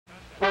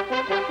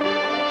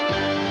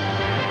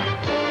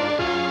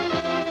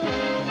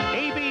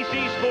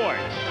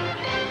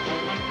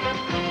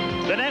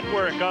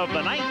of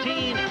the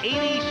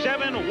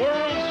 1987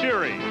 World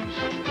Series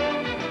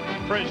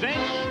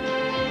presents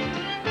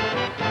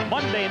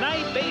Monday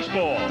Night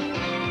Baseball.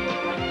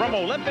 From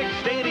Olympic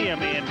Stadium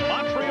in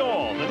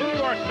Montreal, the New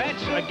York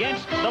Mets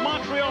against the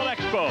Montreal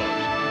Expos.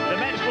 The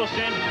Mets will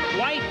send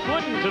Dwight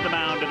Gooden to the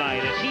mound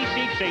tonight as he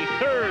seeks a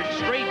third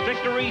straight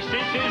victory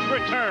since his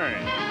return.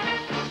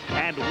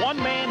 And one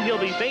man he'll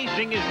be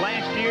facing is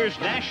last year's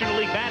National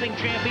League batting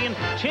champion,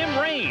 Tim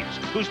Raines,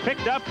 who's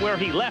picked up where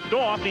he left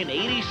off in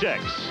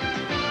 '86.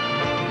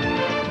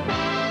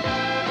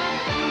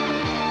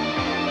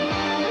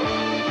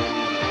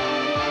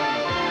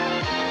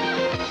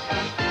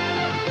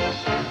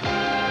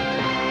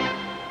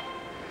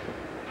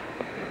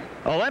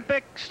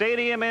 Olympic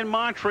Stadium in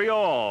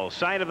Montreal,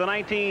 site of the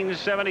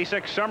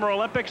 1976 Summer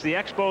Olympics. The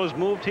Expos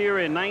moved here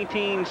in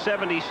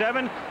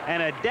 1977,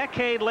 and a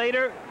decade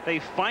later, they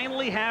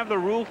finally have the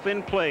roof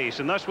in place,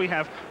 and thus we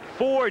have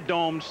 4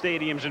 domed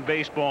stadiums in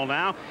baseball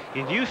now,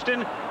 in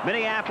Houston,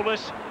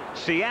 Minneapolis,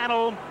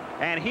 Seattle,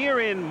 and here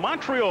in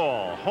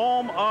Montreal,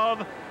 home of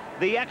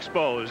the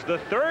Expos, the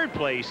third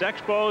place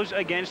Expos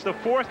against the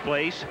fourth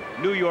place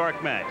New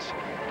York Mets.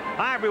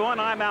 Hi, everyone.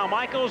 I'm Al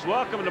Michaels.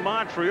 Welcome to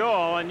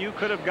Montreal. And you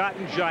could have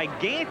gotten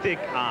gigantic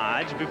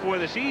odds before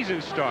the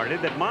season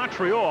started that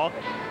Montreal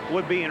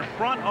would be in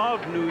front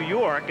of New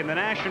York in the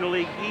National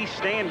League East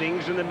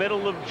standings in the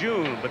middle of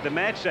June. But the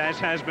Mets, as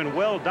has been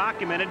well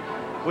documented,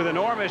 with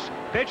enormous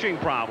pitching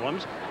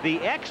problems. The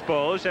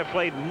Expos have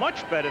played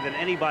much better than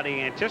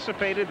anybody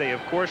anticipated. They,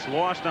 of course,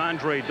 lost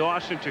Andre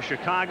Dawson to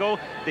Chicago.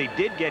 They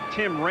did get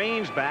Tim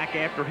Raines back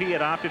after he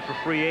had opted for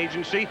free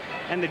agency.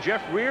 And the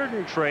Jeff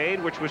Reardon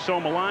trade, which was so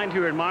maligned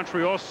here in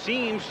Montreal,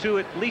 seems to,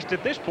 at least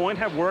at this point,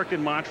 have worked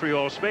in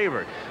Montreal's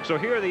favor. So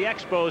here are the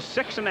Expos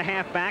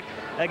 6.5 back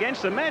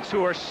against the Mets,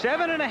 who are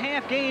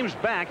 7.5 games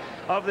back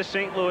of the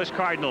St. Louis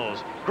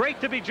Cardinals.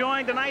 Great to be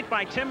joined tonight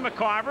by Tim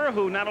McCarver,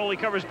 who not only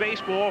covers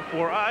baseball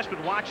for us,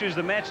 but watches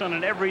the Mets on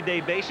an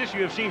everyday basis.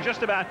 You have seen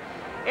just about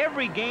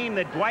every game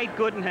that Dwight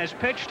Gooden has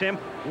pitched him.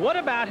 What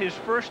about his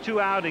first 2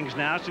 outings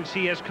now since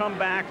he has come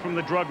back from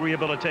the drug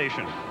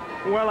rehabilitation?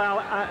 Well, Al,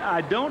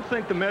 I don't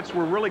think the Mets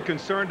were really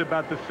concerned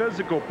about the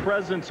physical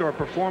presence or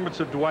performance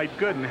of Dwight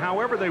Gooden.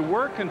 However, they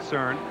were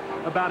concerned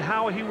about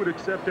how he would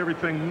accept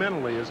everything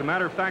mentally. As a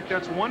matter of fact,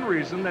 that's one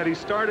reason that he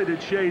started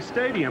at Shea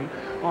Stadium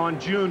on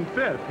June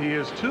 5th. He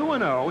is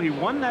 2-0. He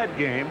won that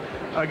game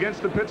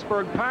against the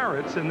Pittsburgh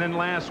Pirates, and then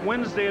last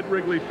Wednesday at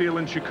Wrigley Field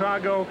in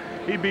Chicago,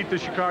 he beat the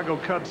Chicago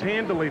Cubs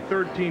handily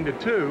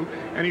 13-2,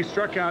 and he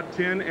struck out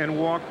 10 and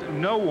walked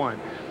no one.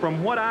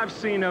 From what I've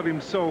seen of him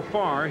so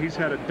far, he's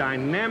had a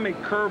dynamic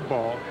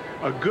curveball,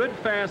 a good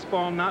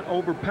fastball, not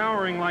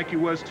overpowering like he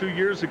was 2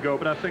 years ago,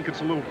 but I think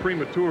it's a little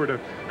premature to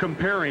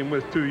compare him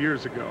with 2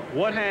 years ago.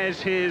 What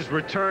has his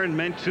return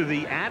meant to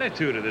the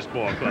attitude of this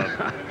ball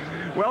club?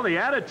 Well, the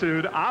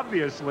attitude,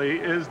 obviously,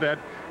 is that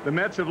the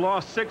Mets have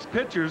lost 6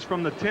 pitchers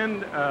from the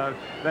 10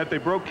 that they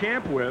broke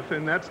camp with,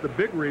 and that's the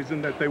big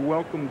reason that they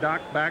welcome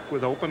Doc back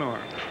with open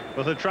arms.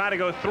 Well, he'll try to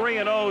go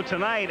 3-0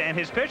 tonight, and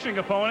his pitching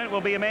opponent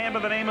will be a man by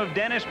the name of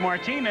Dennis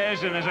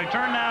Martinez. And as I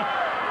turn now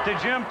to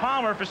Jim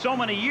Palmer, for so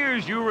many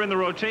years you were in the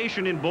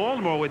rotation in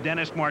Baltimore with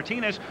Dennis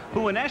Martinez,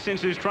 who in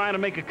essence is trying to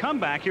make a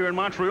comeback here in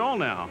Montreal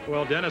now.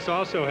 Well, Dennis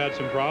also had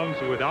some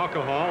problems with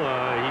alcohol.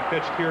 He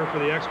pitched here for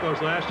the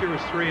Expos last year, was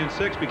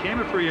 3-6, became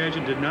a free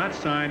agent, did not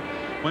sign,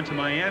 went to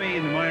Miami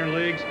in the minor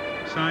leagues,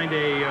 signed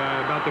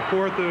about the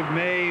 4th of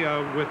May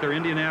with their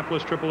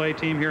Indianapolis AAA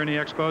team here in the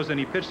Expos, and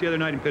he pitched the other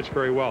night and pitched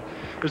very well.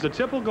 It was a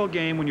typical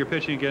game when you're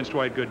pitching against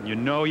Dwight Gooden. You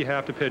know you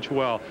have to pitch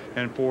well,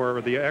 and for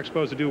the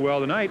Expos to do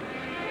well tonight,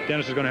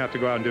 Dennis is going to have to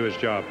go out and do his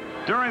job.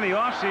 During the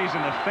offseason,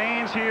 the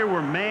fans here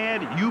were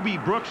mad. Eubie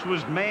Brooks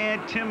was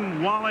mad.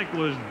 Tim Wallach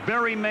was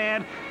very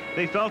mad.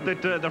 They felt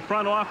that the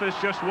front office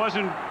just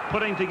wasn't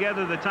putting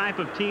together the type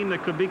of team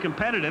that could be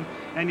competitive,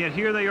 and yet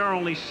here they are,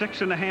 only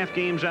 6.5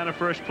 games out of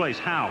first place.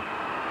 How?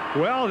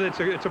 Well, it's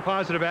a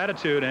positive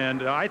attitude,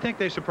 and I think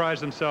they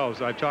surprised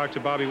themselves. I talked to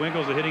Bobby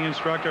Winkles, the hitting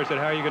instructor. I said,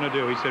 how are you going to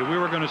do? He said, we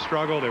were going to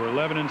struggle. They were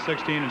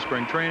 11-16 in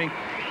spring training.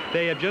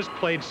 They have just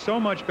played so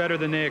much better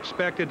than they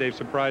expected. They've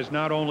surprised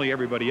not only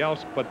everybody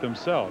else, but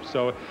themselves.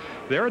 So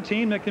they're a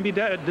team that can be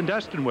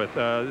destined with.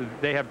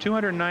 They have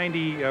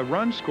 290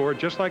 runs scored,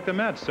 just like the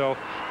Mets. So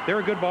they're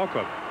a good ball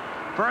club.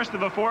 First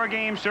of a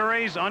 4-game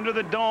series under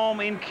the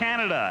dome in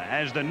Canada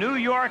as the New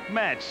York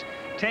Mets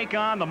take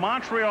on the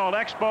Montreal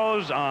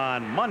Expos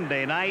on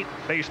Monday Night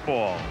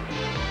Baseball.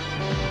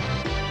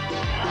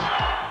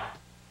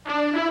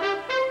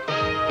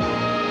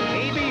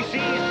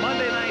 ABC's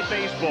Monday Night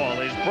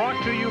Baseball is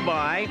brought to you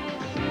by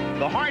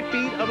the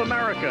heartbeat of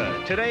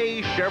America,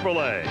 today's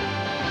Chevrolet.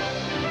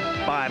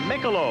 By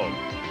Michelob,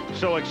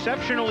 so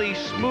exceptionally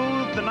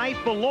smooth the night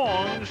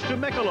belongs to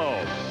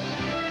Michelob.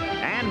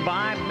 And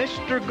by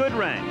Mr.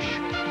 Goodwrench.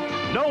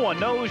 No one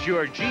knows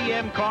your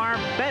GM car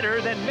better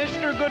than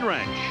Mr.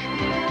 Goodwrench.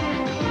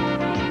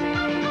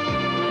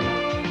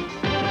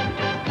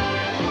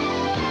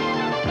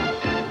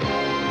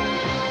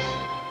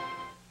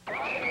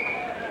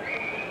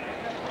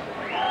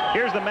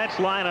 Here's the Mets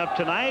lineup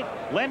tonight.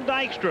 Len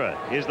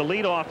Dykstra is the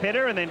leadoff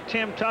hitter, and then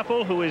Tim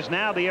Tuffle, who is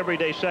now the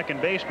everyday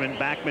second baseman,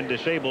 backman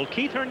disabled.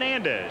 Keith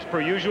Hernandez,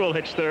 per usual,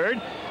 hits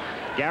third.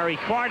 Gary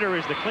Carter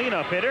is the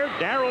cleanup hitter.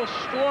 Darryl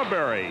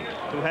Strawberry,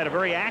 who had a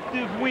very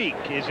active week,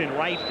 is in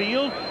right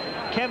field.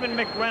 Kevin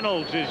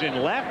McReynolds is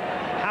in left.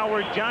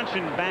 Howard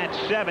Johnson bats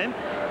seventh.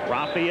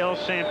 Rafael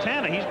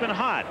Santana, he's been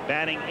hot,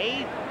 batting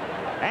eighth.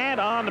 And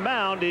on the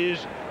mound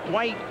is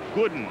Dwight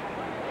Gooden.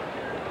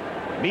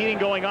 Meeting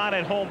going on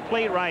at home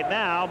plate right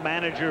now.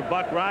 Manager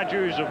Buck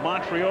Rogers of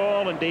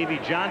Montreal and Davey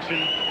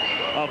Johnson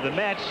of the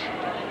Mets,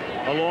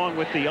 along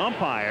with the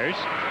umpires.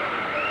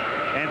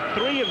 And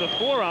 3 of the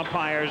 4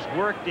 umpires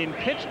worked in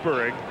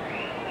Pittsburgh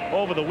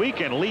over the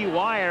weekend. Lee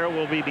Wire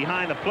will be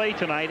behind the plate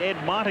tonight.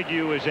 Ed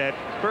Montague is at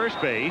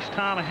first base.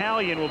 Tom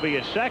Hallion will be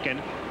at second.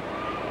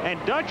 And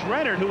Dutch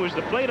Rennert, who was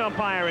the plate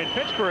umpire in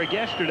Pittsburgh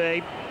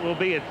yesterday, will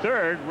be at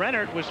third.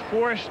 Rennert was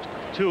forced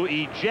to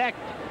eject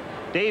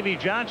Davey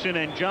Johnson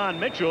and John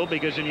Mitchell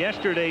because in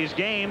yesterday's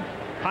game,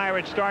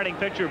 Pirates starting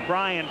pitcher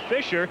Brian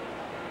Fisher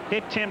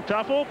hit Tim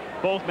Tuffle.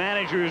 Both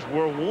managers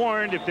were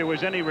warned if there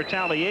was any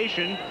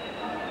retaliation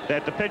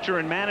that the pitcher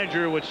and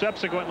manager would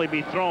subsequently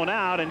be thrown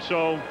out.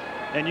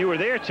 And you were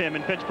there, Tim,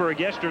 in Pittsburgh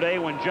yesterday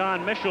when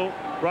John Mitchell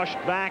rushed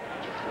back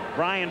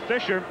Brian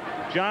Fisher.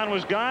 John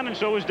was gone, and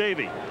so was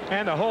Davey.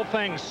 And the whole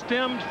thing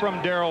stemmed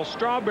from Darryl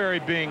Strawberry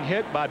being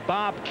hit by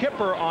Bob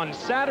Kipper on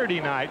Saturday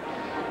night.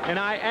 And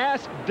I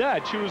asked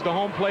Dutch, who was the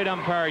home plate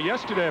umpire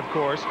yesterday, of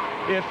course,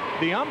 if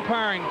the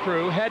umpiring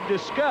crew had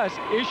discussed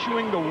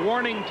issuing the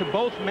warning to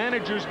both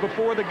managers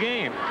before the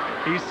game.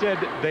 He said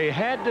they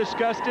had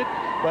discussed it,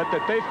 but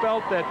that they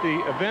felt that the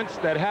events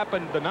that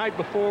happened the night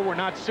before were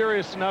not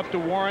serious enough to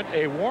warrant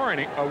a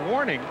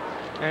warning.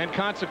 And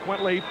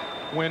consequently,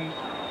 when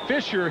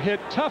Fisher hit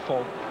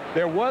Tuffle,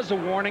 there was a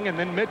warning, and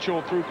then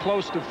Mitchell threw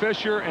close to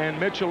Fisher, and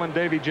Mitchell and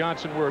Davey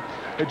Johnson were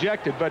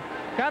ejected. But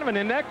kind of an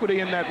inequity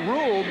in that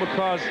rule,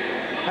 because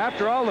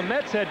after all, the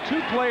Mets had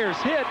 2 players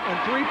hit and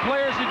 3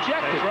 players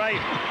ejected. That's right.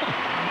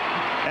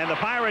 And the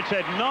Pirates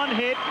had none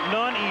hit,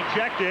 none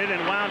ejected, and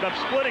wound up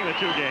splitting the 2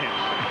 games.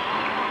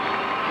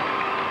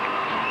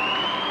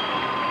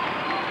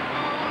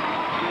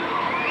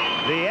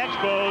 The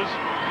Expos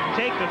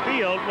take the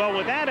field. Well,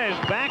 with that as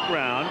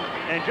background,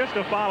 and just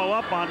to follow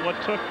up on what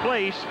took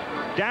place,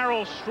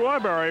 Darryl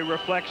Strawberry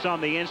reflects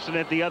on the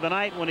incident the other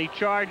night when he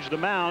charged the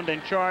mound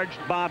and charged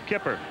Bob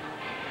Kipper.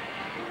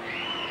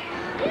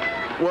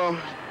 Well,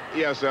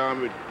 yes,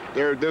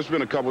 there's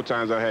been a couple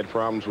times I had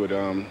problems with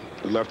the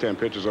left-hand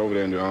pitchers over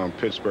there in the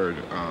Pittsburgh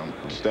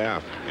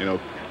staff. You know,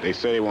 they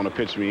say they want to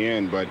pitch me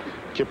in, but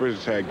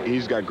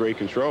he's got great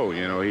control.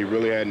 You know, he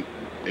really hadn't.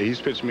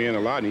 He's pitched me in a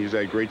lot, and he's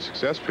had great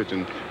success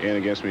pitching in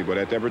against me. But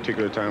at that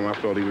particular time, I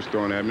felt he was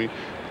throwing at me,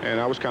 and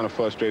I was kind of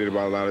frustrated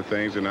about a lot of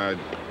things. And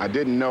I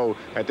didn't know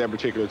at that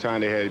particular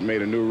time they had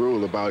made a new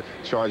rule about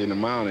charging the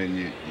mound, and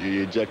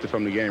you ejected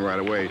from the game right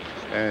away.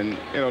 And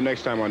you know,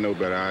 next time I know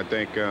better. I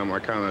think I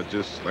kind of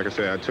just, like I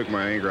said, I took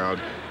my anger out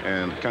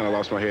and kind of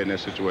lost my head in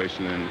that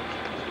situation and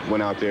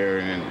went out there,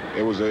 and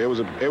it was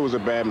a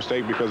bad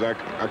mistake because I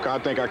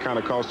think I kind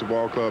of cost the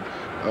ball club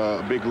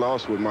a big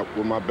loss with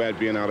my bat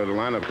being out of the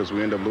lineup because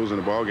we ended up losing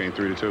the ball game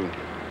 3-2.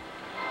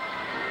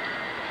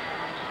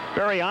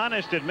 Very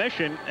honest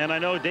admission, and I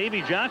know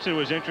Davey Johnson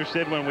was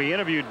interested when we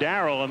interviewed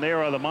Darryl, and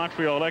there are the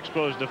Montreal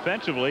Expos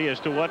defensively,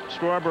 as to what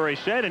Strawberry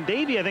said. And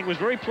Davey, I think, was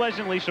very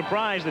pleasantly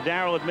surprised that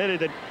Darryl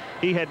admitted that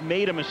he had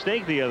made a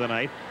mistake the other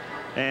night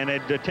and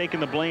had taken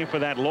the blame for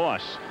that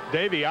loss.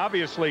 Davey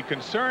obviously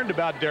concerned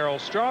about Darryl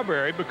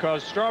Strawberry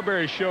because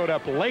Strawberry showed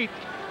up late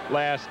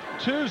last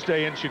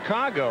Tuesday in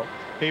Chicago.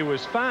 He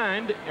was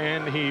fined,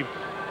 and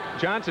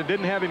Johnson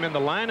didn't have him in the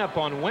lineup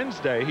on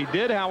Wednesday. He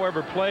did,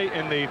 however, play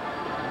in the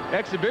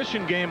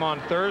exhibition game on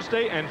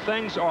Thursday, and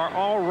things are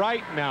all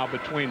right now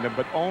between them,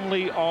 but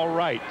only all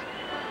right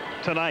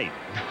tonight.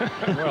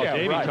 Well, yeah,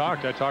 Davey right.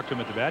 I talked to him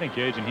at the batting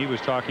cage, and he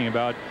was talking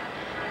about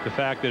the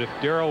fact that if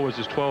Darryl was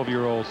his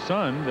 12-year-old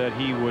son, that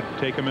he would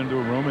take him into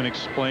a room and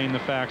explain the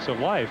facts of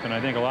life. And I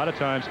think a lot of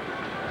times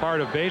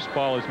part of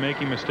baseball is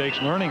making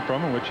mistakes, learning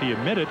from them, which he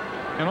admitted.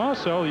 And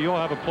also, you'll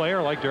have a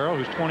player like Darryl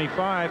who's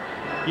 25,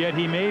 yet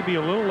he may be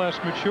a little less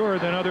mature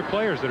than other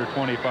players that are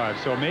 25.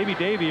 So maybe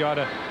Davey ought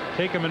to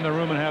take him in the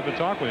room and have a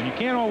talk with him. You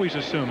can't always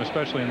assume,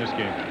 especially in this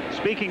game.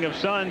 Speaking of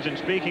sons and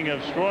speaking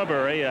of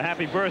Strawberry, a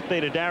happy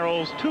birthday to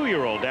Darryl's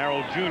 2-year-old,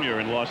 Darryl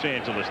Jr. in Los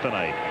Angeles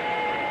tonight.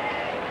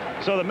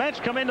 So the Mets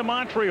come into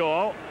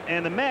Montreal,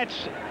 and the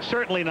Mets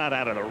certainly not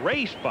out of the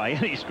race by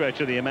any stretch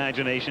of the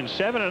imagination.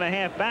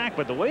 7.5 back,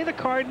 but the way the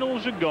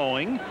Cardinals are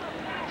going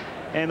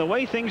and the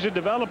way things are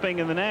developing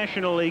in the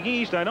National League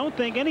East, I don't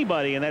think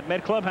anybody in that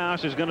Met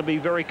clubhouse is going to be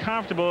very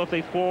comfortable if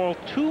they fall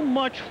too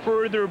much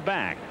further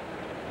back.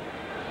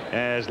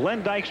 As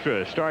Len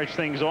Dykstra starts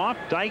things off,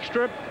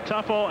 Dykstra,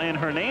 Tuffle, and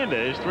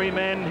Hernandez, 3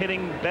 men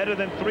hitting better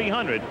than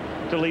 300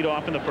 to lead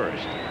off in the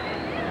first.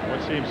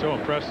 What seems so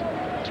impressive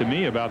to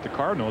me about the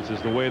Cardinals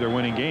is the way they're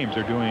winning games.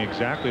 They're doing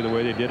exactly the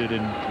way they did it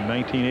in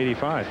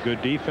 1985.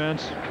 Good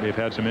defense. They've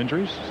had some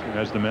injuries,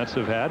 as the Mets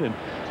have had, and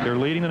they're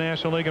leading the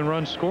National League in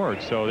runs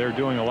scored. So they're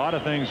doing a lot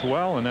of things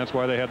well, and that's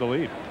why they had the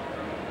lead.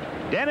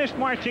 Dennis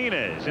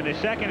Martinez, in his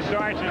second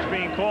start since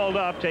being called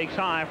up, takes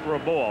high for a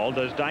ball.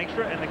 Does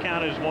Dykstra, and the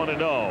count is 1-0.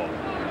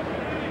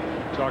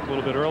 Talked a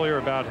little bit earlier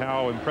about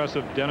how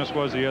impressive Dennis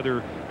was the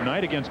other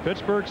night against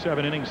Pittsburgh.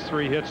 7 innings,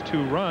 3 hits,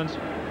 2 runs.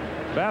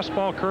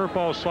 Fastball,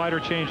 curveball, slider,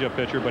 changeup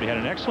pitcher, but he had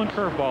an excellent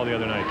curveball the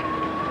other night.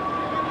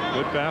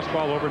 Good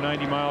fastball, over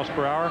 90 miles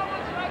per hour.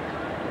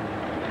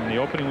 In the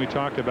opening, we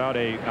talked about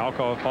a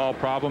alcohol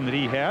problem that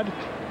he had,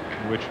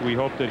 which we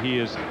hope that he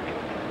is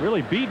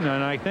really beaten.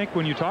 And I think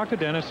when you talk to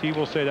Dennis, he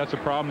will say that's a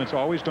problem that's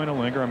always going to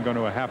linger. I'm going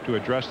to have to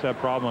address that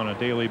problem on a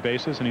daily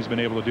basis, and he's been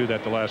able to do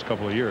that the last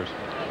couple of years.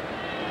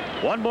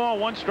 1 ball,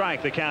 1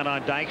 strike, the count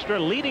on Dykstra,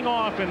 leading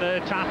off in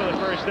the top of the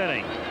first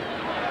inning.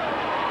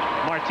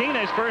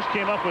 Martinez first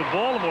came up with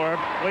Baltimore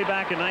way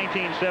back in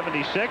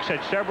 1976,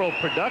 had several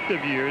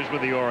productive years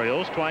with the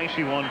Orioles. Twice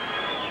he won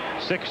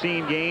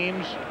 16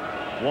 games,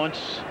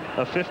 once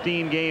a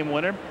 15-game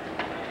winner,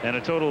 and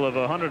a total of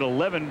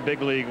 111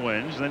 big league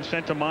wins. Then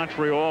sent to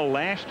Montreal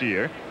last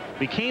year,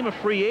 became a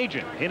free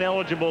agent,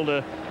 ineligible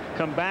to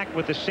come back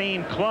with the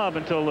same club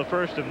until the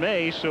 1st of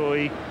May, so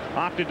he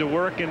opted to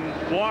work in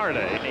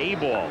Florida in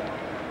A-ball.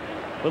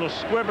 Little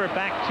squibber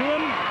back to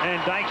him, and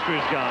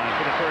Dykstra's gone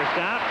for the first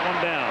out,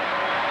 1 down.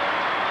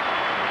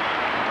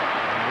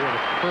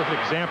 A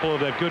perfect example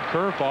of that good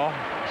curveball.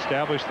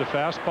 Established the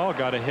fastball,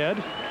 got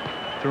ahead,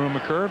 threw him a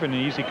curve, and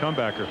an easy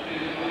comebacker.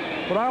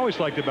 What I always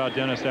liked about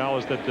Dennis, Al,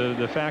 is that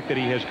the fact that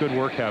he has good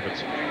work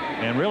habits.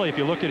 And really, if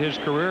you look at his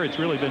career, it's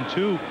really been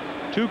two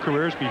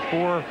careers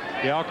before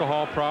the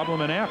alcohol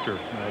problem and after.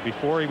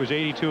 Before, he was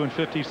 82 and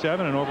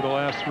 57, and over the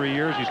last 3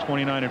 years, he's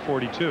 29 and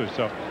 42.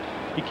 So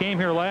he came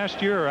here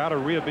last year out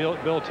of a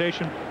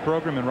rehabilitation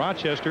program in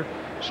Rochester,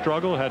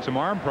 struggled, had some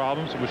arm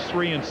problems. It was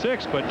 3 and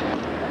 6, but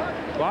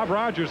Bob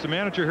Rogers, the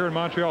manager here in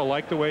Montreal,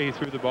 liked the way he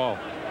threw the ball.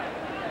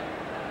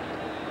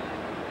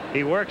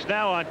 He works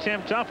now on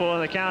Tim Tuffle,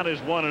 and the count is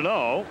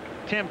 1-0.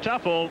 Tim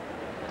Tuffle,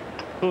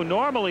 who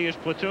normally is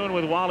platoon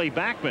with Wally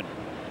Backman,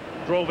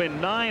 drove in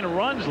 9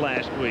 runs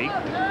last week.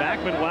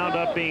 Backman wound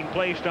up being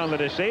placed on the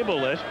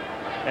disabled list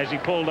as he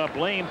pulled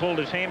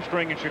his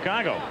hamstring in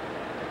Chicago.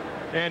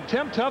 And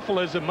Tim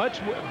Tuffle is a much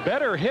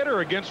better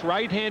hitter against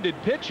right-handed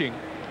pitching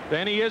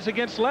than he is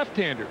against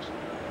left-handers,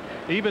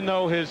 even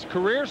though his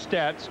career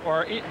stats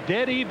are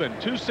dead even,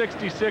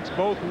 266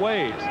 both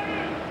ways.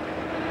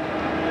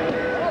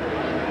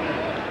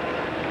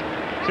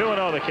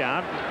 2-0 the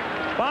count.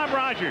 Bob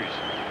Rogers,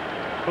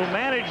 who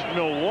managed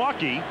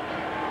Milwaukee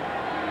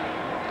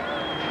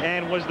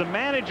and was the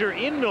manager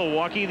in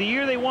Milwaukee the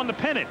year they won the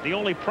pennant. The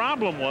only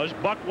problem was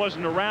Buck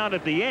wasn't around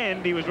at the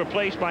end. He was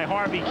replaced by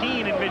Harvey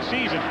Keene in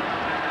midseason.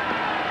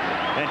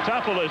 And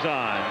Tuffle is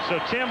on. So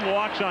Tim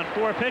walks on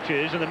 4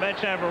 pitches, and the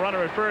Mets have a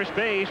runner at first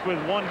base with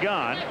 1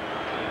 gone.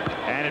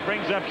 And it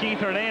brings up Keith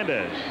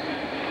Hernandez.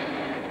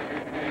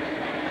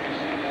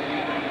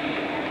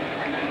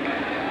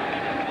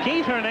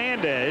 Keith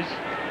Hernandez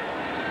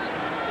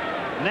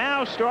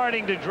now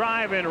starting to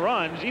drive in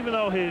runs, even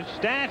though his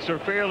stats are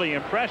fairly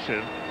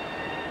impressive.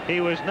 He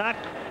was not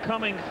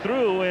coming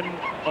through in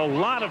a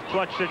lot of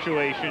clutch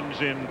situations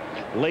in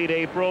late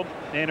April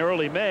and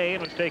early May,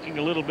 and was taking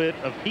a little bit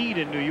of heat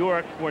in New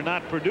York for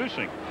not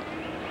producing.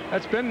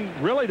 That's been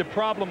really the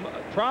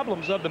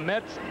problems of the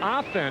Mets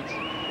offense.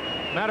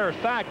 Matter of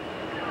fact,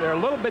 they're a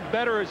little bit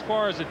better as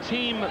far as a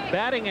team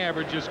batting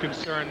average is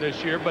concerned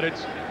this year, but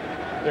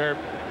they're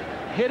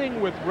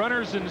hitting with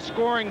runners in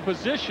scoring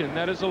position.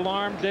 That has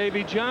alarmed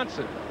Davey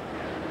Johnson.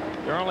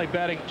 They're only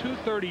batting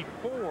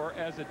 .234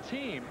 as a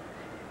team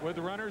with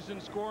runners in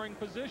scoring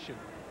position.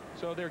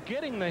 So they're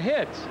getting the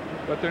hits,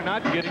 but they're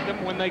not getting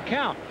them when they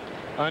count,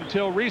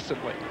 until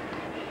recently.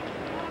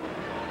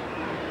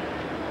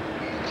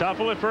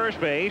 Tuffle at first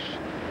base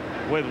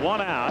with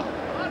 1 out.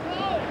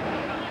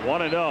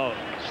 1-0.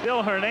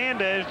 Still,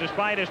 Hernandez,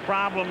 despite his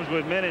problems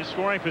with men in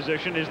scoring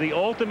position, is the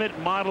ultimate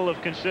model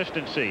of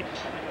consistency.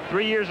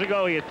 3 years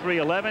ago, he hit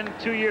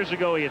 .311. 2 years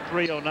ago, he hit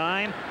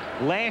 .309.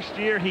 Last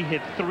year, he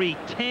hit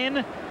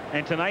 .310.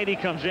 And tonight, he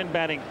comes in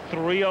batting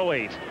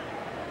 .308.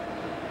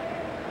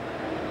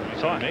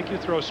 So make you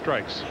throw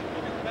strikes.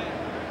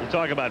 You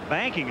talk about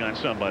banking on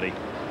somebody.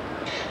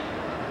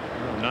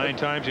 9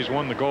 times he's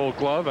won the Gold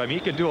Glove. I mean,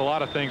 he can do a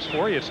lot of things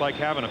for you. It's like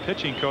having a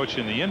pitching coach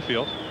in the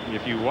infield.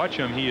 If you watch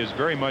him, he is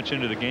very much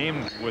into the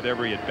game with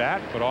every at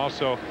bat, but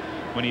also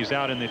when he's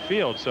out in the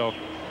field. So,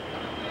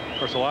 of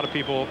course, a lot of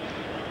people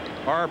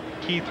are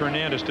Keith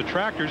Hernandez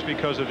detractors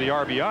because of the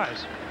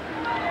RBIs.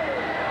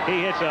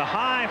 He hits a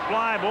high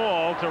fly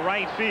ball to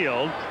right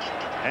field,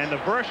 and the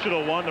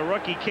versatile one, the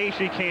rookie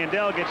Casey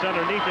Candell, gets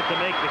underneath it to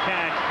make the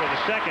catch for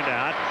the second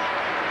out.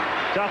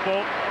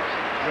 Tuffle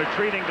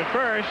retreating to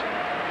first,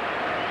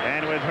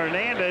 and with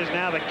Hernandez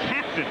now the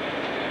captain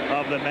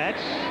of the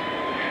Mets,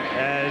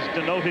 as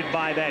denoted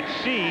by that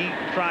C,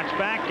 trots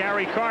back.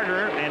 Gary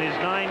Carter and his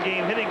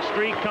 9-game hitting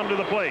streak come to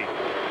the plate.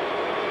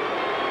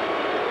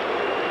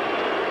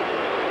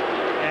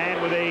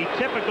 with a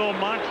typical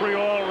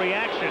Montreal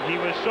reaction. He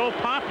was so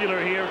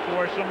popular here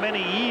for so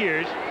many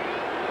years,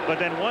 but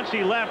then once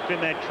he left in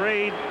that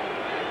trade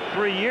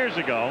 3 years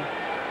ago,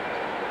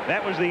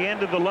 that was the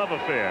end of the love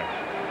affair.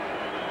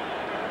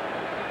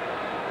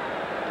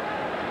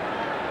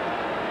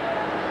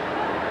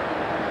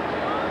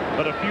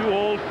 But a few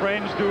old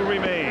friends do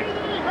remain.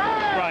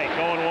 Strike,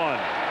 0-1.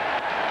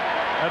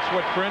 That's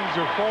what friends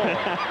are for.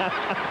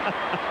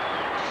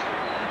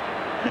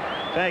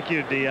 Thank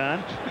you,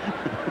 Dion.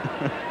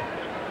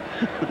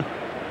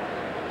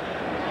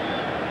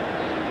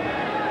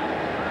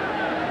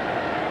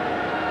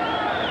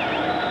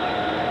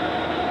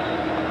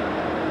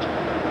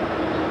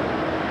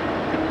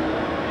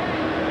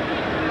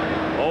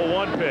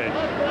 Pitch.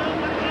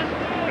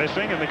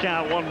 Missing, and the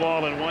count 1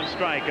 ball and 1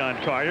 strike on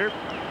Carter.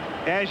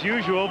 As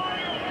usual,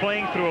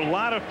 playing through a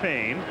lot of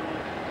pain.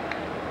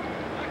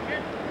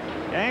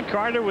 And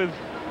Carter with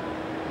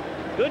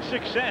good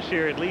success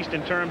here, at least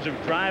in terms of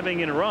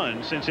driving in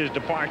runs since his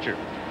departure.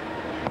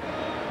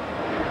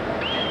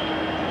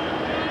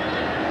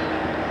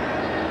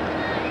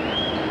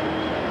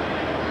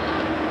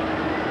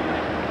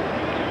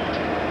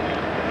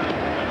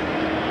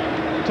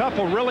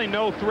 Tuffle really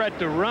no threat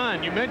to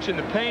run. You mentioned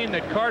the pain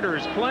that Carter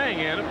is playing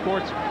in. Of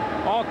course,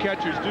 all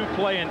catchers do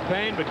play in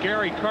pain, but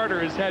Gary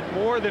Carter has had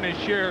more than his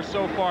share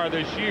so far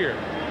this year.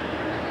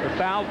 The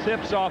foul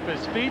tips off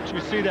his feet. You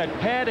see that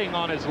padding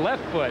on his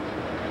left foot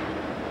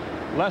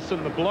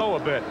lessen the blow a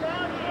bit.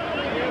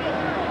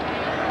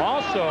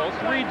 Also,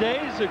 3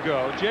 days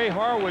ago, Jay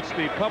Horwitz,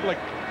 the public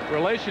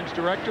relations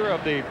director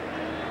of the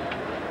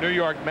New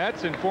York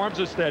Mets, informs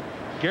us that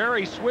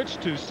Gary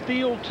switched to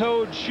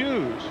steel-toed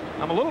shoes.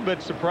 I'm a little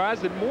bit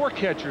surprised that more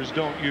catchers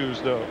don't use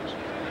those.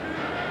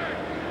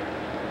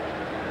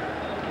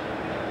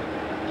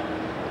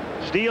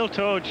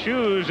 Steel-toed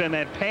shoes and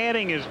that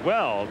padding as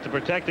well to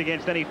protect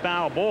against any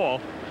foul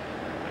ball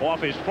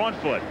off his front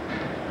foot.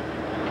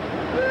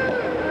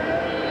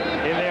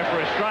 In there for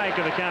a strike,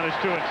 and the count is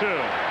 2-2.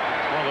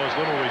 One of those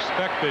little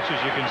respect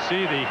pitches. You can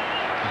see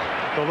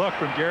the look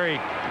from Gary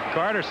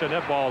Carter. Said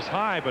that ball's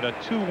high, but a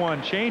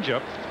 2-1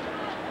 changeup.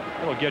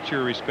 That'll get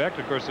your respect.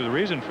 Of course, the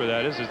reason for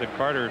that is that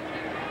Carter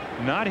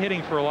not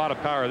hitting for a lot of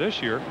power this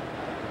year,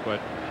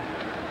 but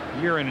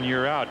year in and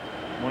year out,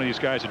 one of these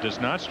guys that does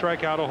not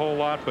strike out a whole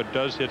lot, but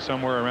does hit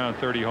somewhere around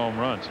 30 home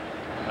runs.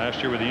 Last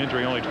year with the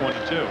injury, only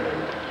 22.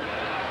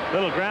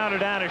 Little grounder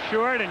down to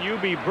short, and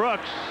U.B.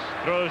 Brooks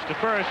throws to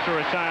first to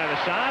retire the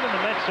side, and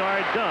the Mets are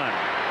done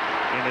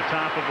in the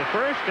top of the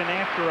first. And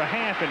after a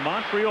half in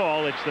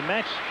Montreal, it's the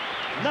Mets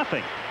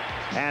nothing,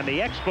 and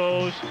the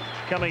Expos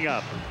coming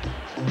up.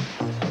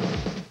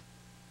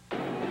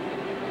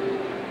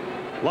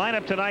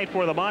 Lineup tonight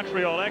for the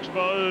Montreal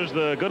Expos.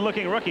 The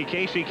good-looking rookie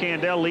Casey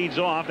Candell leads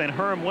off, and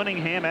Herm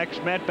Winningham,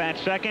 ex-Met,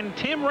 bats second.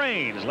 Tim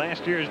Raines,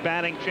 last year's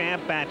batting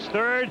champ, bats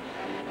third.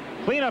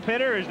 Cleanup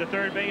hitter is the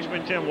third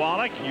baseman Tim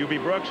Wallach. U.B.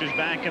 Brooks is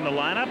back in the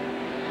lineup.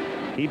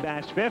 He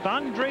bats fifth.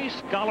 Andres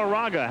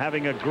Galarraga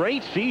having a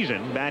great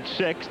season, bats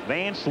sixth.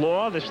 Vance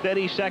Law, the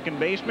steady second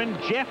baseman.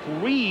 Jeff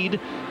Reed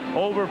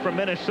over from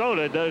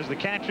Minnesota does the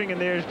catching,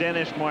 and there's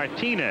Dennis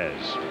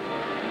Martinez.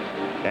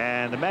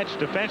 And the Mets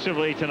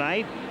defensively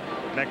tonight: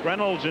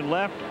 McReynolds in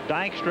left,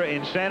 Dykstra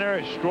in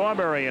center,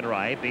 Strawberry in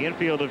right. The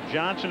infield of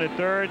Johnson at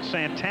third,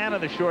 Santana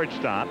the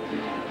shortstop,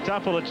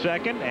 Tuffle at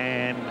second,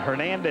 and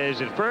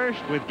Hernandez at first,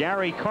 with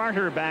Gary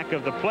Carter back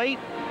of the plate,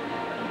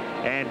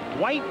 and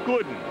Dwight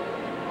Gooden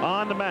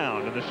on the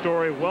mound. And the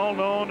story well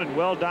known and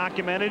well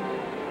documented: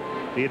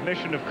 the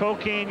admission of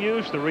cocaine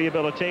use, the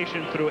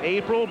rehabilitation through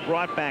April,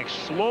 brought back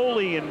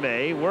slowly in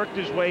May, worked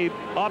his way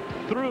up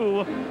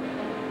through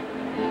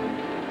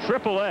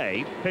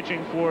Triple-A,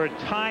 pitching for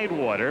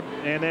Tidewater.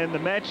 And then the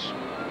Mets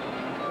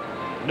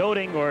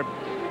noting, or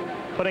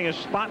putting a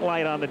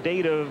spotlight on the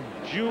date of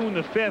June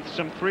the 5th,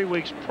 some 3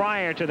 weeks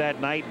prior to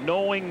that night,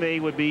 knowing they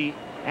would be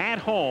at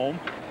home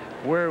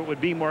where it would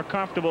be more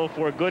comfortable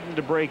for Gooden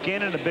to break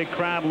in, and a big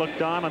crowd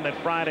looked on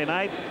that Friday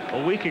night,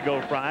 a week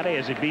ago Friday,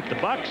 as he beat the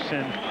Bucks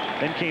and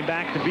then came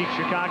back to beat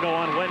Chicago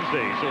on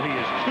Wednesday. So he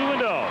is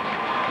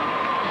 2-0.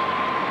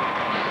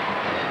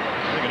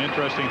 An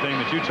interesting thing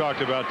that you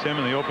talked about, Tim,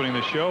 in the opening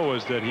of the show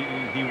was that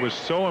he was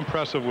so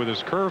impressive with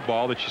his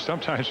curveball that you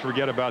sometimes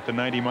forget about the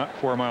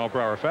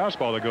 94-mile-per-hour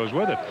fastball that goes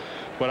with it.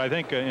 But I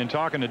think in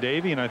talking to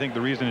Davey, and I think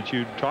the reason that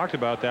you talked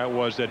about that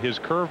was that his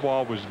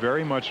curveball was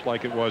very much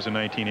like it was in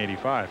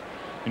 1985.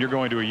 And you're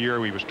going to a year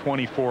where he was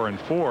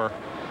 24-4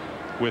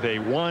 with a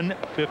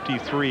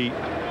 153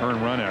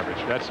 earned run average.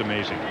 That's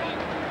amazing.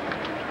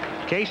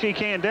 Casey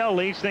Candell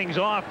leads things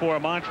off for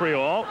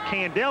Montreal.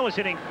 Candell is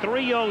hitting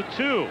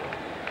 .302.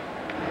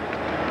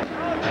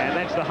 And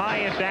that's the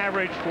highest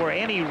average for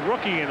any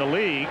rookie in the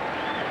league.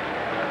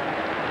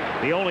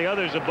 The only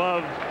others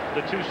above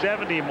the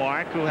 .270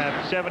 mark who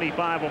have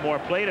 75 or more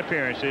plate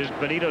appearances: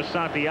 Benito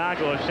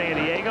Santiago of San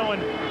Diego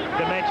and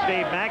the Mets'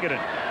 Dave Magadan.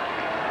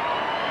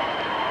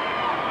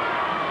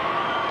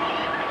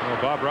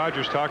 Well, Bob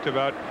Rogers talked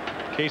about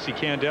Casey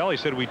Candell. He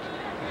said we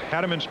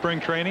had him in spring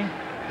training.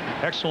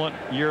 excellent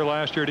year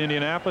last year at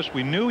Indianapolis.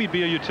 We knew he'd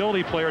be a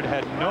utility player and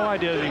had no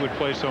idea that he would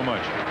play so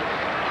much.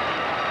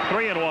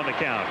 3-1 the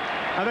count.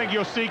 I think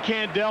you'll see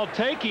Candell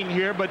taking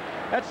here, but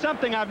that's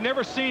something I've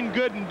never seen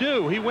Gooden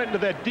do. He went into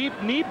that deep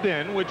knee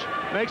bend, which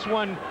makes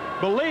one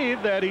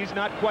believe that he's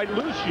not quite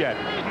loose yet.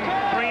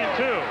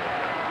 3-2.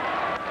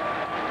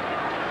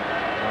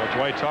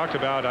 Dwight talked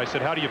about, I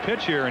said, how do you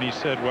pitch here? And he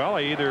said, well,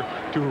 I either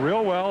do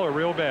real well or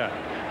real bad.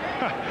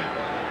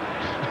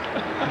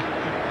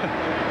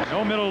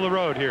 No middle of the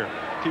road here.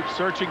 Keep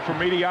searching for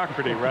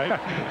mediocrity, right?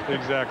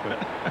 Exactly.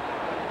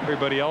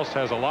 Everybody else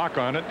has a lock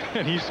on it,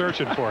 and he's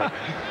searching for it.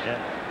 Yeah.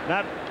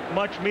 Not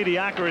much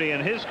mediocrity in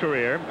his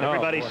career.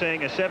 Everybody's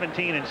saying a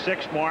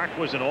 17-6 mark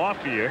was an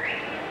off year.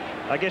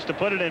 I guess to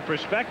put it in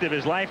perspective,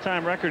 his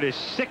lifetime record is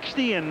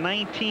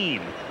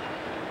 60-19.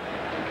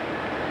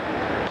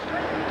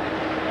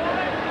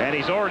 And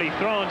he's already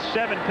thrown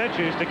 7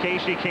 pitches to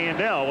Casey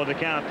Candell with the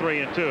count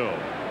 3-2.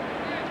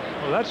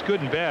 Well, that's good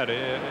and bad.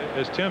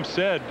 As Tim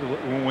said,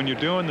 when you're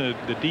doing the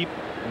deep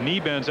knee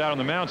bends out on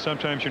the mound,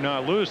 sometimes you're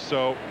not loose,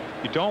 so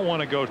you don't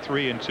want to go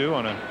 3-2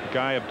 on a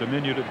guy of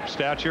diminutive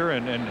stature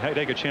and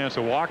take a chance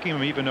of walking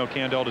him, even though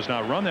Candell does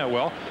not run that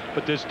well.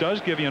 But this does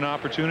give you an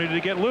opportunity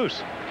to get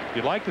loose.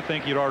 You'd like to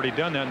think you'd already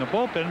done that in the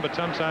bullpen, but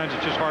sometimes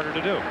it's just harder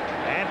to do.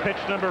 And pitch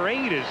number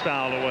 8 is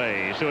fouled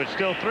away, so it's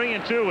still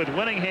 3-2 with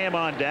Winningham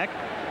on deck.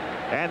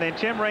 And then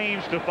Tim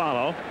Raines to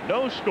follow.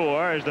 No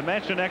score as the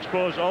Mets and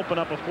Expos open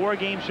up a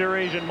 4-game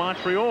series in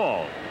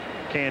Montreal.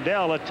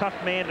 Candell, a tough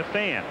man to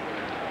fan.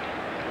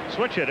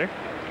 Switch hitter,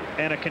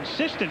 and a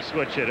consistent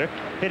switch hitter,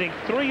 hitting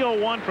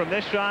 .301 from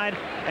this side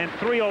and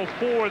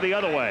 .304 the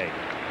other way.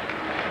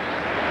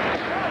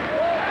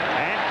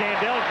 And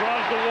Candell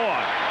draws the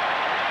walk.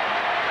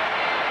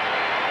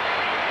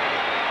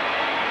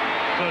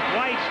 So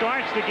Dwight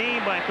starts the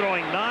game by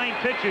throwing 9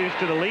 pitches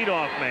to the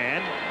leadoff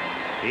man.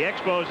 The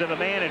Expos have a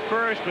man at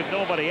first with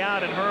nobody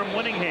out, and Herm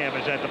Winningham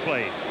is at the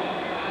plate.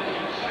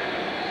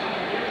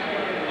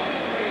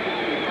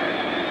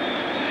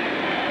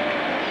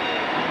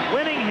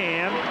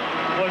 Winningham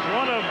was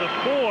one of the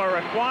 4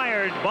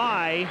 acquired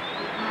by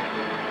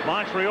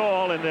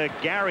Montreal in the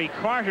Gary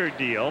Carter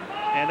deal,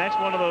 and that's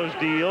one of those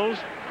deals,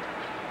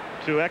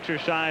 to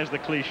exercise the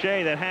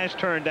cliche, that has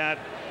turned out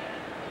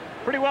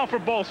pretty well for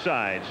both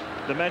sides.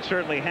 The Mets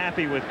certainly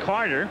happy with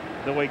Carter,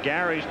 the way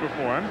Gary's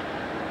performed,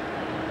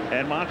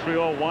 and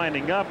Montreal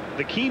winding up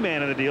the key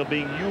man of the deal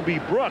being U.B.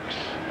 Brooks,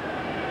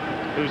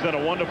 who's done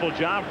a wonderful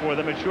job for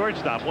them at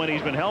shortstop when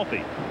he's been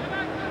healthy.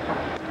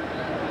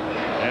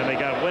 And they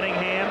got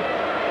Winningham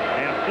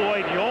and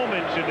Floyd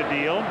Yeomans in the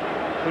deal,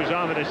 who's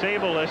on the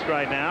disabled list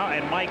right now,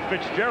 and Mike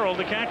Fitzgerald,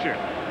 the catcher.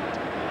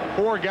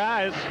 4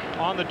 guys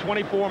on the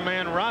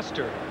 24-man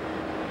roster.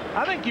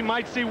 I think you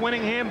might see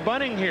Winningham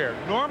bunting here.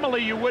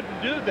 Normally you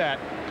wouldn't do that,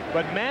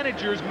 but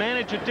managers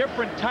manage a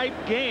different type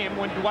game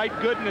when Dwight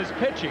Gooden is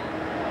pitching.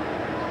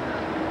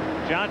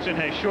 Johnson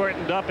has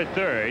shortened up at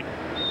third.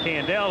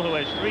 Candell, who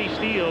has 3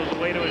 steals,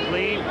 away to his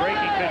lead,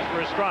 breaking pitch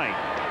for a strike.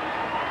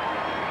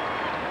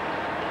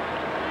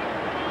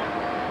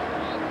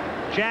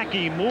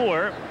 Jackie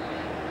Moore,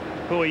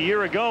 who a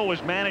year ago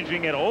was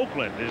managing at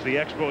Oakland, is the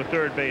Expo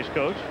third base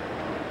coach.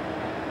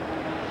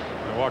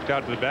 I walked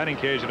out to the batting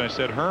cage and I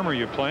said, Herm, are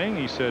you playing?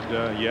 He said,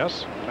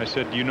 yes. I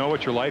said, do you know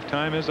what your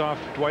lifetime is off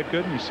Dwight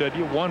Gooden? He said,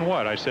 you won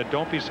what? I said,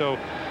 don't be so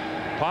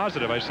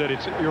positive. I said,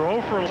 you're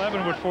 0 for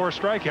 11 with 4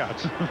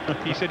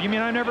 strikeouts. He said, you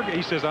mean I never?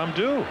 He says, I'm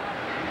due.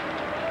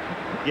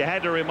 You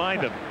had to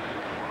remind him.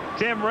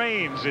 Tim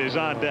Raines is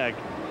on deck.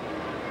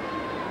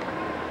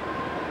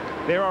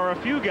 There are a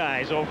few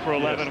guys 0 for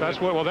 11. Yes,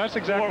 that's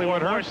exactly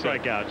what Herm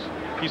said.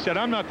 Strikeouts. He said,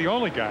 I'm not the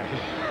only guy.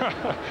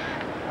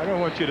 I don't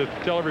want you to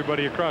tell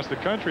everybody across the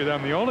country that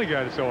I'm the only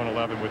guy that's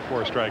 0-11 with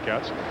 4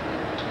 strikeouts.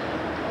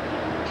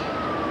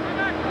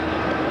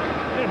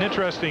 An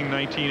interesting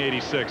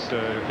 1986.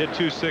 Hit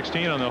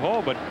 .216 on the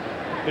whole, but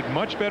hit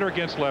much better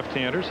against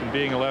left-handers, and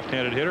being a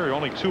left-handed hitter,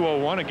 only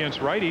 .201 against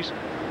righties.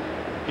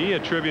 He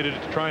attributed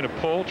it to trying to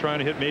pull, trying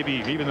to hit,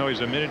 maybe, even though he's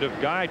a diminutive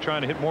guy,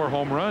 trying to hit more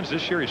home runs.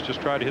 This year he's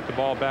just tried to hit the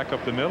ball back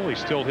up the middle. He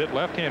still hit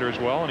left-hander as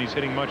well, and he's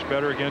hitting much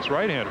better against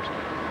right-handers.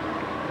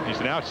 He's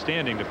an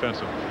outstanding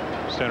defensive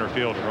center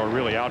fielder, or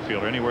really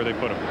outfielder, anywhere they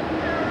put him.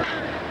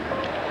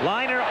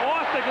 Liner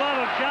off the glove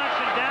of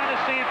Johnson down to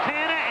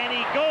Santana, and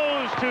he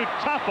goes to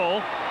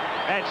Tuffle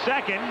at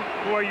second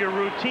for your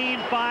routine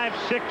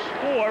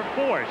 5-6-4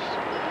 force.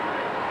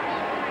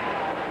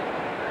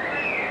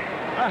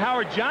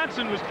 Howard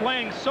Johnson was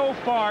playing so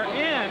far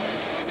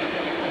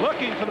in,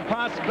 looking for the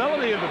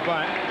possibility of the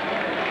bunt.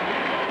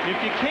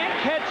 If you can't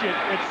catch it,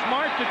 it's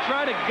smart to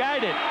try to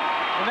guide it,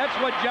 and that's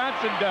what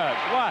Johnson does.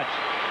 Watch.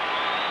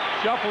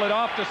 Shuffle it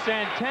off to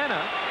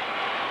Santana,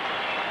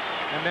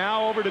 and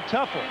now over to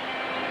Tuffle.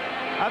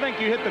 I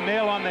think you hit the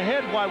nail on the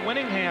head why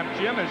Winningham,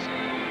 Jim,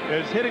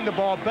 is hitting the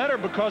ball better,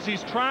 because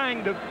he's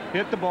trying to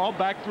hit the ball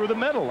back through the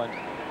middle. And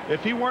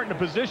if he weren't in a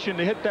position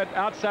to hit that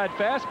outside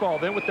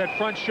fastball, then with that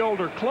front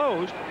shoulder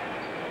closed,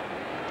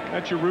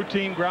 that's your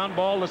routine ground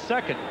ball to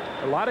second.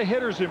 A lot of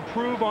hitters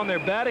improve on their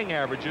batting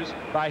averages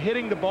by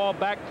hitting the ball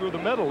back through the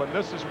middle, and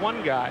this is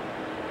one guy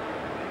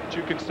that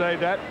you can say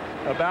that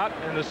about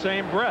in the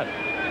same breath.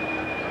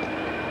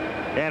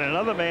 And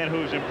another man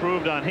who's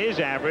improved on his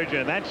average,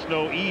 and that's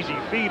no easy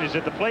feat, is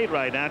at the plate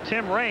right now.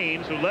 Tim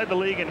Raines, who led the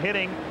league in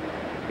hitting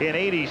in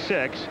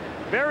 '86.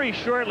 Very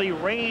shortly,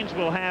 Raines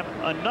will have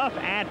enough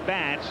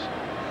at-bats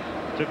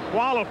to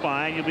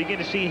qualify, and you'll begin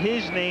to see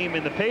his name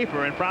in the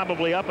paper and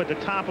probably up at the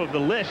top of the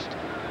list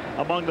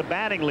among the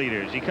batting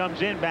leaders. He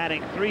comes in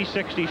batting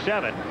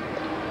 .367,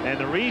 and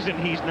the reason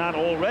he's not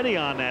already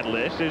on that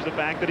list is the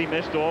fact that he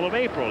missed all of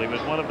April. He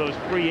was one of those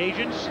free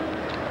agents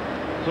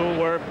who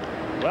were,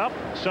 well,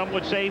 some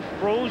would say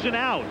frozen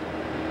out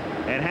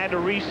and had to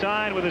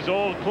re-sign with his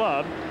old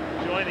club.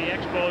 Joined the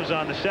Expos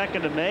on the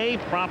 2nd of May,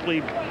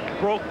 promptly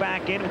broke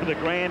back in with a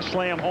grand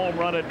slam home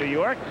run at New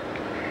York,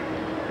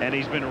 and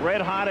he's been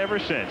red hot ever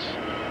since.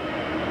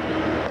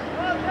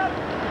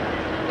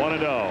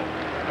 1-0.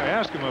 I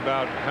asked him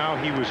about how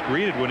he was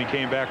greeted when he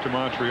came back to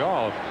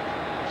Montreal,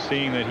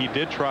 seeing that he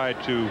did try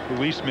to at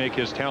least make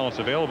his talents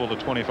available to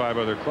 25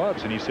 other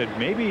clubs, and he said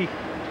maybe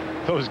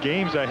those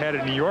games I had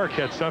in New York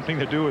had something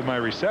to do with my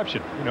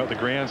reception. You know, the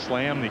grand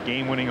slam, the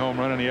game-winning home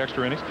run in the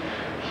extra innings.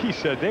 He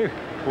said they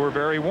were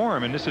very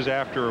warm, and this is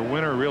after a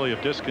winter really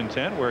of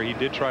discontent where he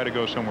did try to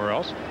go somewhere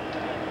else.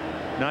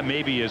 Not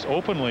maybe as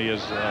openly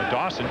as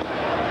Dawson. Winningham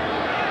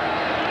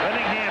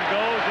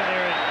goes, and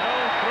there is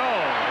no throw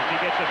as he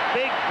gets a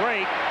big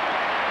break.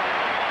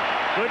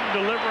 Gooden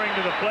delivering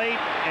to the plate,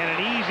 and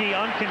an easy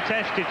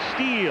uncontested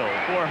steal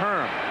for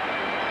Herm.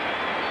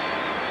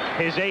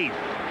 His 8th.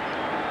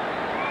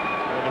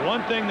 Well, the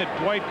one thing that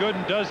Dwight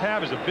Gooden does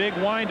have is a big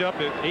windup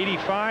at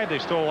 85. They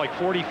stole like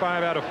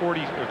 45 out of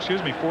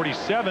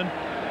 47.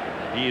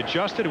 He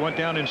adjusted, went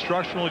down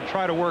instructional to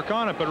try to work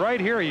on it, but right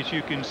here, as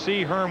you can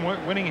see, Herm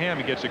Winningham,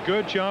 he gets a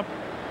good jump.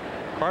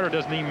 Carter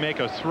doesn't even make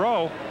a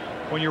throw.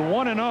 When you're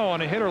 1-0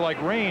 on a hitter like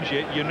Raines,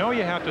 you know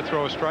you have to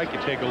throw a strike. You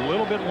take a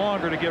little bit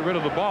longer to get rid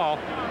of the ball.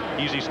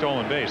 Easy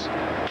stolen base.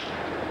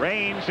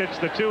 Raines hits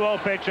the 2-0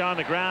 pitch on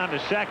the ground to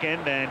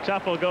second, and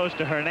Tuffle goes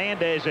to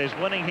Hernandez as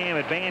Winningham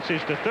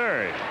advances to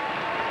third.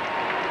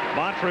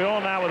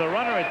 Montreal now with a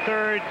runner at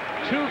third,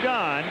 2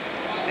 gone,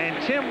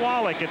 and Tim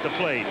Wallach at the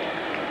plate.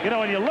 You know,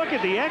 when you look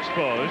at the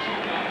Expos,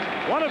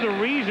 one of the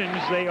reasons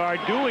they are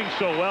doing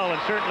so well,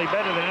 and certainly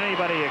better than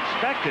anybody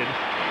expected,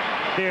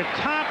 their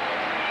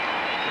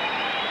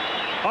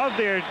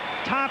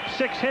top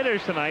 6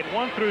 hitters tonight,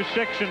 1 through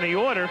 6 in the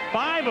order,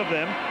 5 of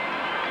them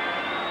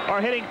are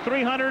hitting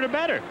 300 or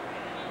better,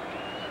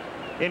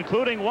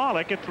 including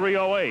Wallach at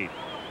 308.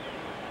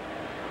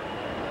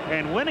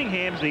 And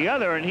Winningham's the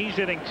other, and he's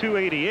hitting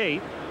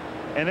 288.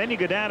 And then you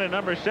go down to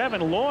number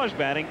 7, Law's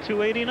batting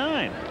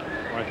 289.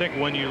 Well, I think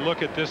when you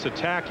look at this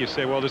attack, you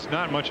say, well, there's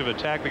not much of an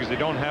attack because they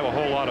don't have a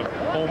whole lot of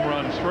home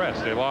run threats.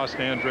 They lost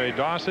Andre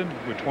Dawson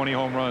with 20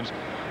 home runs.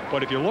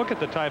 But if you look at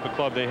the type of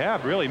club they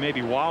have, really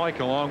maybe Wallach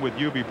along with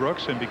Ubi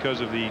Brooks, and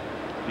because of the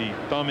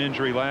thumb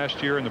injury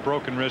last year and the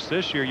broken wrist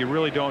this year, you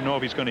really don't know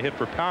if he's going to hit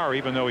for power,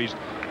 even though he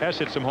has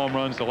hit some home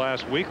runs the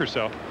last week or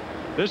so.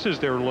 This is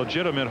their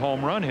legitimate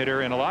home run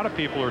hitter, and a lot of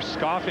people are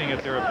scoffing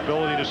at their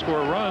ability to score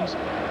runs,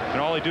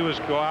 and all they do is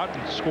go out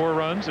and score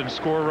runs, and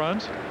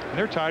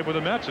they're tied with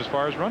the Mets as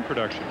far as run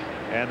production.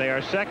 And they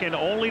are second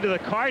only to the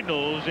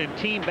Cardinals in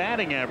team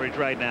batting average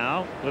right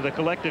now with a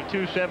collective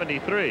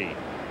 273.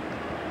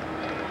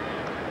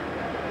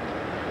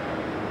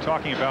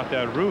 Talking about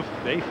that roof,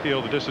 they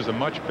feel that this is a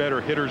much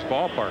better hitter's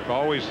ballpark,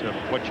 always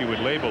what you would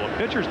label a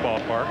pitcher's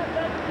ballpark.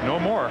 No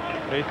more.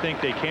 They think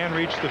they can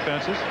reach the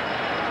fences.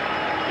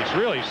 It's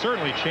really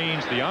certainly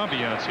changed the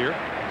ambiance here.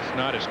 It's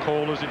not as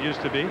cold as it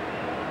used to be.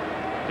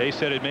 They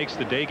said it makes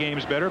the day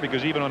games better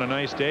because even on a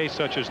nice day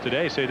such as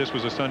today, say this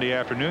was a Sunday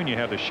afternoon, you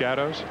have the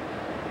shadows.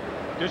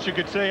 Guess you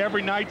could say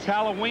every night's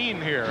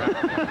Halloween here.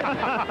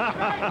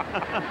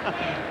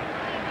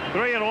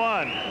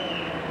 3-1.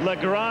 Le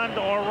Grand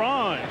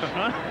Orange.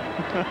 Huh?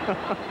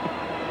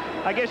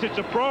 I guess it's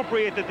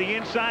appropriate that the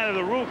inside of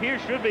the roof here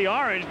should be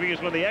orange,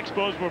 because when the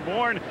Expos were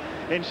born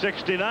in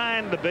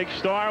 '69, the big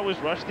star was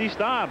Rusty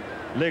Staub,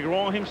 Le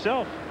Grand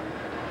himself.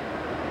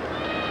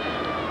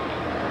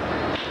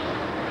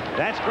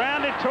 That's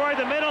grounded toward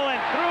the middle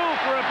and through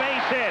for a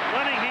base hit.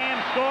 Winningham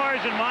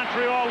scores, and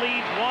Montreal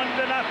leads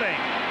 1-0.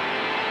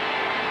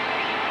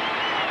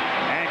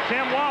 And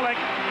Tim Wallach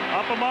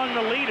up among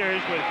the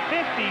leaders with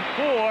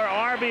 54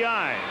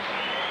 RBIs.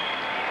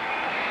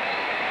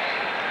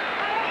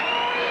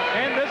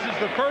 And this is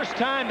the first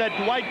time that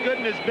Dwight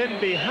Gooden has been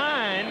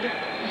behind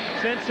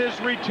since his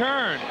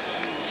return.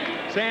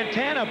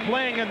 Santana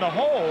playing in the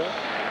hole.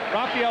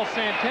 Rafael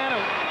Santana,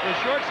 the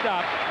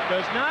shortstop,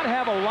 does not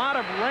have a lot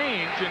of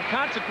range, and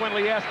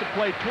consequently has to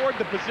play toward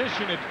the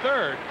position at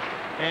third.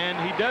 And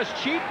he does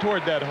cheat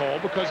toward that hole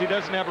because he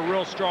doesn't have a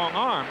real strong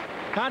arm.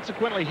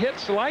 Consequently,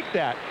 hits like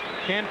that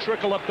can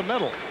trickle up the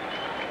middle.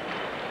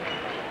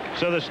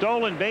 So the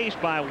stolen base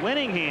by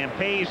Winningham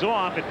pays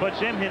off. It puts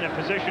him in a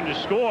position to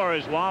score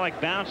as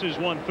Wallach bounces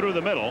one through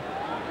the middle.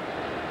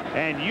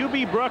 And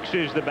UB Brooks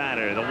is the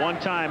batter, the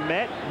one-time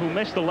Met who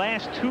missed the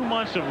last 2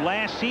 months of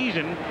last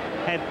season,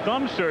 had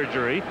thumb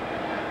surgery,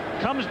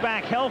 comes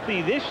back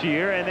healthy this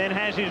year, and then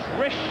has his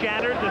wrist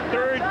shattered the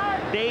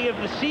 3rd day of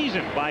the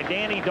season by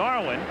Danny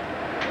Darwin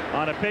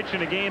on a pitch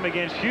in a game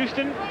against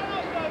Houston,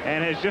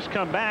 and has just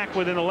come back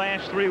within the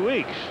last 3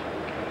 weeks.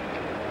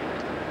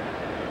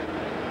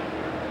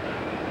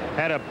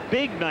 Had a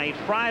big night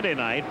Friday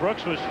night.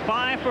 Brooks was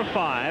 5 for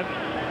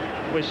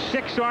 5 with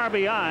 6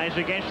 RBIs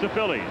against the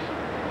Phillies.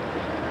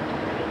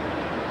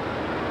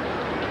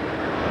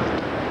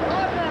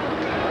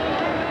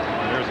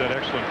 There's that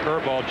excellent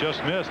curveball,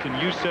 just missed,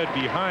 and you said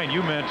behind.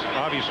 You meant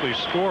obviously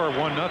score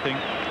 1-0,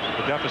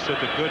 the deficit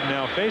that Gooden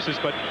now faces,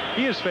 but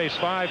he has faced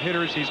 5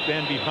 hitters. He's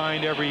been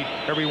behind every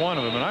one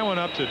of them. And I went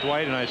up to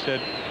Dwight and I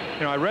said,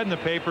 you know, I read in the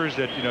papers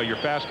that, you know, your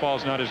fastball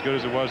is not as good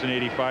as it was in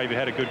 '85. You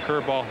had a good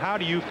curveball. How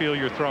do you feel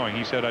you're throwing?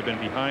 He said, I've been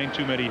behind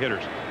too many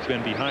hitters. He's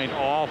been behind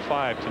all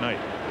 5 tonight.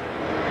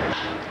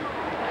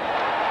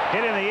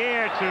 Hit in the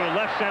air to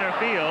left center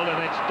field,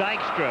 and it's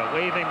Dykstra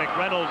waving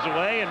McReynolds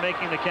away and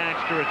making the catch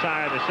to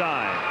retire the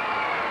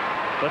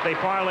side. But they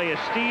parlay a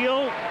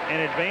steal, an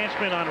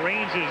advancement on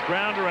Raines'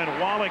 grounder, and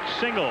Wallach's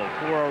single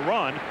for a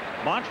run.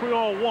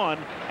 Montreal won,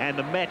 and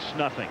the Mets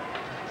nothing.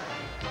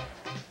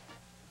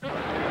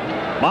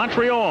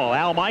 Montreal,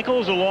 Al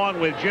Michaels along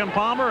with Jim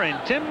Palmer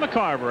and Tim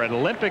McCarver at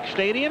Olympic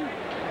Stadium,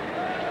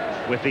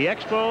 with the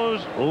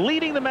Expos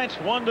leading the Mets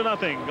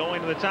 1-0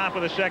 going to the top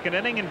of the 2nd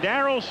inning, and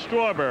Darryl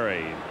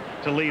Strawberry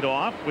to lead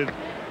off with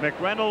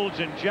McReynolds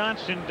and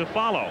Johnson to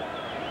follow.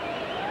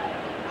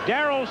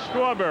 Darryl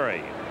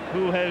Strawberry,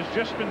 who has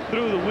just been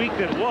through the week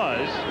that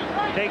was,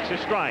 takes a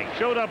strike.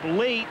 Showed up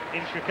late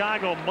in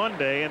Chicago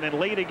Monday and then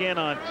late again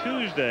on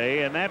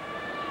Tuesday, and that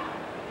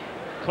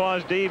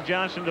caused Dave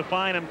Johnson to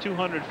fine him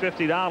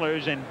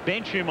 $250 and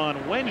bench him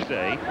on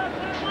Wednesday.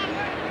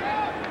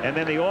 And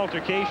then the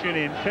altercation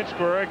in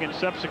Pittsburgh and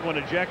subsequent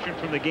ejection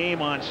from the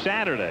game on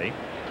Saturday.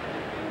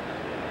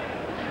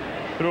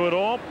 Through it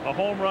all, a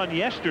home run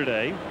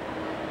yesterday,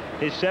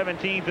 his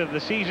 17th of the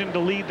season to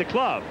lead the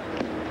club.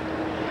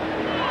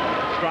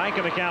 Strike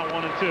and the count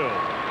 1-2.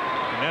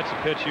 And that's a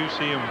pitch you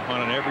see him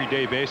on an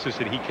everyday basis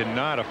that he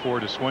cannot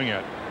afford to swing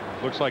at.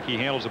 Looks like he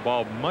handles the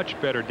ball much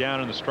better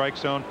down in the strike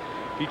zone.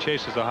 If he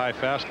chases a high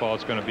fastball,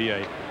 it's going to be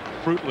a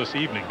fruitless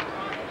evening.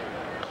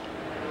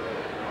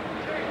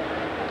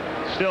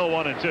 Still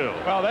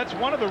 1-2. Well, that's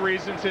one of the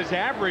reasons his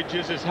average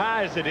is as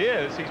high as it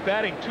is. He's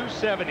batting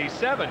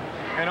 .277,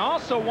 and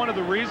also one of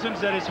the reasons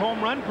that his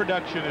home run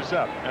production is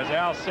up, as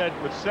Al said,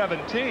 with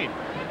 17.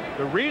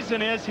 The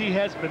reason is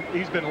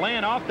he's been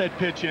laying off that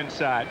pitch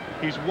inside.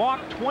 He's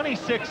walked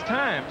 26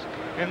 times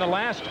in the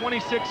last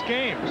 26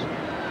 games.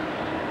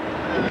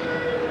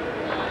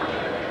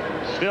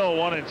 Still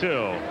 1-2.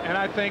 And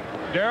I think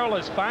Darryl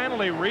is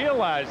finally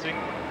realizing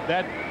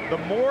that the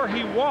more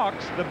he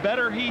walks, the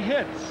better he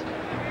hits.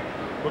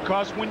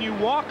 Because when you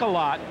walk a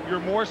lot, you're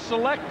more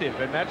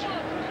selective, and that's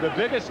the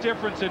biggest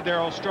difference in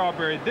Darryl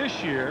Strawberry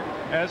this year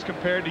as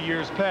compared to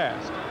years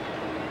past.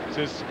 It's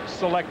his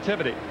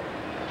selectivity.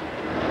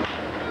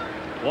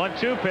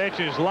 1-2 pitch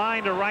is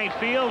lined to right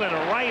field and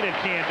a right at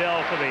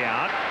Candell for the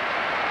out.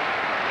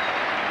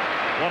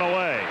 One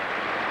away.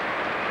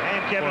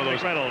 And Kevin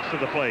McReynolds to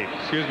the plate.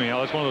 Excuse me,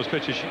 Al, it's one of those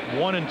pitches,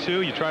 1 and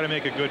 2, you try to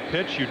make a good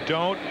pitch, you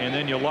don't, and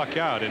then you luck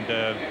out. And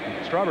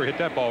Strawberry hit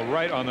that ball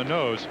right on the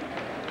nose,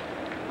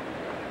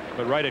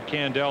 but right at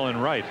Candell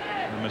and right.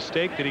 A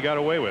mistake that he got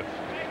away with.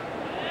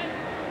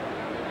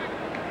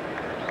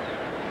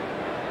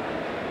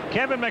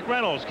 Kevin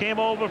McReynolds came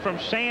over from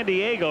San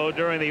Diego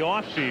during the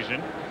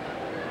offseason.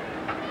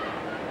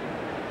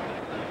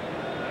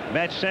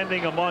 Mets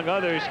sending, among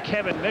others,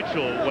 Kevin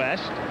Mitchell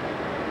west.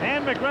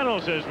 And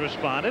McReynolds has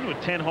responded with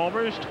 10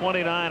 homers,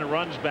 29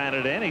 runs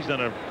batted in. He's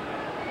done a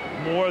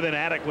more than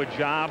adequate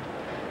job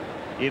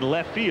in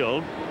left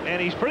field,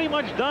 and he's pretty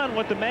much done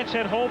what the Mets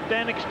had hoped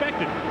and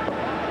expected.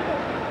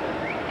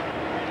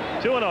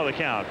 2-0 the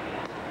count.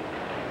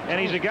 And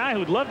he's a guy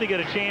who'd love to get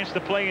a chance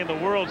to play in the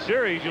World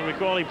Series. You'll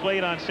recall he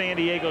played on San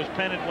Diego's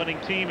pennant-winning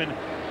team in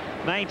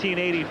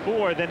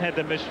 1984, then had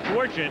the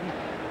misfortune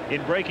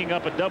in breaking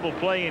up a double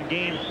play in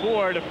Game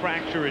 4 to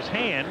fracture his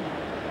hand,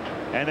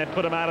 and then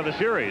put him out of the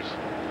series.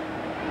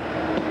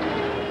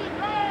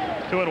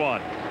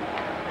 2-1.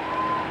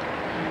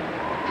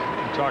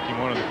 You're talking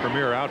one of the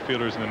premier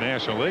outfielders in the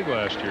National League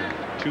last year.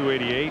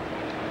 288,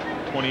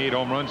 28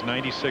 home runs,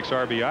 96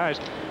 RBIs.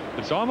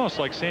 It's almost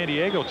like San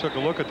Diego took a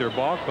look at their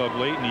ball club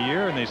late in the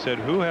year and they said,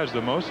 who has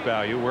the most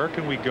value? Where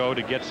can we go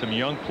to get some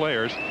young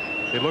players?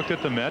 They looked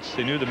at the Mets.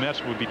 They knew the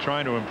Mets would be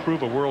trying to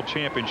improve a world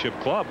championship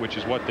club, which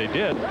is what they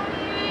did.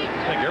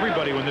 I think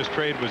everybody, when this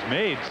trade was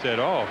made, said,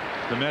 oh,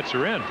 the Mets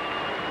are in.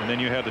 And then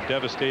you have the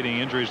devastating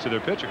injuries to their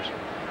pitchers.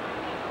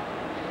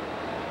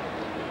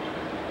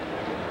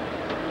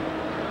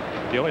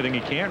 The only thing he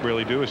can't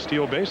really do is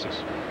steal bases.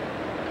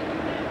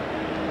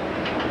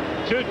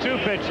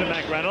 2-2 pitch to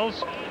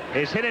McReynolds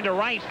is hit into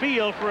right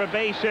field for a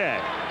base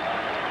hit.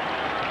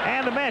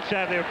 And the Mets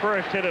have their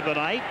first hit of the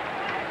night.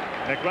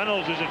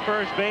 McReynolds is at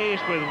first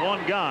base with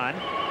one gone.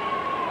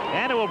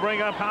 And it will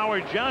bring up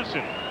Howard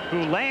Johnson,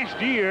 who last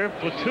year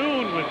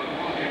platooned with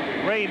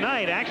Ray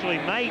Knight. Actually,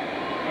 Knight,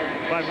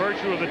 by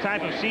virtue of the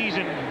type of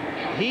season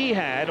he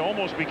had,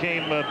 almost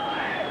became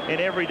an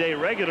everyday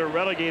regular,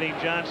 relegating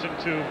Johnson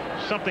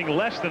to something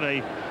less than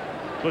a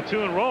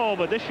platoon role.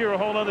 But this year, a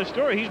whole other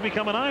story. He's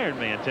become an Iron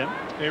Man, Tim.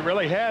 He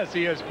really has.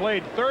 He has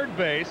played third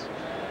base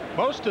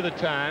most of the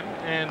time,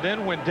 and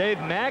then when Dave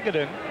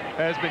Magadan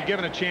has been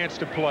given a chance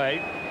to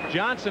play,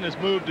 Johnson has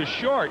moved to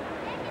short,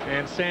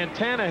 and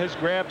Santana has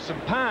grabbed some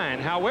pine.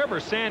 However,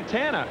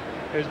 Santana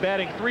is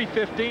batting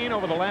 .315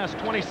 over the last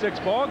 26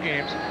 ball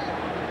games,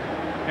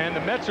 and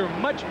the Mets are a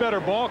much better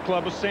ball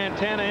club with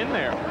Santana in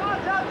there.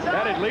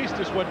 That at least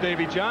is what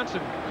Davey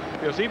Johnson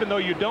is. Even though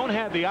you don't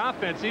have the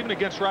offense, even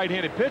against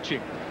right-handed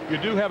pitching, you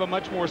do have a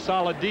much more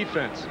solid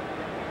defense.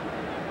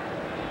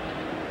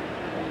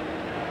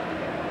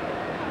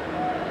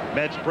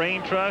 Mets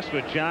brain trust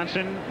with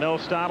Johnson, Mel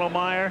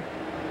Stottlemyre,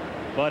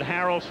 Bud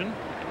Harrelson.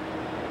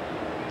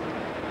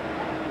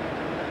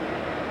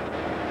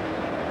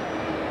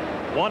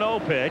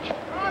 One-0 pitch,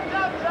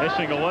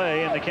 missing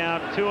away, and the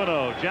count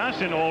 2-0.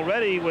 Johnson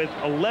already with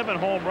 11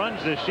 home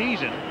runs this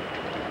season,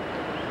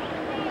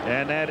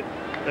 and that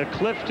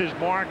eclipsed his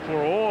mark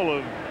for all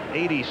of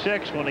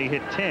 '86 when he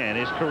hit 10.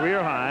 His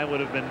career high would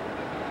have been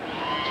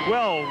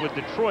 12 with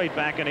Detroit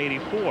back in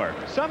 '84.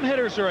 Some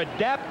hitters are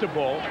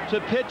adaptable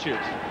to pitches.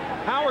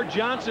 Howard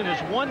Johnson is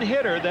one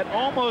hitter that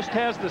almost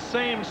has the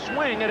same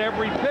swing at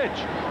every pitch.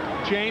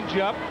 Change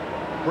up,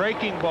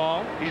 breaking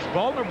ball. He's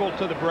vulnerable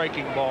to the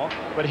breaking ball,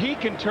 but he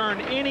can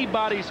turn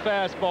anybody's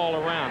fastball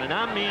around, and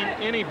I mean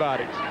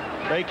anybody's.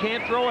 They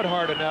can't throw it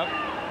hard enough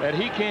that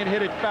he can't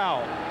hit it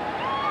foul.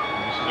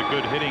 This is a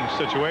good hitting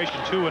situation.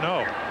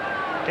 2-0.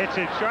 Hits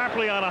it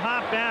sharply on a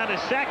hop down to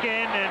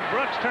second, and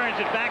Brooks turns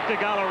it back to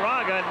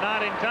Galarraga,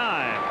 not in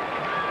time.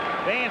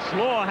 Vance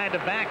Law had to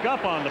back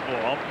up on the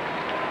ball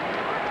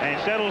and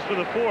settles for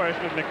the fourth,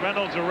 with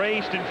McReynolds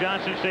erased and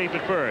Johnson safe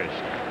at first.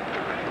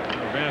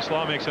 Vance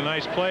Law makes a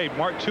nice play.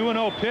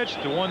 2-0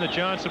 pitch, the one that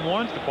Johnson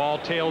wants. The ball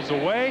tails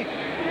away.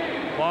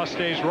 Law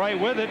stays right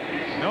with it.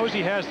 Knows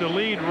he has the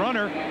lead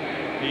runner.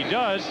 He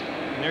does.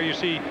 And there you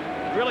see,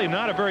 really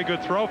not a very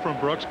good throw from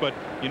Brooks, but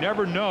you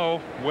never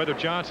know whether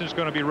Johnson's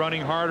going to be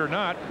running hard or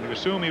not. You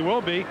assume he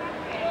will be.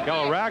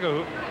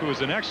 Galarraga, who is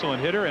an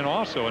excellent hitter and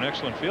also an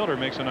excellent fielder,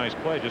 makes a nice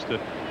play just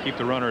to keep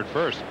the runner at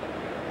first.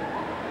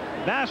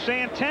 Now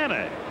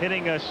Santana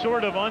hitting a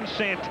sort of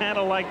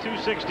un-Santana-like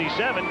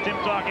 267. Tim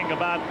talking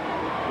about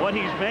what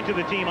he's meant to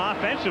the team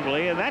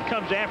offensively, and that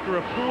comes after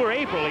a poor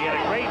April. He had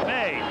a great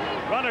May.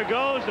 Runner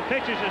goes, the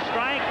pitch is a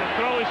strike, the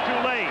throw is too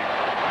late.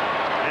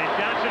 And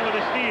Johnson with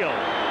a steal.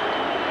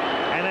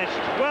 And that's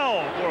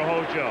 12 for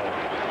Hojo.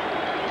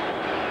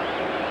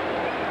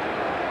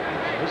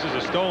 This is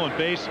a stolen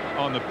base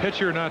on the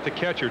pitcher, not the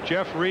catcher.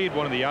 Jeff Reed,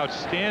 one of the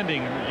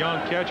outstanding young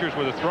catchers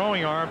with a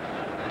throwing arm.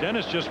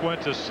 Dennis just went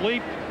to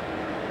sleep.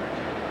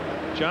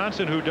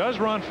 Johnson, who does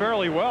run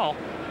fairly well,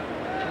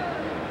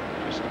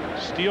 just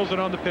steals it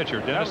on the pitcher.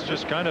 Dennis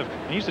just kind of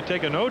needs to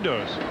take a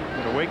no-dose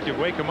to wake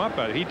him up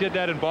at it. He did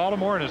that in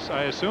Baltimore, and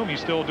I assume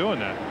he's still doing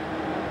that.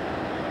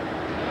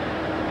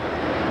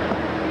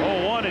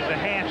 0-1 is a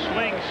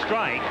half-swing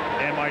strike,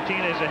 and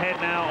Martinez ahead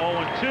now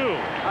 0-2.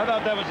 I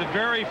thought that was a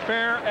very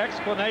fair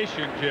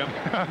explanation, Jim.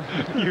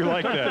 You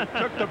like that?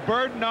 Took the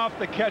burden off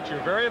the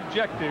catcher. Very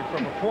objective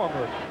from a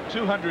former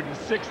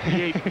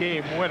 268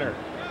 game winner.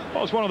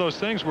 Well, it's one of those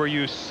things where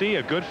you see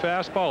a good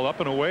fastball up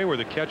and away where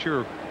the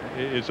catcher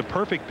is a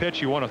perfect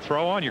pitch you want to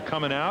throw on. You're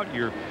coming out,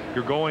 you're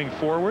going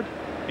forward,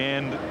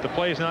 and the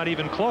play is not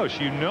even close.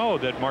 You know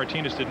that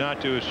Martinez did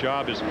not do his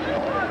job as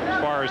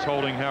far as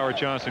holding Howard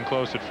Johnson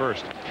close at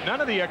first.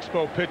 None of the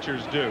Expo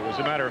pitchers do, as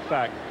a matter of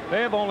fact. They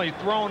have only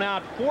thrown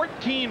out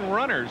 14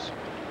 runners,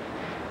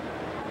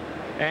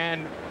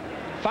 and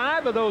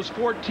 5 of those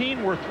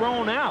 14 were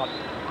thrown out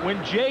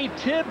when Jay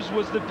Tibbs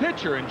was the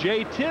pitcher, and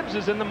Jay Tibbs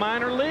is in the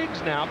minor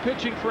leagues now,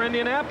 pitching for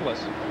Indianapolis.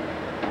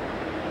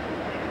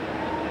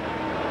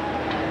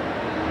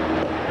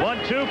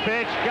 1-2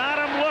 pitch, got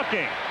him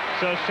looking.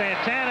 So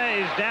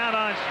Santana is down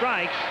on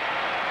strikes,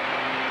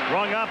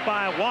 rung up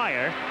by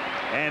wire,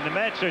 and the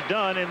Mets are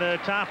done in the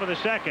top of the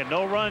second.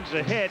 No runs,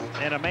 a hit,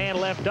 and a man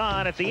left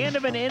on at the end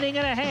of an inning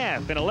and a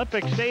half in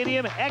Olympic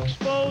Stadium.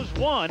 Expos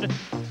 1,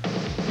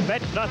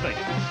 Mets nothing.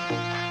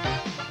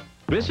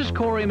 This is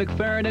Corey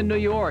McFerrin in New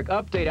York.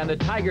 Update on the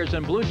Tigers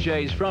and Blue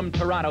Jays from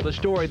Toronto. The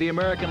story, the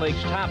American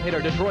League's top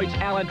hitter, Detroit's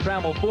Alan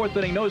Trammell. 4th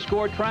inning, no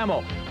score.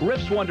 Trammell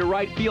rips one to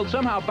right field,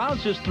 somehow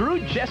bounces through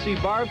Jesse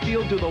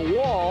Barfield to the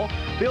wall.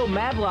 Bill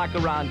Madlock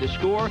around to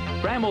score.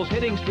 Trammell's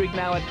hitting streak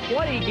now at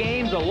 20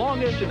 games, the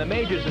longest in the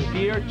majors this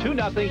year.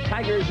 2-0,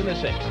 Tigers in the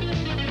 6th.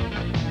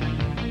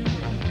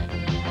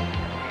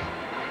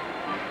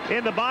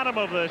 In the bottom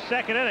of the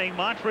second inning,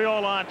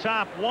 Montreal on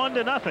top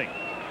 1-0.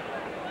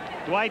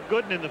 Dwight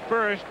Gooden in the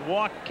first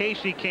walked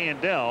Casey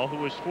Candell, who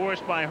was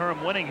forced by Herm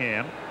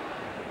Winningham.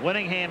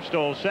 Winningham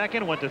stole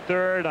second, went to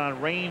third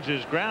on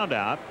Raines's ground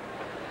out,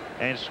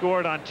 and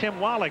scored on Tim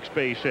Wallach's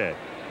base hit.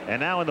 And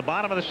now in the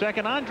bottom of the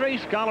second,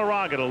 Andres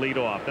Galarraga to lead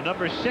off, the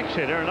number 6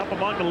 hitter and up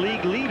among the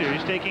league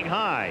leaders, taking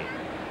high.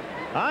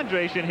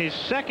 Andres in his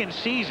second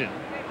season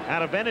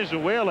out of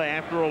Venezuela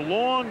after a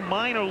long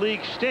minor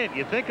league stint.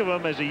 You think of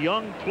him as a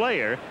young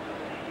player,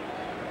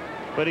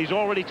 but he's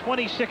already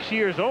 26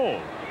 years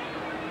old.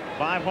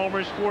 5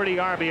 homers, 40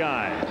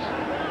 RBIs.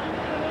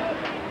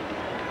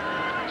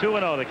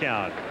 2-0 the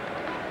count.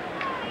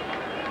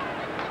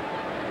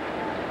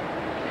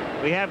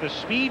 We have the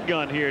speed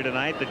gun here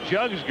tonight, the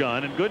Jugs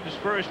gun, and Gooden's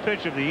first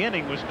pitch of the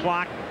inning was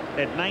clocked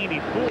at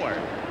 94.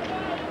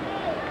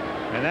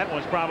 And that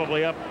one's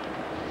probably up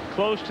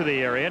close to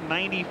the area.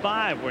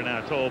 95, we're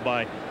now told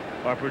by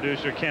our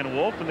producer Ken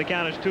Wolf, and the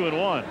count is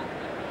 2-1.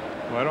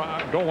 Well,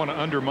 I don't want to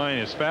undermine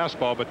his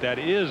fastball, but that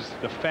is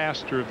the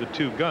faster of the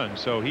 2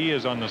 guns. So he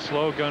is on the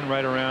slow gun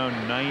right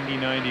around 90,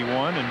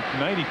 91, and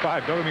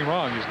 95. Don't get me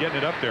wrong, he's getting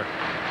it up there.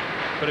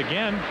 But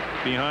again,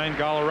 behind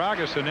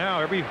Galarraga, so now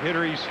every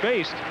hitter he's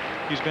faced,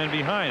 he's been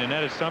behind, and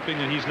that is something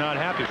that he's not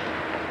happy with.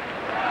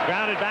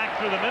 Grounded back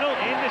through the middle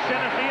into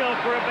center field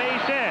for a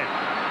base hit.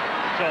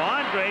 So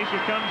Andres, who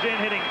comes in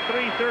hitting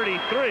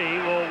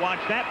 .333, will watch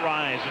that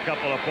rise a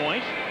couple of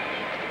points,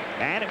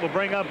 and it will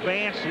bring up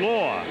Vance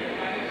Law.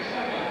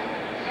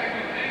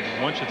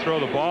 Once you throw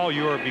the ball,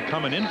 you are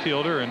become an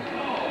infielder, and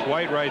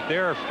Dwight right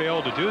there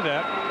failed to do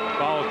that.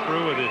 Followed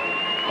through with it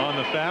on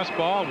the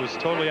fastball, was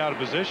totally out of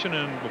position,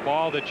 and the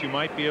ball that you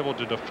might be able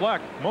to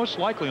deflect, most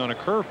likely on a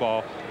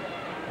curveball.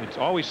 It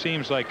always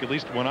seems like, at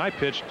least when I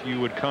pitched, you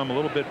would come a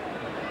little bit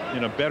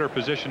in a better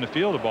position to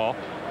field the ball.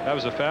 That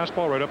was a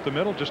fastball right up the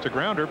middle, just a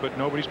grounder, but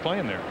nobody's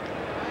playing there.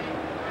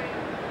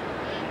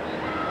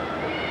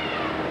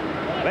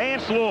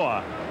 Vance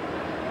Law,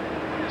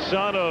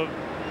 son of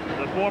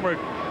the former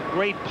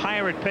great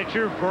Pirate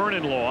pitcher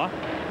Vernon Law,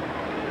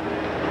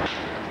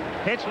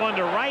 hits one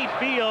to right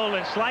field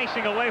and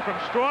slicing away from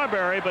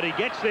Strawberry, but he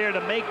gets there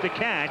to make the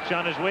catch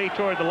on his way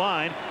toward the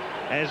line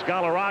as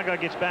Galarraga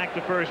gets back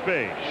to first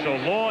base. So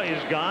Law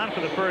is gone for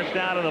the first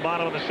out of the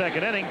bottom of the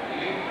second inning.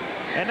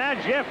 And now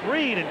Jeff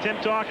Reed, and Tim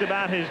talked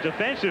about his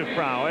defensive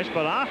prowess,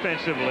 but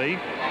offensively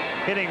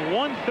hitting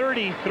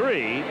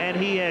 133, and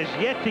he has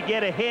yet to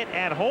get a hit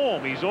at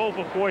home. He's 0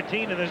 for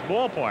 14 in this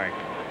ballpark.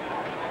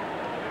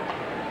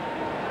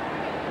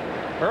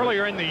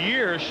 Earlier in the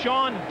year,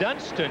 Sean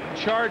Dunston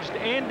charged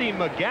Andy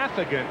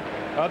McGaffigan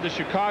of the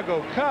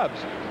Chicago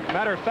Cubs.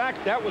 Matter of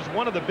fact, that was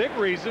one of the big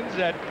reasons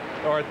that,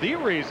 or the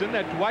reason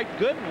that Dwight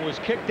Gooden was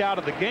kicked out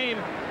of the game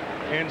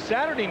in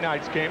Saturday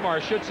night's game, or I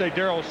should say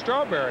Darryl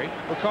Strawberry,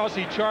 because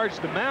he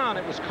charged the mound.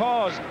 It was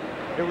called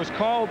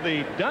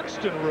the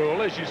Dunston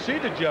rule, as you see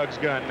the Jugs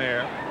gun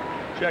there,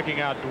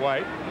 checking out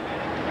Dwight.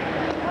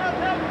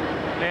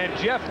 And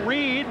Jeff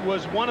Reed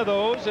was one of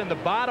those in the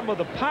bottom of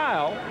the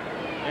pile,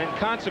 and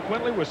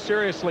consequently was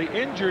seriously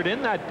injured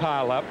in that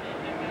pileup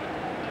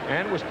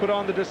and was put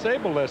on the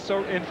disabled list.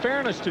 So in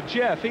fairness to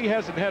Jeff, he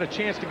hasn't had a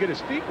chance to get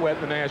his feet wet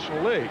in the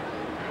National League.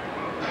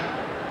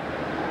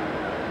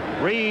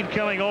 Reed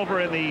coming over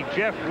in the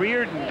Jeff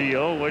Reardon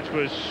deal, which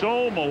was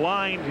so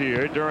maligned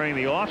here during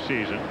the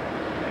offseason,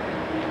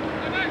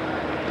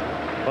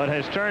 but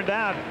has turned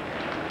out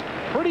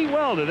pretty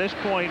well to this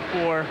point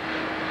for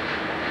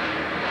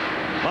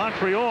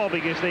Montreal,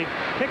 because they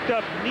picked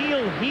up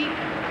Neil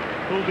Heaton,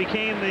 who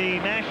became the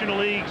National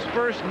League's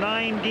first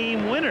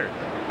 9-game winner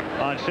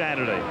on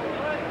Saturday.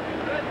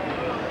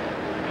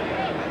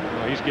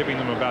 Well, he's giving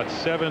them about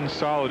 7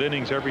 solid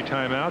innings every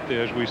time out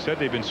there. As we said,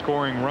 they've been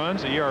scoring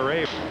runs.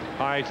 ERA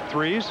high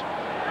 3s.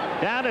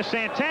 Down to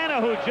Santana,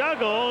 who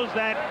juggles.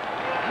 That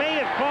may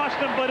have cost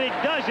them, but it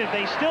doesn't.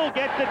 They still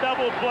get the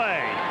double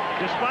play,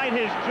 despite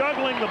his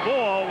juggling the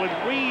ball with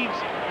Reed's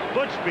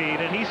foot speed,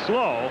 and he's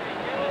slow.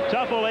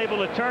 Tuffle able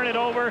to turn it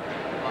over,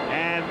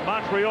 and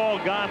Montreal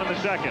gone in the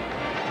second.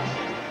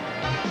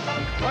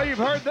 Well, you've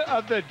heard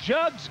of the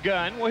Jugs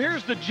gun. Well,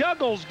 here's the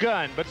Juggles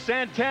gun, but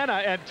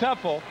Santana and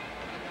Tuffle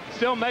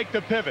still make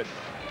the pivot.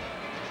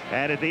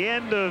 And at the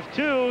end of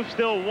 2,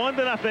 still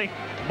 1-0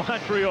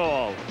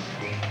 Montreal.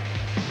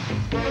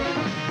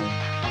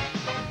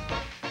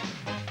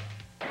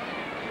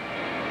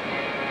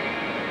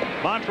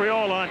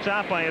 Montreal on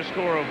top by a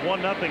score of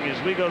 1-0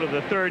 as we go to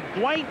the third.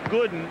 Dwight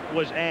Gooden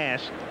was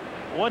asked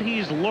what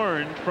he's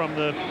learned from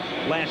the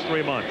last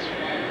 3 months.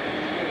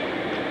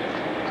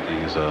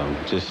 Is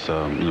just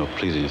you know,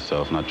 pleasing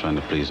yourself, not trying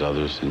to please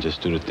others, and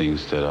just do the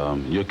things that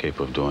you're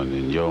capable of doing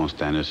in your own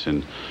standards,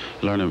 and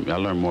I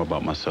learn more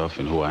about myself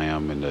and who I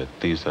am and the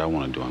things that I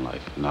want to do in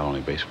life, not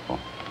only baseball.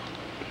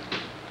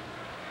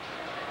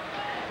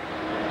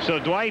 So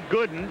Dwight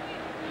Gooden,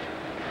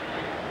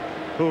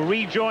 who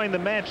rejoined the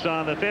Mets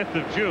on the 5th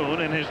of June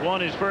and has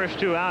won his first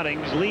 2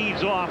 outings,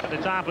 leads off at the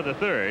top of the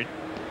third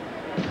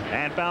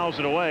and fouls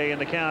it away in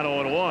the count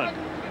 0-1.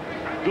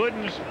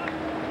 Gooden's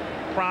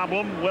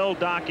problem well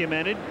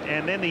documented,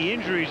 and then the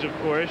injuries, of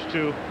course,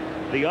 to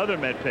the other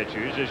Met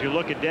pitchers as you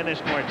look at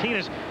Dennis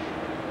Martinez,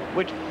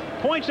 which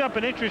points up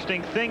an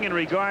interesting thing in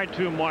regard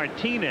to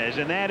Martinez,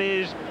 and that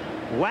is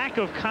lack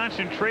of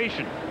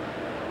concentration.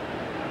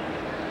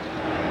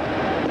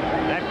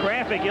 That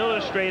graphic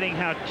illustrating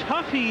how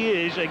tough he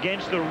is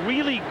against the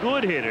really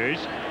good hitters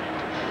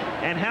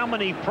and how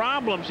many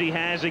problems he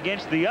has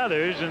against the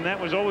others, and that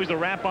was always the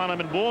rap on him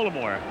in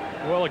Baltimore.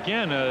 Well,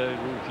 again,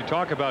 if you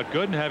talk about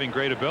Gooden having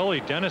great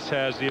ability, Dennis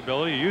has the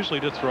ability usually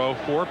to throw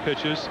 4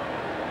 pitches: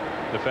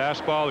 the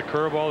fastball, the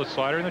curveball, the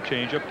slider, and the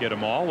changeup. Get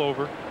them all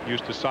over.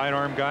 Used to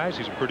sidearm guys.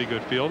 He's a pretty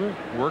good fielder.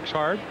 Works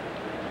hard.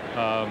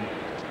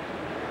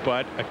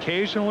 But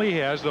occasionally he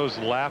has those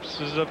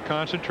lapses of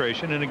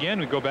concentration. And again,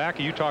 we go back.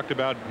 You talked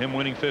about him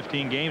winning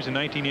 15 games in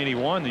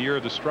 1981, the year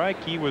of the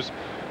strike. He was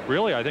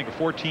really, I think, a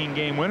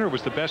 14-game winner.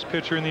 Was the best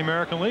pitcher in the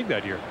American League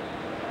that year.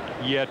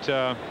 Yet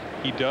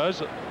he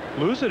does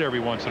lose it every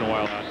once in a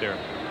while out there.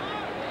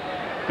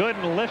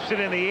 Gooden lifts it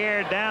in the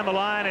air down the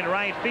line in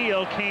right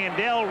field.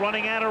 Candell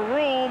running out of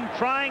room,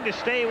 trying to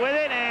stay with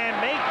it, and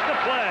makes the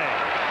play.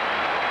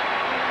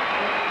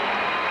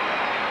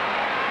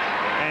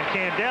 And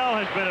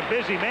Candell has been a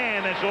busy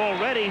man. That's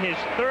already his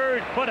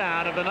 3rd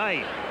putout of the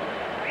night.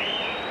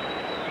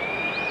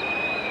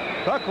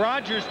 Buck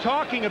Rogers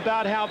talking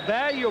about how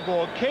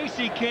valuable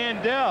Casey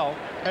Candell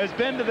has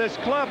been to this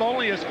club.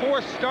 Only his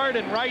 4th start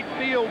in right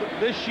field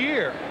this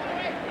year.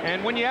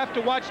 And when you have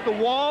to watch the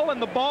wall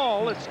and the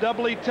ball, it's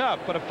doubly tough.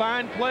 But a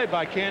fine play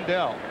by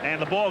Candell.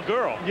 And the ball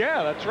girl.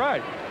 Yeah, that's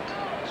right.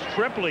 It's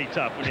triply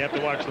tough when you have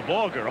to watch the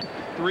ball girl.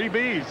 3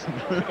 Bs.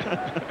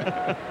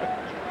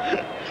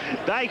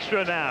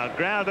 Dykstra now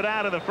grounded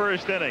out in the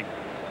 1st inning.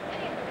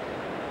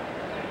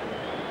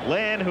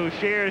 Lynn, who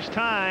shares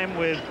time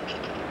with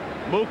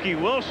Mookie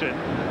Wilson,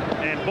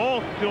 and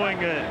both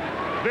doing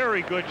a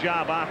very good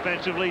job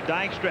offensively.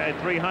 Dykstra at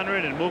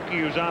 300 and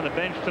Mookie, who's on the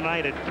bench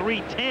tonight, at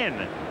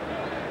 310.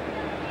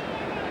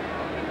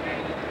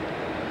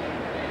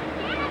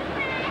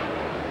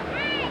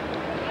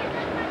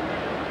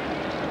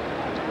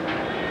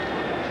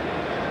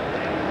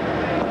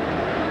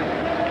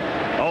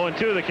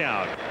 To the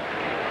count.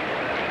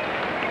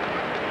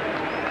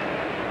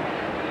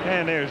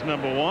 And there's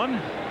number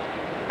 1.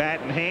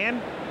 Bat in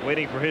hand,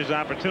 waiting for his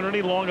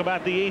opportunity. Long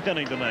about the 8th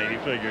inning tonight, he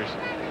figures,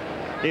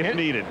 if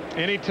needed.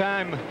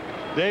 Anytime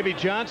Davy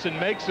Johnson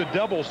makes a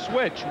double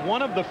switch,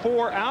 one of the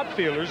 4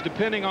 outfielders,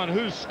 depending on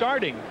who's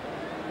starting,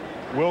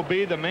 will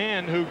be the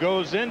man who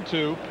goes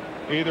into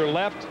either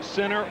left,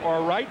 center,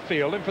 or right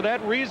field. And for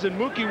that reason,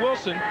 Mookie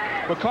Wilson,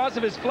 because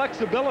of his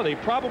flexibility,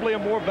 probably a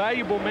more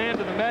valuable man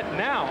to the Mets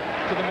now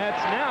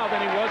than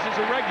he was as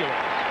a regular.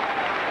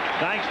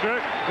 Dykstra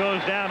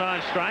goes down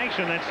on strikes,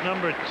 and that's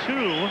number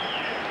 2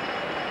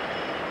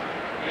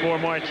 for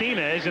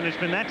Martinez. And it's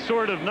been that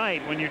sort of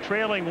night when you're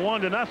trailing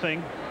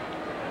 1-0.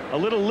 A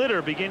little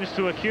litter begins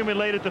to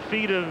accumulate at the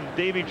feet of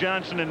Davy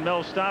Johnson and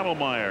Mel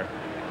Stottlemyre.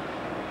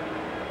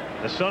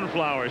 The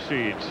sunflower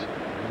seeds.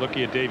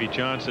 Looking at Davy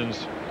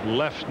Johnson's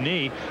left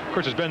knee. Of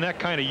course, it's been that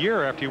kind of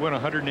year after you win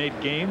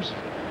 108 games,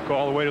 go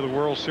all the way to the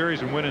World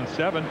Series and win in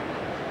 7.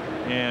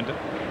 And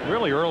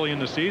really early in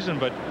the season,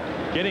 but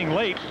getting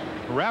late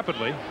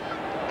rapidly.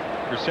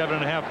 You're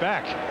 7.5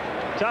 back.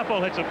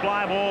 Tuffle hits a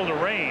fly ball to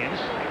Raines.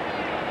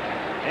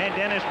 And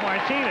Dennis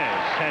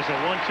Martinez has a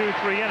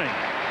 1-2-3 inning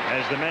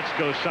as the Mets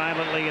go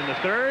silently in the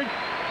 3rd.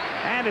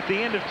 And at the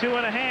end of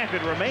 2.5,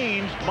 it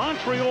remains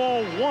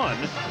Montreal 1,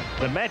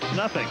 the Mets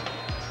nothing.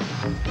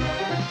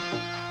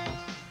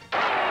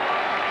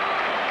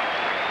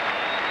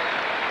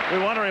 We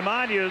want to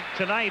remind you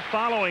tonight,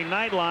 following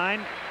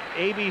Nightline,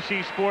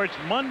 ABC Sports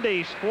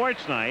Monday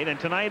Sports Night, and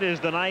tonight is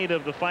the night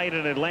of the fight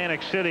in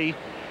Atlantic City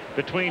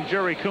between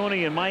Jerry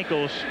Cooney and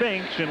Michael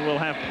Spinks, and we'll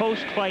have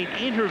post-fight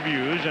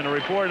interviews and a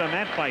report on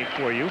that fight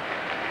for you,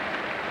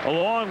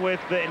 along with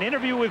an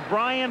interview with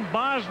Brian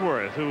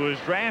Bosworth, who was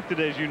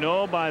drafted, as you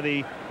know, by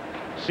the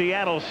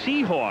Seattle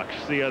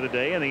Seahawks the other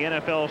day in the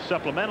NFL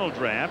supplemental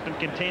draft, and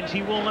contends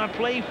he will not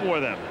play for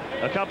them.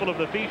 A couple of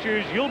the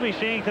features you'll be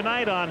seeing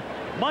tonight on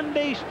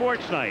Monday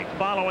Sports Night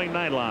following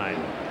Nightline.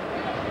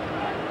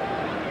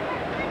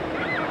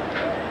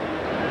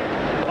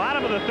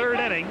 Bottom of the 3rd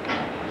inning,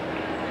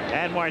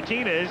 and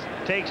Martinez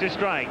takes a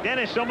strike.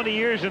 Dennis, so many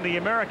years in the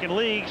American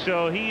League,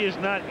 so he is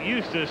not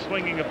used to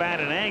swinging a bat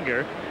in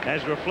anger,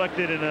 as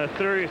reflected in a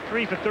 3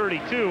 for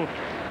 32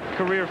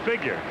 career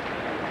figure.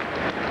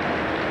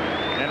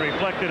 And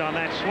reflected on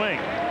that swing.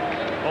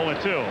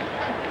 0-2.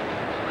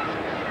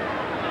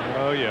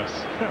 Oh, yes.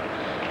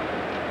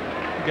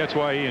 That's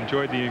why he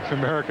enjoyed the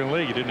American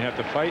League. He didn't have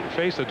to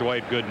face a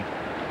Dwight Gooden.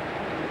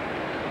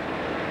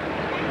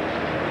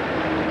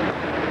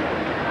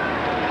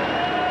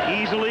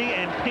 Easily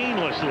and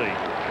painlessly.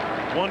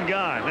 1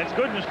 gone. That's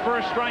Gooden's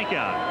first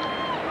strikeout.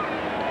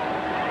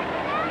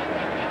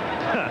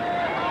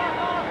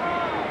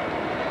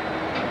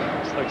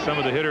 It's like some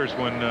of the hitters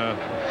when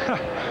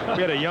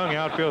we had a young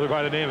outfielder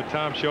by the name of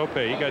Tom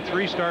Chopay. He got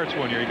 3 starts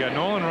one year. He got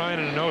Nolan Ryan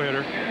in a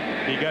no-hitter.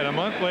 He got a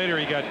month later,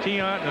 he got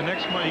Tiant, and the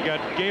next month he got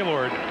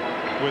Gaylord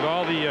with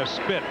all the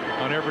spit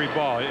on every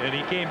ball. And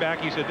he came back,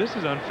 he said, this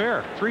is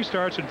unfair. 3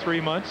 starts in 3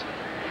 months.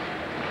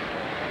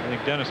 I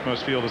think Dennis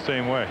must feel the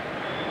same way.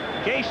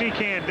 Casey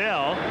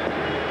Candell,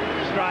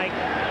 strike.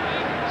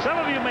 Some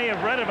of you may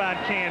have read about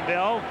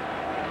Candell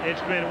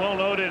it's been well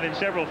noted in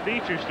several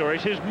feature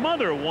stories. His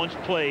mother once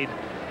played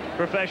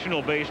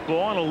professional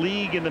baseball in a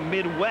league in the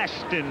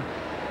Midwest in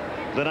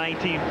the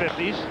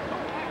 1950s.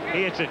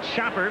 He hits a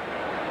chopper,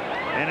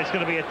 and it's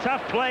going to be a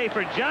tough play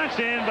for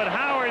Johnson, but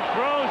Howard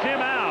throws him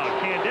out.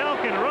 Candell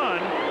can run.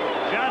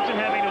 Johnson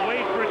having to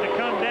wait for it to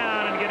come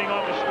down and getting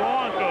off a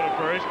strong throw to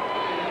first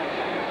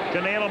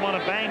to nail him on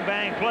a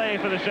bang-bang play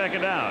for the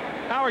second out.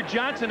 Howard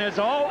Johnson, as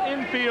all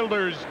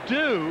infielders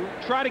do,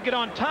 try to get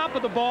on top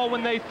of the ball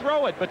when they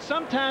throw it, but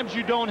sometimes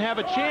you don't have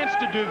a chance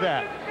to do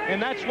that, and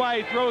that's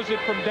why he throws it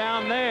from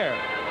down there.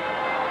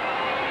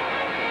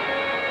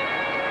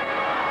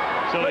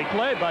 So good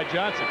play by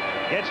Johnson.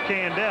 Gets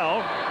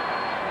Candell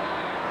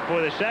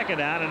for the second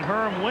out, and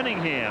Herm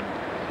Winningham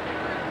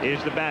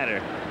is the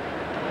batter.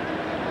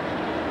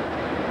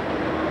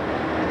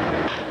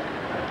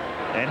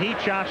 And he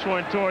chops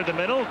one toward the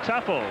middle.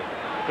 Tuffle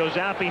goes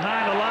out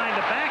behind the line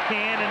to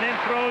backhand and then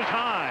throws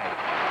high.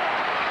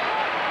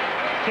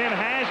 Tim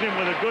has him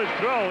with a good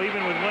throw,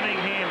 even with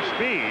Winningham's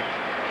speed.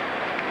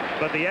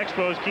 But the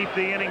Expos keep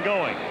the inning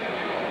going.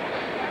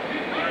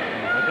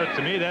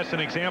 To me, that's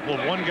an example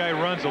of one guy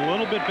runs a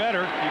little bit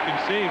better. You can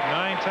see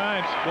 9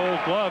 times Gold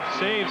Glove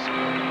saves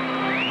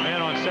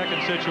man on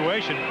second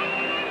situation.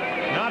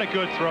 Not a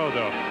good throw,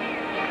 though.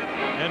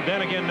 And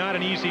then again, not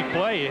an easy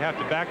play. You have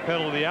to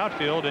backpedal to the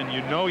outfield, and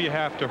you know you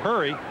have to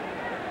hurry.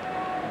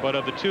 But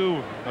of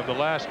the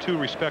last two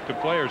respective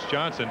players,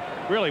 Johnson,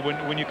 really,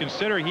 when you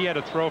consider he had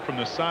to throw from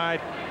the side,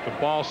 the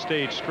ball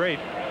stayed straight.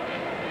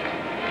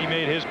 He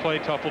made his play,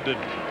 Tuffle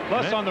didn't.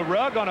 Plus, on the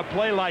rug, on a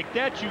play like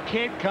that, you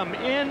can't come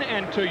in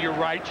and to your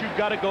right. You've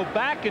got to go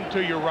back and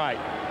to your right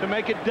to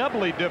make it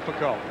doubly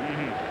difficult.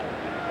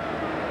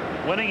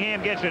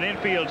 Winningham gets an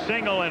infield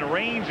single, and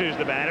Raines is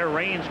the batter.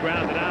 Raines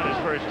grounded out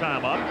his first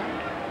time up.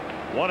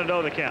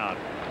 1-0 the count.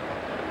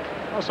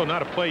 Also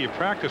not a play you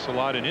practice a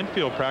lot in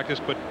infield practice,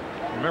 but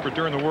remember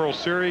during the World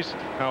Series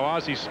how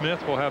Ozzie Smith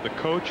will have the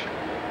coach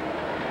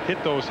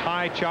hit those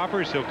high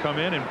choppers. He'll come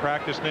in and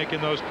practice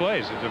making those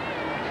plays. It's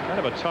kind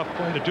of a tough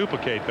play to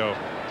duplicate, though.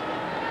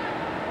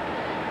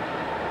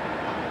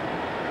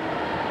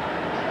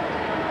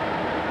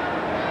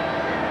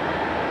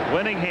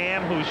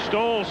 Winningham, who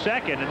stole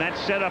second, and that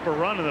set up a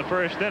run in the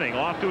first inning,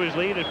 off to his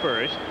lead at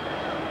first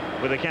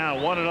with a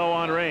count 1-0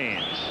 on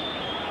Raines.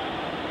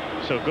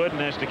 So Gooden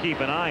has to keep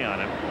an eye on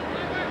him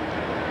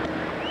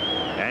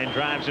and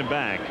drives him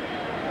back.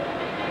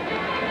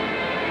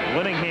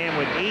 Winningham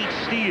with 8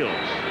 steals.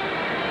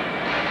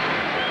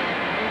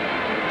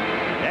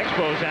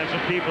 Expos have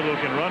some people who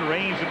can run.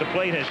 Raines at the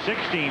plate has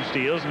 16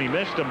 steals, and he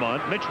missed a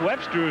month. Mitch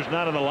Webster, who's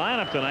not in the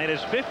lineup tonight,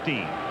 has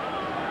 15.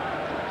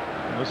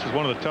 This is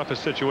one of the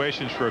toughest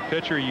situations for a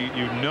pitcher.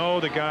 You know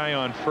the guy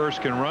on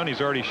first can run.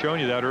 He's already shown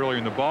you that earlier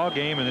in the ball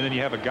game, and then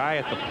you have a guy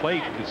at the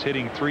plate that's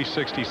hitting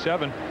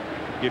 .367.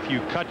 If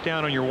you cut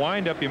down on your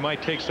windup, you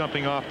might take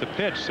something off the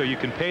pitch, so you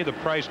can pay the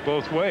price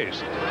both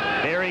ways.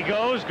 There he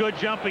goes. Good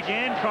jump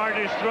again.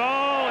 Carter's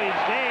throw is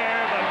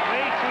there, but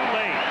way too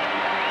late.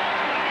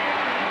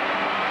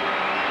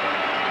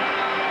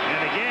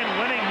 And again,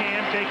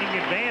 Winningham taking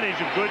advantage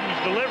of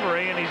Gooden's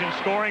delivery, and he's in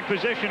scoring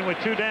position with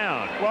 2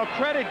 down. Well,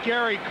 credit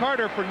Gary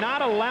Carter for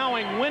not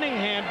allowing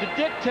Winningham to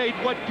dictate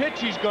what pitch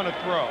he's going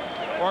to throw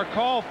or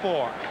call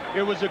for.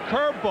 It was a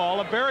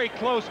curveball, a very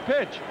close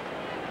pitch.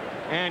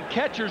 And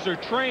catchers are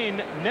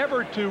trained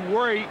never to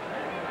worry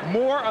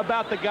more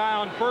about the guy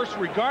on first,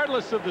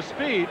 regardless of the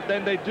speed,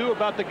 than they do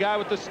about the guy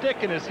with the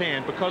stick in his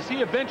hand, because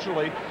he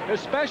eventually,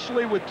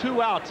 especially with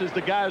 2 outs, is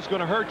the guy who's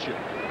going to hurt you.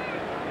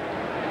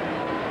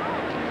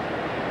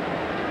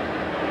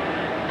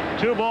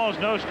 2 balls,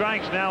 no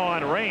strikes now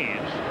on Raines,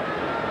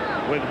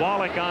 with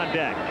Wallach on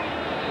deck.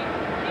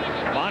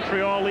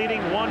 Montreal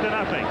leading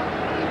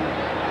 1-0.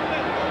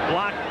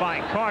 Blocked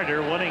by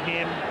Carter.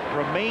 Winningham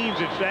remains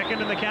at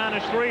second, and the count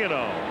is 3-0.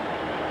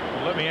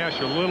 Let me ask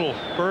you a little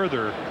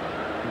further.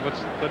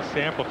 Let's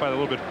amplify that a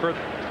little bit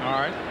further. All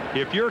right.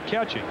 If you're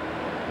catching,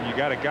 and you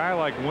got a guy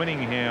like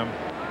Winningham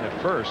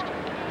at first,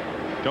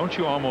 don't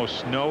you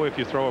almost know if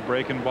you throw a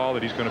breaking ball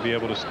that he's going to be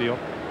able to steal,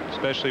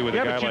 especially with a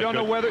guy like you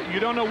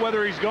don't know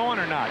whether he's going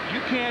or not.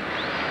 You can't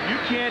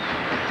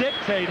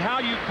dictate how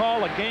you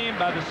call a game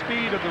by the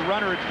speed of the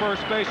runner at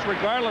first base,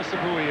 regardless of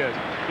who he is.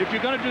 If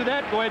you're going to do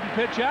that, go ahead and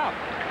pitch out.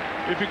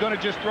 If you're going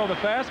to just throw the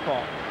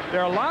fastball.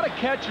 There are a lot of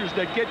catchers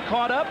that get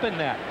caught up in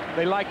that.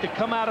 They like to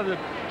come out of the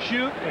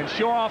chute and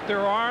show off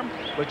their arm,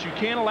 but you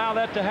can't allow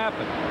that to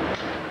happen.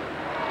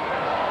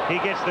 He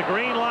gets the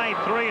green light,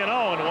 3-0,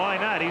 and why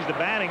not? He's the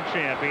batting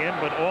champion,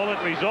 but all it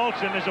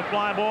results in is a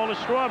fly ball to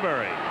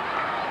Strawberry.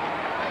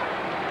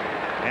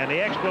 And the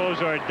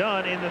Expos are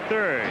done in the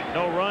third.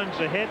 No runs,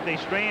 a hit. They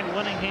strand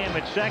Winningham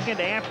at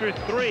second. After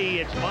 3,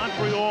 it's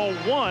Montreal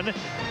 1,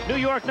 New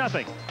York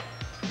 0.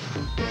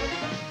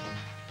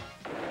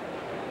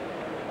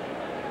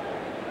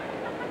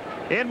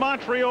 In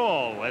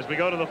Montreal, as we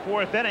go to the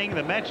 4th inning,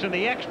 the Mets and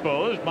the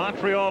Expos.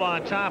 Montreal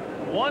on top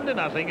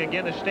 1-0.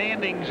 Again, the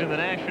standings in the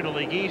National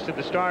League East at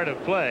the start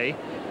of play.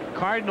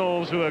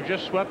 Cardinals, who have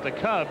just swept the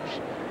Cubs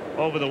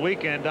over the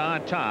weekend,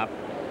 on top.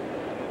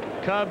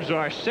 Cubs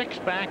are 6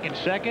 back in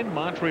second.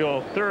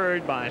 Montreal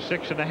third by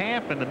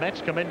 6.5. And the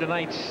Mets come in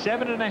tonight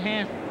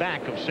 7.5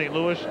 back of St.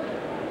 Louis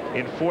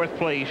in 4th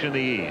place in the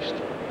East.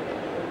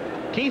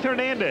 Keith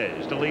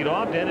Hernandez to lead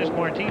off. Dennis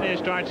Martinez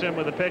starts him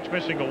with a pitch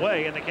missing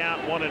away, and the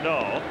count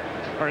 1-0.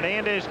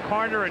 Hernandez,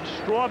 Carter, and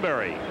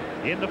Strawberry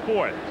in the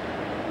 4th.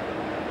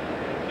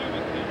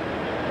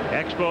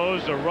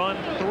 Expos a run,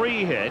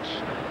 3 hits,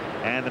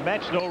 and the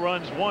Mets no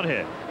runs, 1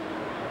 hit.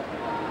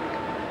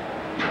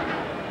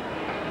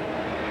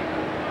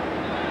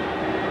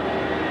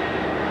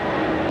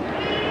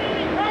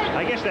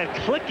 I guess that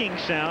clicking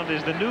sound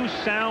is the new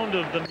sound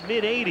of the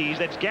mid-'80s.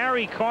 That's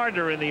Gary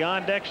Carter in the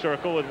on-deck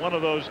circle with one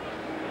of those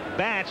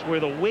bats where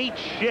the weight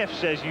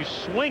shifts as you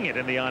swing it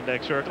in the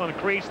on-deck circle, and it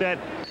creates that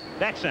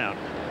sound.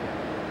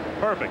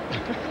 Perfect.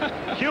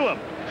 Cue him.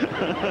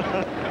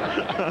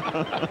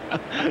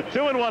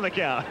 2-1 the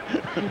count.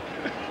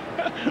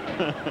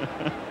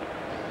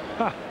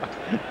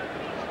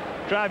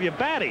 Drive you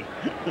batty.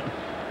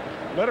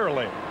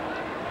 Literally.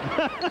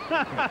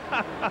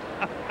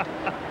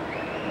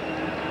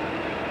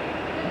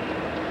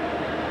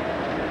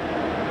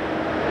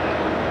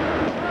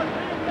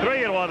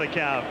 3-1 the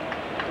count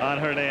on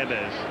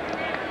Hernandez.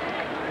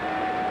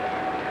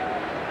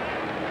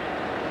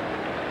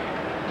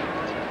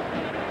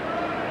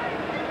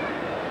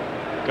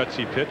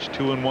 Gutsy pitch,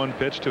 2-1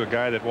 pitch to a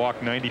guy that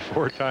walked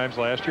 94 times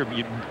last year.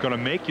 He's going to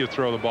make you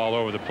throw the ball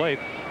over the plate.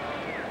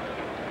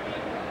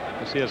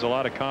 He has a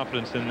lot of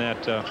confidence in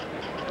that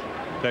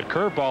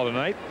curveball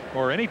tonight,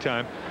 or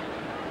anytime.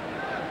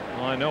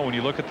 Well, I know when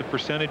you look at the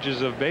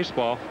percentages of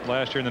baseball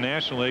last year in the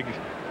National League,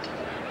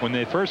 when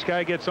the first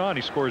guy gets on,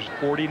 he scores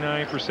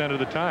 49% of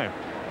the time.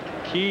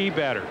 Key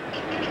batter.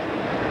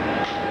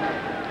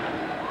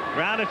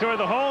 Grounded toward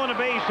the hole and a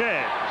base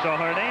hit. So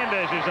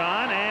Hernandez is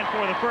on, and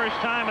for the first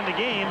time in the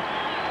game,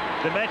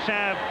 the Mets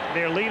have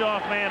their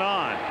leadoff man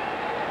on.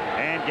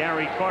 And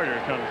Gary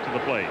Carter comes to the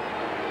plate.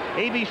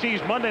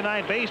 ABC's Monday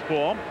Night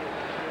Baseball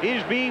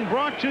is being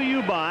brought to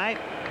you by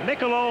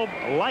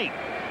Michelob Light,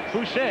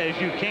 who says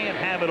you can't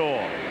have it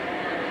all.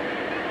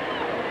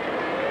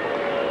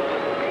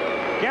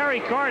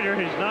 Gary Carter,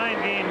 his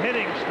 9-game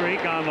hitting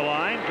streak on the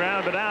line,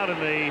 grounded out in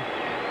the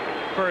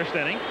 1st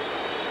inning.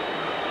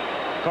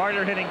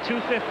 Carter hitting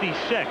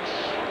 .256.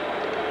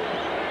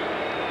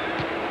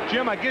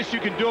 Jim, I guess you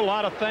can do a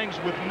lot of things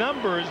with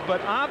numbers,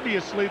 but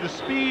obviously the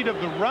speed of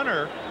the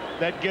runner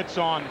that gets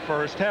on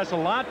first has a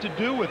lot to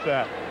do with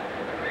that.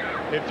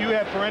 If you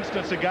have, for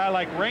instance, a guy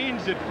like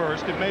Raines at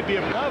first, it may be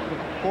above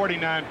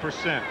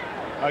 49%.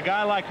 A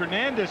guy like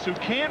Hernandez who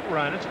can't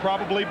run, it's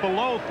probably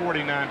below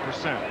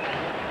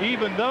 49%,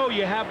 even though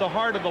you have the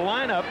heart of the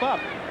lineup up.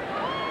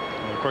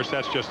 Well, of course,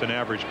 that's just an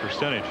average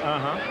percentage.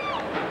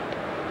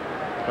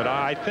 But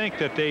I think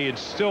that they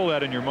instill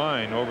that in your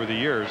mind over the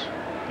years.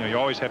 You know, you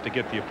always have to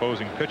get the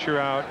opposing pitcher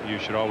out. You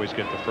should always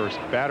get the first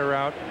batter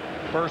out.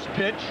 First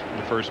pitch.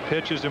 The first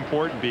pitch is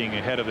important, being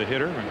ahead of the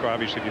hitter. And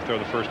obviously, if you throw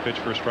the first pitch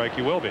for a strike,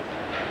 you will be.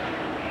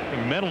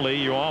 And mentally,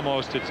 you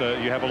almost, you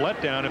have a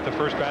letdown if the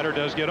first batter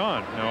does get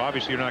on. Now,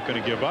 obviously, you're not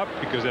going to give up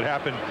because it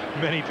happened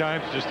many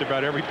times, just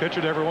about every pitcher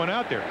that ever went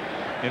out there.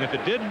 And if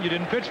it didn't, you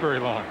didn't pitch very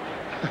long.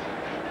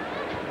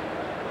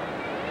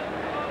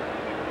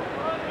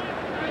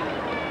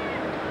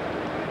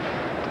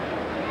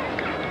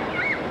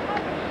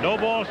 No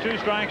balls, 2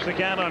 strikes, the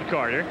count on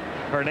Carter.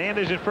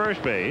 Hernandez at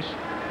first base.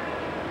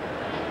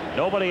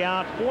 Nobody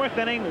out. 4th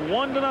inning,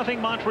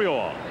 1-0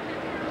 Montreal.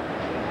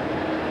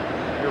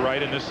 You're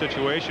right. In this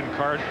situation,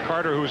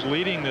 Carter, who's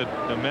leading the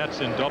Mets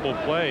in double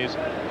plays,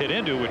 hit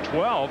into with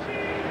 12,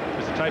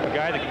 is the type of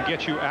guy that can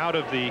get you out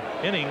of the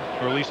inning,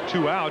 or at least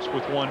 2 outs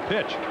with 1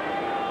 pitch.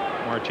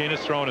 Martinez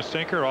throwing a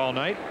sinker all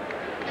night.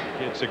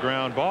 It's a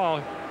ground ball.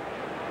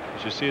 You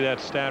should see that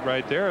stat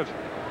right there.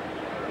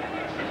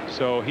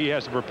 So he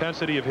has a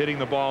propensity of hitting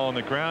the ball on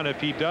the ground. If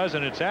he does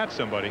and it's at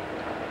somebody,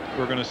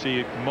 we're going to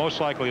see most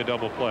likely a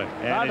double play.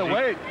 By the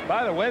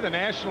way, the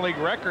National League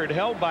record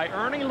held by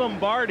Ernie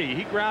Lombardi.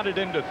 He grounded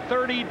into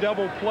 30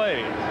 double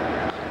plays.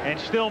 And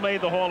still made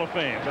the Hall of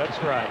Fame. That's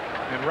right.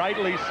 And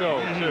rightly so,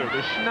 too.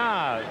 The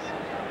schnoz.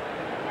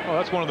 Well,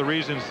 that's one of the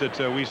reasons that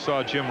we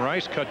saw Jim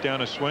Rice cut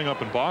down a swing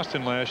up in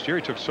Boston last year.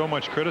 He took so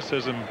much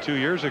criticism 2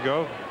 years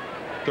ago.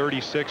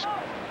 36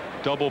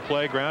 double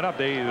play ground up.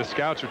 The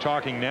scouts are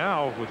talking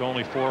now, with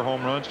only 4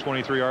 home runs,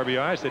 23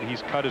 RBIs, that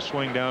he's cut his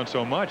swing down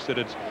so much that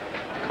it's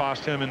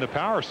cost him in the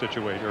power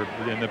situation, or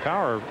in the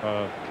power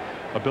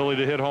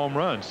ability to hit home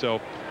runs.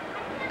 So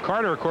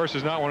Carter, of course,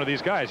 is not one of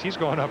these guys. He's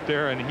going up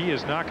there and he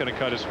is not going to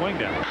cut his swing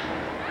down.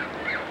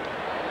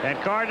 And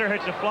Carter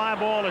hits a fly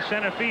ball to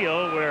center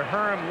field, where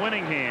Herm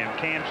Winningham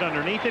camps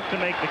underneath it to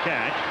make the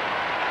catch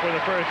for the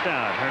first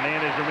out.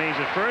 Hernandez remains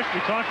at first.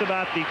 We talked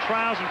about the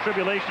trials and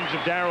tribulations of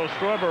Darryl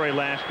Strawberry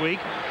last week.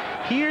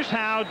 Here's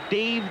how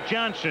Dave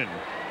Johnson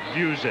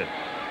views it.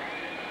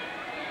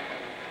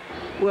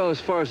 Well, as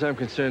far as I'm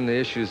concerned, the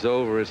issue's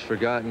over. It's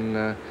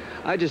forgotten.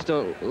 I just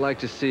don't like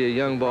to see a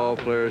young ball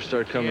player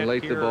start coming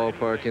late to the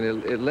ballpark,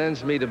 and it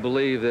lends me to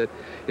believe that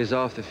his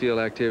off-the-field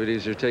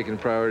activities are taking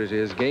priority to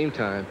his game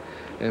time.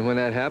 And when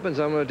that happens,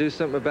 I'm going to do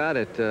something about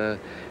it.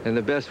 And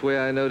the best way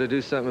I know to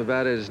do something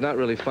about it is not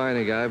really find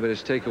a guy, but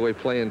it's take away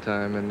playing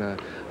time. And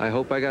I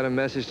hope I got a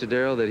message to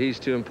Darryl that he's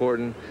too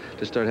important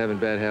to start having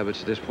bad habits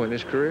at this point in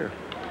his career.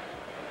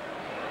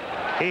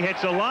 He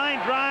hits a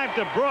line drive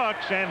to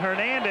Brooks, and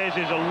Hernandez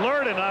is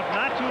alert enough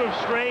not to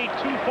have strayed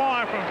too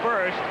far from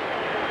first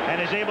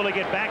and is able to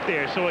get back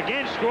there. So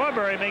again,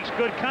 Strawberry makes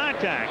good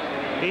contact.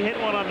 He hit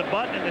one on the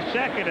button in the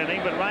second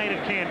inning, but right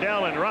at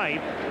Candell and right,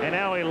 and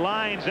now he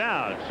lines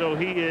out. So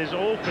he is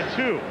 0 for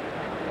 2.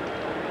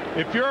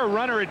 If you're a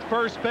runner at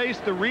first base,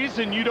 the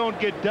reason you don't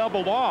get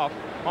doubled off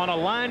on a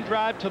line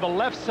drive to the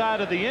left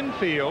side of the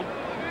infield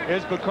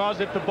is because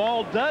if the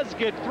ball does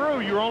get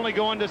through, you're only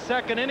going to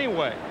second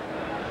anyway.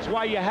 That's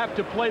why you have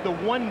to play the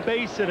one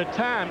base at a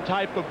time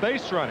type of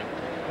base running.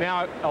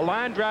 Now, a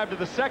line drive to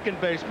the second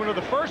baseman or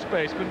the first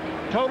baseman,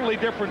 totally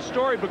different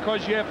story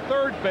because you have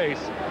third base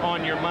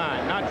on your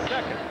mind, not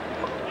second.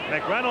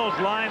 McReynolds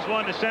lines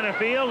one to center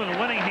field, and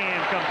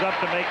Winningham comes up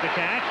to make the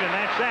catch, and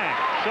that's that.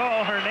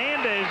 So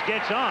Hernandez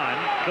gets on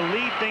to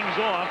lead things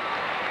off,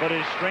 but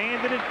is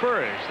stranded at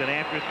first. And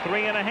after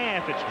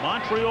 3.5, it's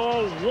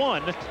Montreal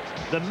 1,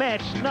 the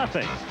Mets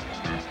nothing.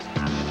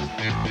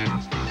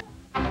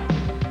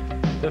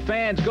 The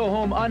fans go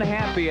home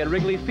unhappy at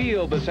Wrigley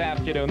Field this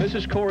afternoon. This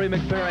is Corey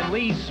McFerrin.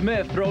 Lee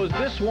Smith throws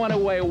this one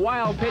away.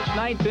 Wild pitch,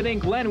 9th inning.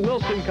 Glenn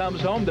Wilson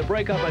comes home to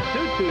break up a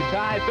 2-2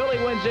 tie. Philly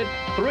wins it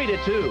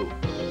 3-2.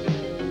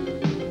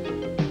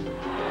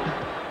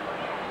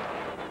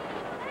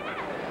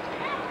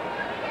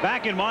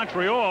 Back in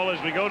Montreal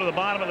as we go to the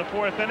bottom of the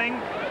 4th inning.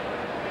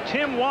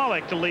 Tim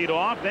Wallach to lead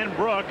off, then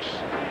Brooks,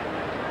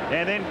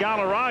 and then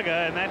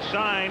Galarraga, and that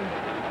sign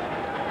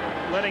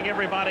letting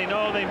everybody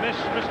know they missed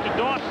Mr.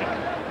 Dawson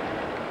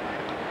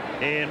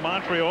in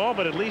Montreal,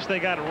 but at least they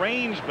got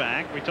Raines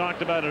back. We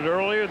talked about it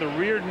earlier. The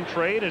Reardon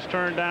trade has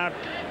turned out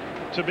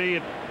to be,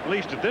 at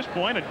least at this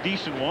point, a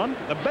decent one,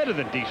 a better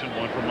than decent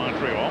one for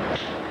Montreal.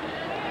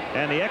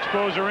 And the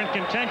Expos are in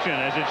contention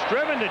as it's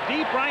driven to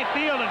deep right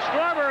field, and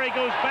Strawberry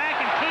goes back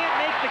and can't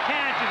make the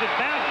catch as it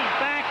bounces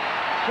back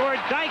toward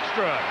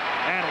Dykstra.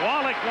 And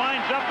Wallach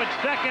winds up at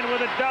second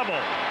with a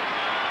double.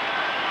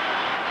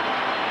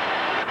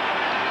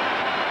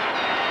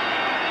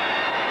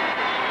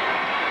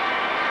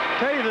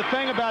 Tell you the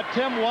thing about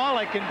Tim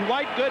Wallach, and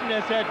Dwight Gooden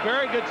has had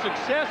very good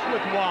success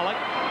with Wallach.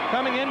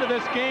 Coming into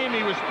this game,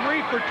 he was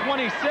 3 for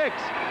 26.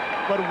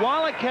 But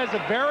Wallach has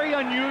a very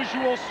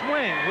unusual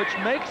swing, which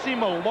makes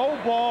him a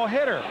low ball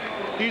hitter.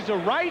 He's a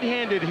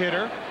right-handed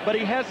hitter, but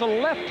he has a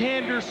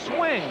left-hander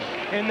swing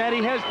in that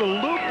he has the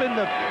loop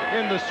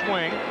in the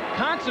swing.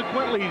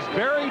 Consequently, he's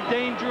very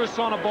dangerous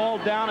on a ball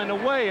down and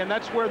away, and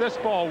that's where this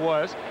ball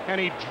was. And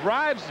he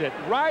drives it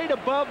right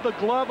above the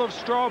glove of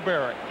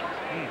Strawberry.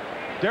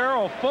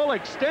 Darryl, full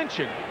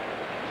extension,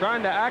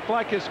 trying to act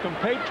like his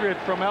compatriot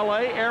from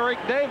L.A., Eric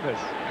Davis.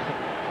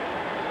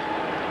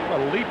 What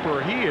a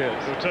leaper he is.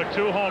 Who took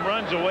 2 home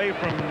runs away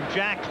from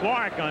Jack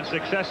Clark on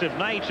successive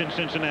nights in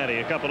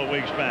Cincinnati a couple of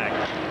weeks back.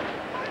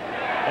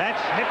 That's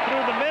hit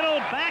through the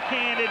middle,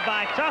 backhanded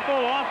by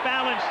Tuffle,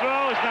 off-balance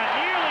throw. It's not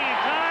nearly in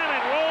time.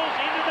 It rolls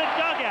into the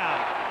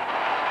dugout.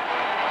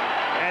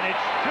 And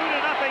it's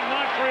 2-0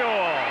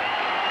 Montreal.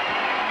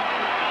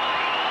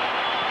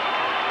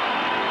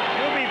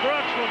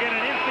 Brooks will get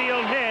an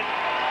infield hit,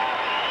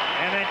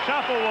 and then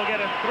Tuffle will get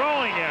a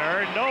throwing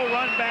error. No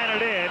run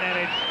batted in, and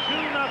it's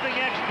 2-0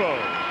 Expos.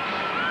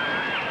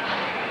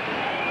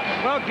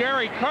 Well,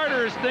 Gary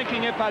Carter is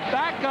thinking, if I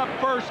back up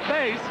first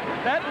base,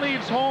 that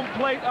leaves home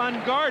plate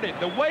unguarded.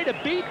 The way to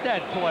beat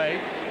that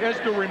play is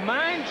to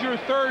remind your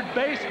third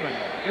baseman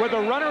with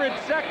a runner at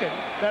second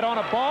that on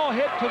a ball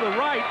hit to the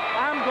right,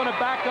 I'm going to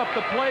back up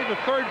the play. The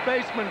third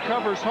baseman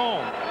covers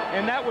home,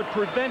 and that would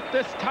prevent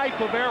this type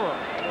of error.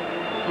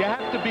 You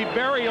have to be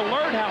very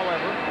alert,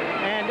 however,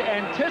 and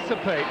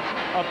anticipate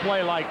a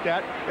play like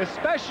that,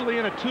 especially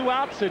in a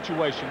 2-out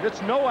situation.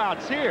 It's no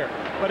outs here,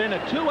 but in a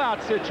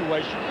 2-out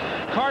situation,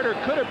 Carter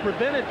could have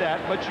prevented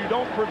that, but you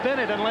don't prevent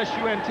it unless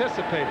you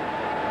anticipate it.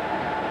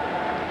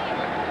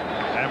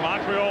 And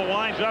Montreal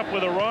winds up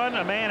with a run,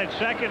 a man at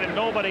second and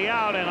nobody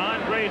out, and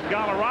Andres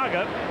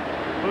Galarraga,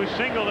 who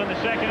singled in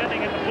the second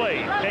inning at the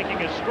plate,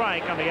 taking a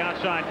strike on the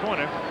outside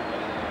corner.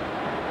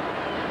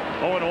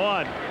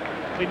 0-1.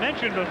 We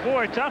mentioned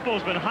before,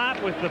 Tuffle's been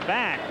hot with the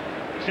bat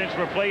since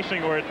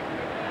replacing, or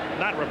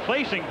not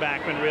replacing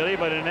Backman really,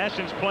 but in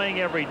essence playing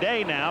every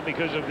day now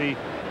because of the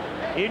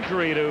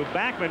injury to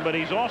Backman, but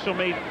he's also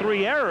made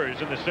 3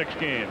 errors in the 6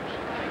 games.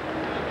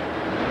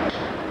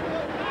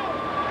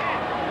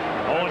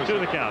 0-2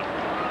 the count.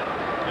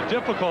 A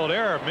difficult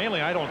error.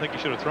 Mainly, I don't think he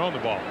should have thrown the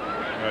ball.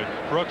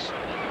 Brooks,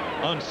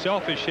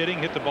 unselfish hitting,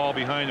 hit the ball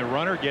behind the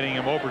runner, getting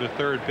him over to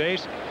third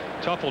base.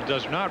 Tuffle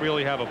does not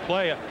really have a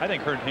play. I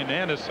think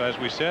Hernandez, as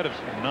we said,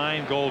 has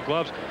 9 Gold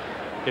Gloves.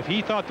 If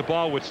he thought the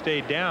ball would stay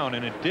down,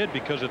 and it did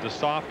because of the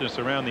softness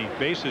around the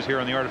bases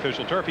here on the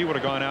artificial turf, he would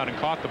have gone out and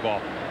caught the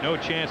ball. No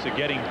chance of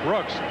getting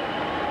Brooks,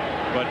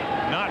 but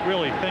not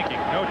really thinking.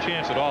 No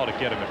chance at all to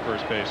get him at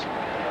first base.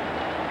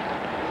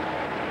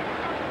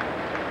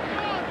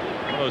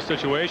 those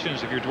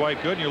situations, if you're Dwight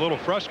Gooden, you're a little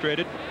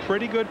frustrated.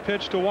 Pretty good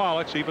pitch to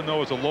Wallace, even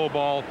though it's a low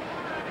ball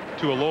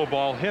to a low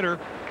ball hitter.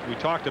 We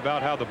talked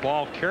about how the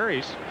ball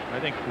carries. I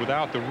think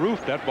without the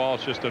roof, that ball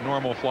is just a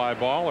normal fly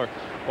ball, or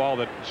ball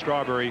that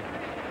Strawberry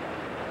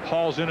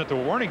hauls in at the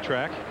warning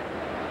track.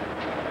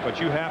 But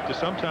you have to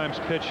sometimes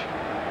pitch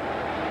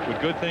with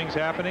good things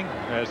happening,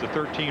 as the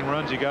 13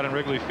 runs he got in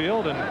Wrigley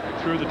Field,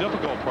 and through the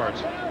difficult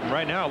parts. And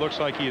right now it looks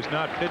like he is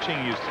not pitching,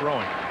 he is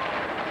throwing.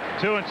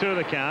 2-2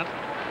 the count.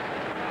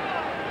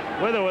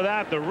 With or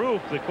without the roof,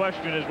 the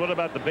question is, what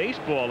about the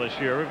baseball this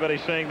year?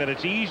 Everybody's saying that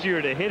it's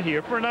easier to hit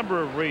here for a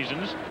number of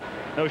reasons.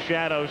 No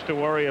shadows to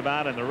worry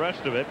about and the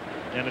rest of it,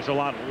 and it's a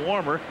lot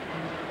warmer.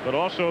 But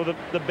also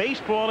the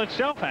baseball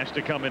itself has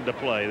to come into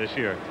play this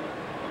year.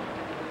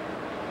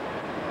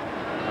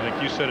 I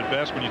think you said it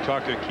best when you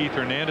talked to Keith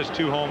Hernandez.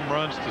 2 home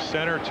runs to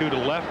center, 2 to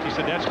left. He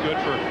said that's good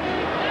for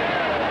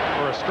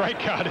a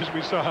strikeout, as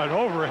we saw an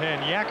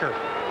overhand yacker.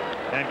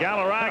 And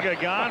Galarraga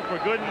gone for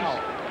Gooden's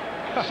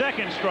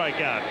second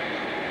strikeout.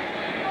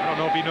 I don't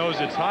know if he knows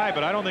it's high,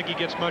 but I don't think he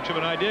gets much of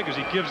an idea because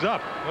he gives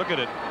up. Look at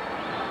it.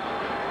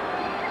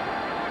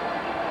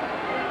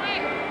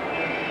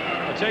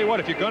 I'll tell you what,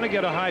 if you're going to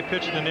get a high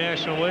pitch in the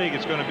National League,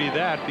 it's going to be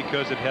that,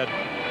 because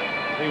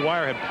Lee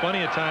Wire had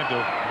plenty of time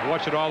to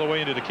watch it all the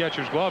way into the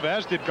catcher's glove,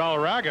 as did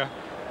Galarraga.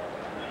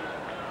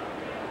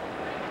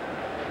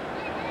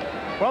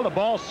 Well, the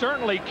ball's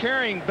certainly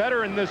carrying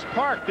better in this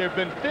park. There have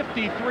been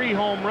 53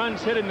 home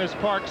runs hit in this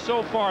park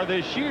so far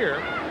this year,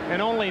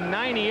 and only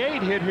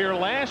 98 hit here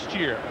last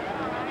year.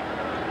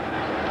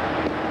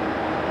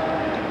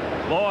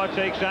 Law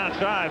takes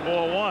outside,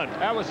 ball 1.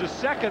 That was the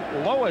second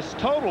lowest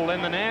total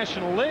in the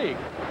National League.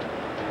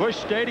 Busch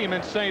Stadium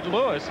in St.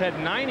 Louis had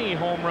 90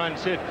 home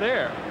runs hit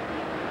there.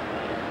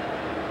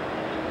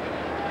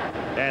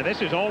 And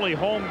this is only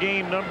home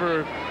game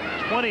number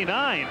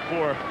 29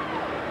 for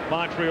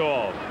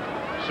Montreal.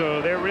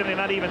 So they're really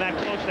not even that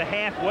close to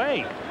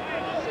halfway.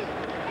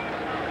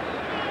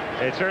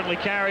 It certainly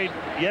carried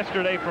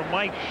yesterday from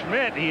Mike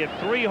Schmidt. He had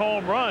 3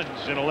 home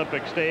runs in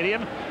Olympic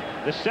Stadium,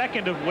 the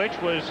second of which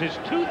was his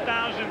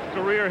 2000th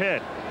career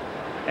hit.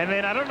 And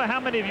then I don't know how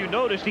many of you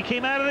noticed, he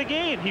came out of the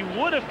game. He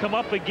would have come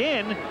up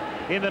again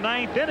in the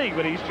 9th inning,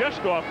 but he's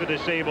just off the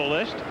disabled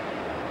list.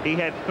 He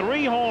had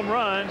 3 home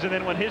runs, and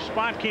then when his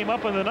spot came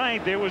up in the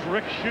 9th, there was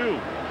Rick Shue.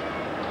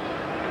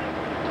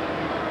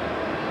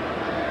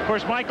 Of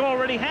course, Mike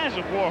already has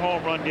a 4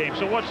 home run game,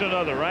 so what's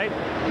another, right?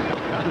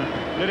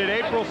 Did it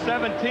April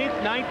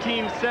 17th,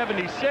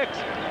 1976.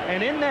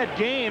 And in that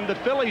game, the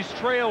Phillies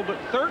trailed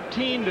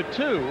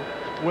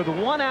 13-2 with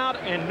 1 out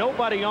and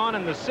nobody on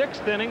in the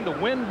 6th inning, the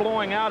wind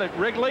blowing out at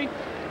Wrigley,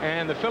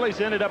 and the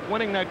Phillies ended up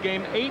winning that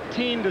game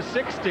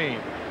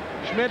 18-16.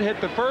 Schmidt hit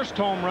the first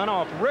home run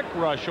off Rick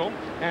Russell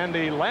and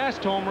the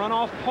last home run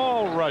off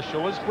Paul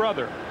Russell, his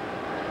brother.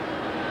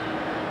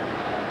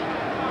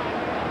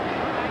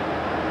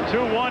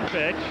 2-1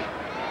 pitch.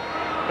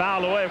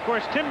 Fouled away. Of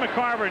course, Tim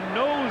McCarver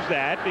knows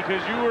that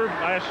because you were,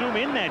 I assume,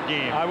 in that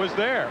game. I was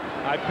there.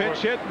 I pitch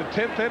hit in the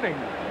 10th inning.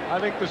 I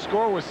think the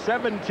score was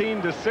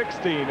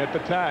 17-16 at the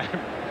time.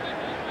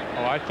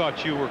 Oh, I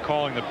thought you were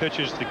calling the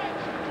pitches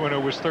when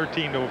it was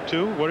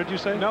 13-2. What did you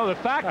say? No, the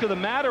fact of the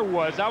matter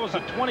was I was the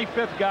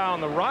 25th guy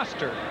on the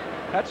roster.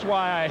 That's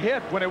why I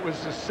hit when it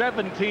was a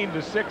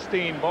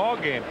 17-16 ball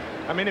game.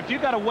 I mean, if you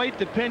got to wait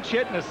to pinch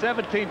hit in a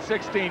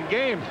 17-16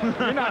 game,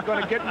 you're not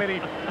going to get many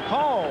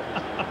calls.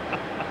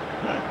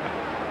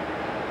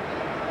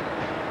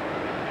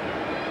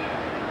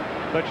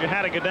 But you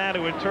had to go down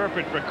to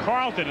interpret for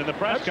Carlton in the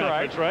press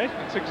conference, right?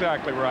 That's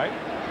exactly right.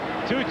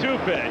 2-2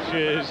 pitch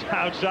is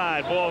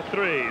outside, ball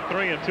 3.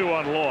 3-2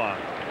 on Law.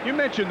 You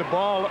mentioned the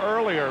ball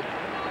earlier,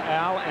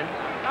 Al, and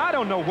I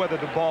don't know whether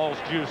the ball's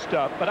juiced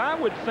up, but I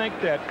would think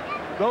that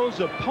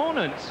those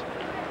opponents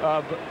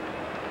of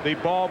the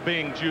ball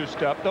being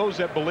juiced up, those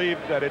that believe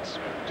that it's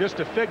just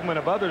a figment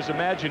of others'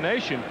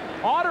 imagination,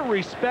 ought to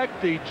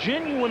respect the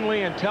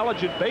genuinely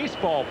intelligent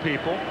baseball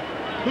people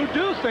who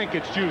do think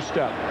it's juiced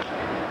up.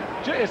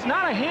 It's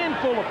not a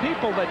handful of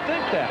people that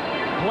think that.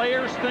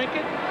 Players think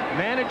it,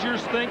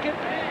 managers think it,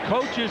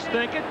 coaches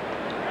think it.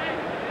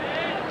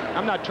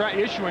 I'm not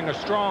issuing a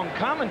strong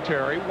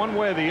commentary one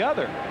way or the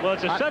other. Well,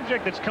 it's a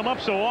subject that's come up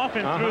so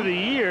often through the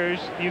years,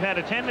 you've had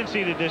a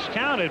tendency to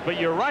discount it, but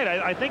you're right.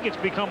 I think it's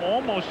become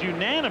almost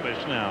unanimous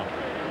now.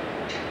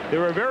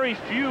 There are very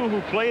few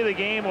who play the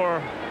game or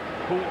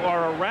who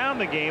are around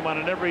the game on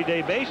an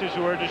everyday basis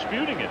who are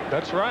disputing it.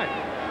 That's right.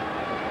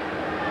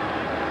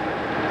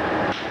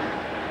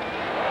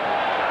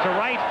 To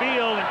right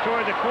field and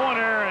toward the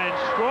corner,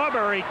 and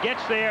Strawberry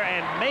gets there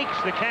and makes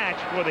the catch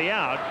for the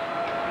out.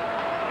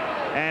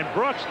 And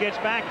Brooks gets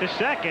back to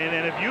second,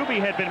 and if Hubie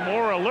had been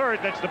more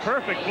alert, that's the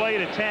perfect play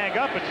to tag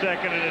up at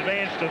second and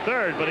advance to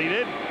third, but he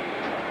didn't.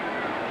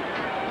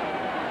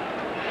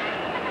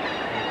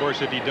 Of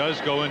course, if he does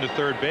go into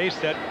third base,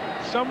 that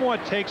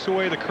somewhat takes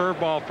away the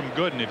curveball from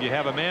Gooden. If you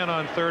have a man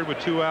on third with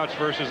 2 outs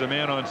versus a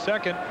man on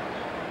second,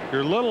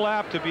 you're a little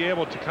apt to be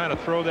able to kind of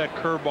throw that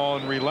curveball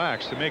and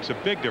relax. It makes a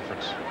big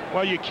difference.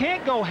 Well, you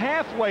can't go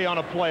halfway on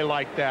a play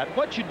like that.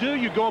 What you do,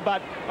 you go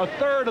about a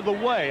third of the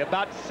way,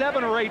 about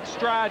 7 or 8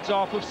 strides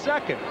off of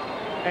second.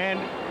 And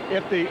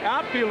if the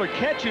outfielder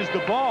catches the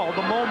ball,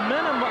 the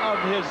momentum of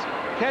his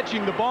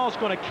catching the ball is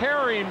going to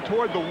carry him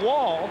toward the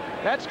wall.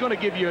 That's going to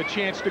give you a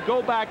chance to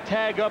go back,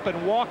 tag up,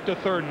 and walk to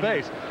third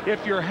base.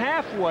 If you're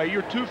halfway,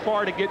 you're too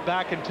far to get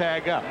back and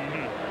tag up.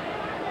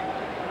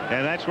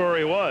 And that's where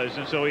he was.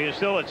 And so he is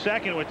still at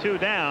second with 2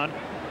 down.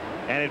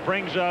 And it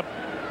brings up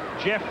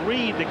Jeff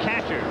Reed, the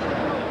catcher.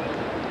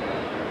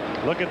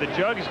 Look at the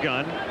jugs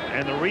gun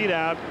and the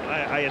readout.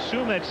 I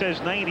assume that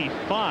says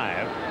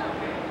 95.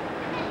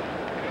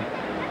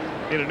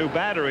 Get a new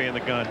battery in the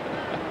gun.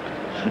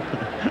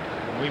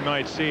 We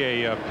might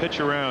see a pitch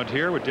around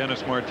here with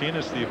Dennis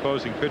Martinez, the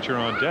opposing pitcher,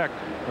 on deck.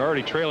 We're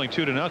already trailing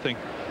 2-0.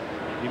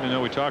 Even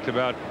though we talked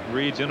about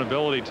Reed's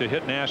inability to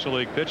hit National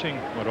League pitching,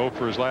 0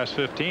 for his last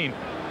 15, you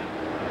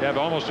have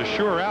almost a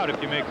sure out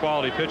if you make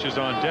quality pitches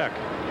on deck.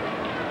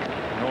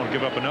 You don't want to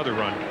give up another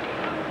run.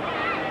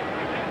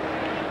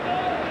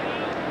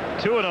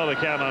 2-0 the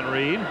count on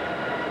Reed.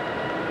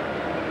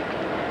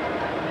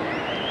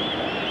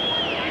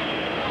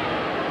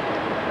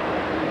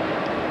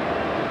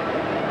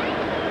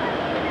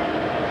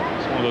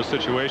 One of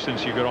those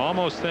situations you could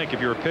almost think, if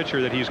you're a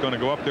pitcher, that he's going to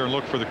go up there and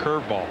look for the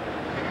curveball.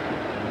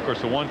 And of course,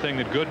 the one thing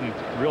that Gooden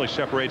really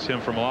separates him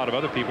from a lot of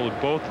other people is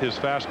both his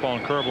fastball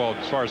and curveball,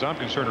 as far as I'm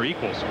concerned, are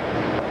equals.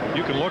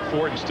 You can look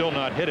for it and still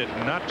not hit it.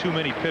 Not too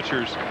many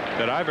pitchers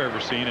that I've ever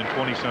seen in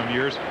 20-some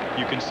years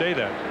you can say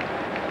that.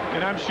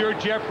 And I'm sure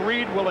Jeff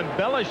Reed will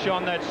embellish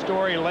on that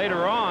story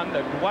later on,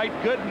 that Dwight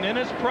Gooden in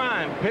his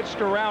prime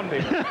pitched around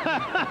him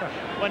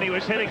when he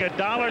was hitting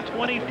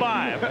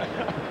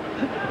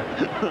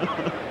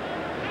 $1.25.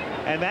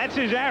 And that's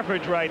his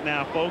average right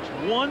now, folks,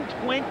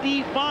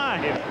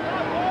 125.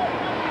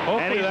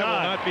 Hopefully that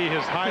will not be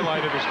his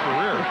highlight of his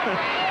career.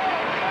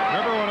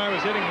 Remember when I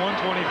was hitting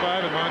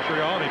 125 in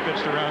Montreal and he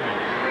pitched around me?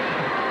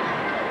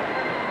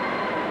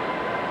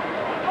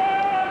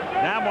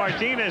 Now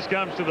Martinez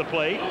comes to the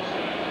plate.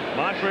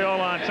 Montreal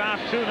on top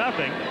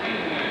 2-0.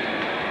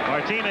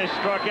 Martinez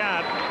struck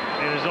out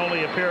in his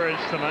only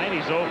appearance tonight.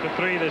 He's 0 for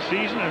 3 this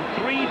season and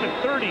 3 for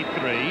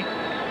 33.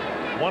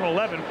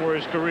 111 for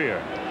his career.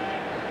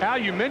 Al,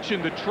 you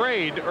mentioned the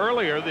trade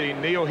earlier, the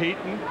Neil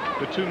Heaton,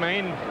 the 2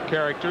 main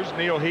characters,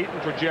 Neil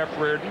Heaton for Jeff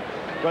Reardon.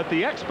 But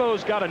the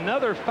Expos got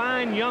another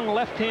fine young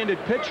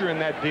left-handed pitcher in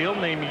that deal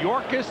named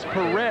Yorkis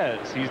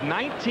Perez. He's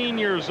 19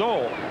 years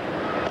old.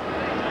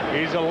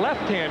 He's a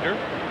left-hander,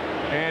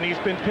 and he's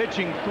been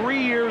pitching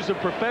 3 years of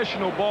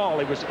professional ball.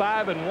 He was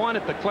 5-1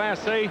 at the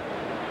Class A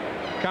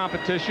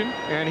competition,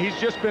 and he's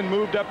just been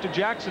moved up to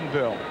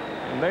Jacksonville.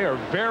 And they are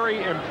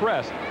very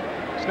impressed.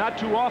 It's not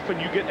too often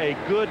you get a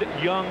good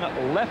young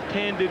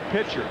left-handed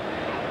pitcher.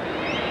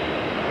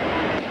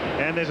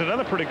 And there's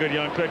another pretty good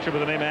young pitcher by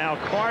the name of Al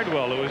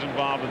Cardwell who was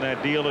involved in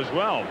that deal as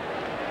well.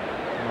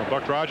 Well,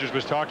 Buck Rogers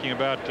was talking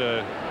about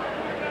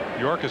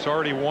Yorkis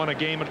already won a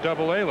game at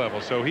AA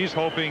level, so he's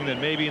hoping that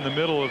maybe in the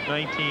middle of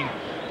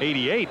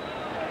 1988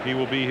 he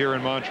will be here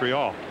in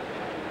Montreal.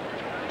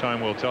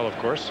 Time will tell, of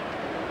course.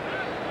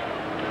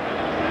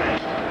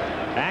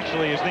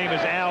 Actually, his name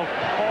is Al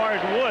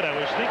Cardwood. I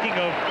was thinking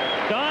of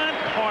Don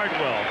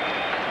Cardwell.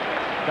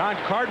 Don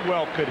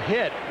Cardwell could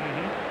hit,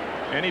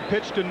 and he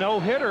pitched a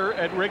no-hitter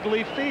at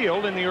Wrigley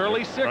Field in the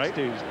early 60s. Right.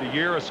 The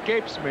year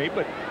escapes me,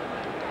 but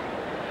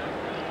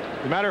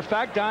as a matter of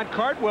fact, Don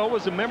Cardwell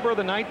was a member of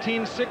the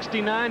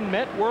 1969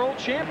 Met World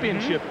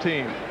Championship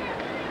team.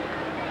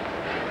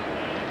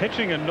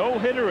 Pitching a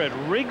no-hitter at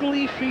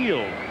Wrigley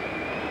Field.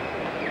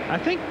 I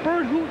think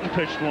Bert Hooton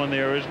pitched one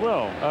there as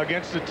well.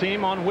 Against the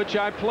team on which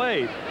I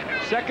played.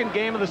 Second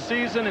game of the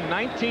season in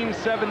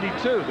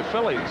 1972, the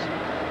Phillies.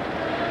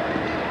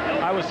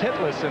 I was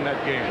hitless in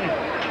that game.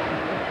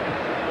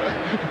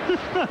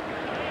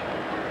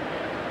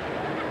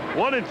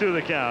 1-2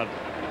 the count.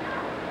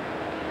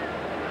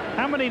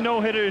 How many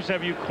no-hitters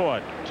have you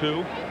caught?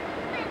 2.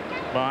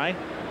 By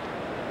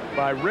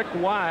Rick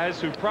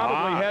Wise, who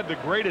probably had the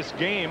greatest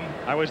game.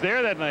 I was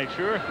there that night,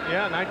 sure.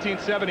 Yeah,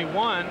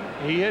 1971.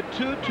 He hit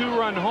 2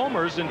 two-run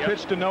homers and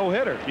pitched a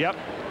no-hitter. Yep.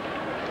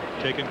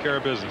 Taking care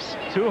of business.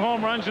 2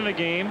 home runs in a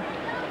game.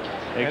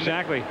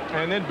 Exactly.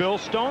 And then Bill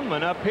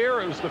Stoneman up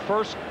here. It was the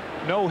first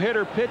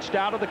no-hitter pitched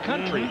out of the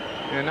country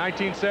in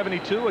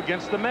 1972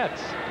 against the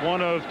Mets.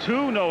 One of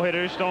 2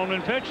 no-hitters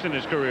Stoneman pitched in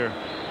his career.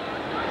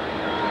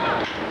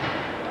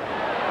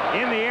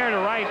 In the air to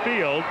right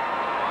field.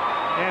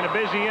 And a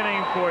busy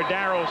inning for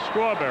Darryl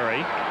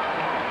Strawberry.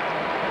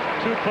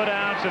 2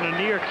 putouts and a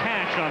near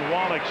catch on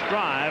Wallach's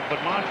drive,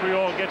 but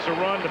Montreal gets a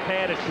run to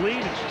pad its lead.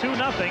 It's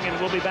 2-0,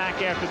 and we'll be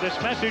back after this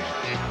message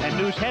and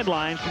news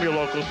headlines from your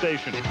local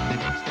station.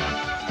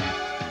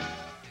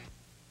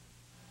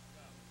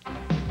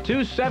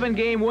 2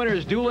 7-game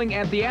winners dueling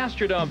at the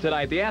Astrodome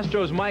tonight. The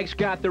Astros' Mike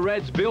Scott, the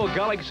Reds' Bill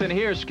Gullickson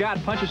here. Scott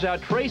punches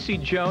out Tracy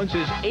Jones,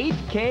 his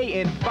 8th K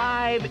in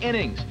 5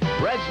 innings.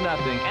 Reds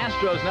nothing,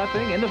 Astros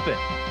nothing in the 5th.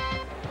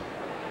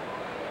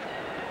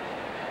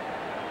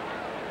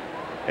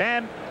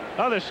 And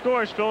Other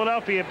scores: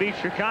 Philadelphia beat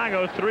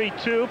Chicago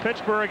 3-2.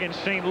 Pittsburgh and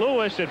St.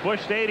 Louis at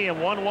Busch Stadium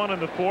 1-1 in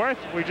the fourth.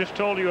 We just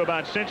told you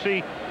about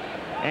Cincy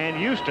and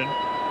Houston.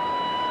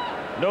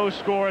 No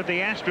score at the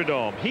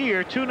Astrodome.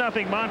 Here,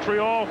 2-0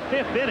 Montreal,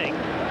 fifth inning.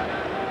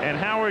 And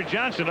Howard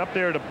Johnson up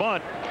there to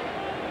bunt.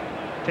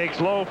 Takes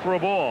low for a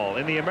ball.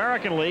 In the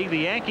American League, the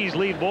Yankees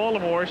lead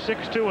Baltimore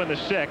 6-2 in the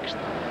sixth.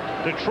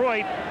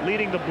 Detroit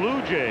leading the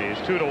Blue Jays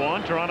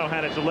 2-1. Toronto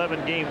had its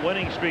 11-game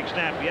winning streak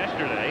snapped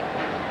yesterday.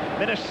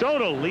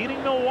 Minnesota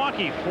leading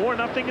Milwaukee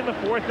 4-0 in the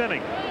fourth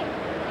inning.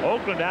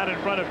 Oakland out in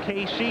front of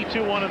KC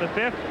 2-1 in the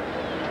fifth.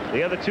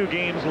 The other two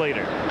games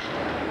later.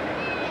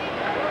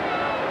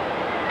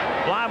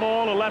 Fly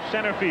ball to left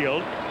center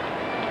field.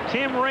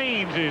 Tim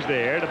Raines is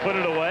there to put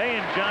it away,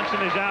 and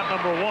Johnson is out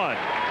number one.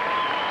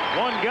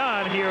 One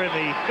gone here in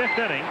the fifth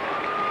inning,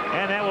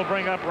 and that will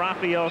bring up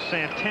Rafael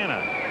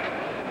Santana.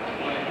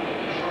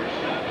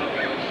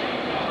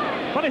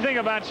 Funny thing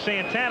about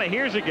Santana,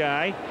 here's a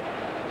guy,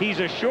 he's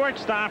a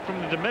shortstop from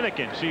the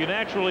Dominican, so you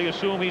naturally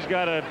assume he's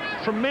got a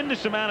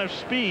tremendous amount of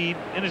speed.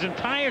 In his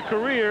entire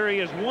career, he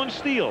has one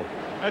steal.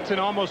 That's in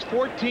almost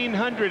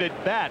 1,400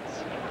 at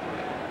bats.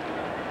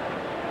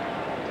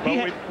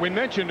 But we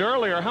mentioned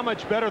earlier how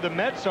much better the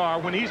Mets are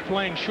when he's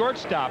playing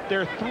shortstop.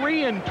 They're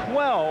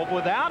 3-12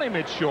 without him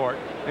at short,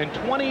 and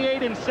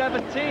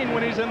 28-17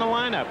 when he's in the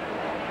lineup.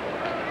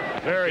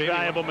 Very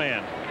valuable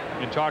man.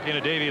 In talking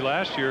to Davey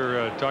last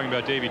year, talking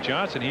about Davey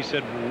Johnson, he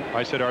said,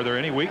 I said, are there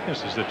any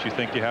weaknesses that you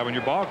think you have in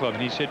your ball club?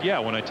 And he said, yeah,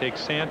 when I take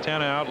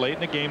Santana out late in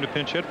the game to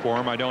pinch hit for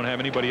him, I don't have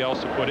anybody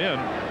else to put in.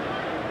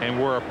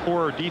 And we're a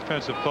poor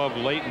defensive club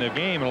late in the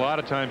game, and a lot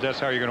of times that's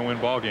how you're going to win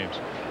ball games.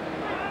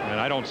 And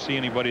I don't see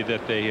anybody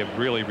that they have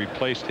really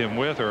replaced him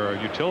with, or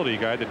a utility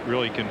guy that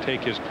really can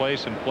take his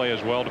place and play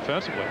as well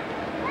defensively.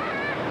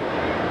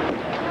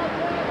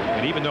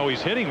 And even though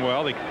he's hitting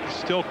well, they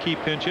still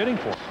keep pinch hitting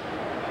for him.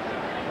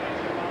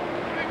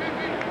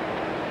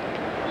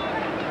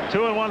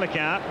 2-1 the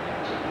count.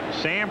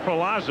 Sam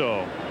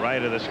Palazzo,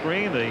 right of the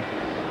screen, the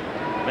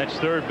Mets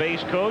third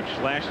base coach,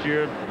 last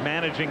year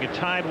managing at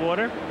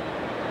Tidewater.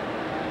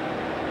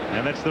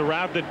 And that's the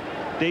route that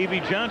Davey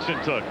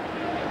Johnson took.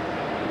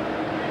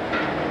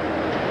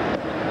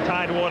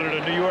 Tidewater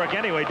to New York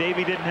anyway.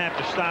 Davey didn't have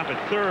to stop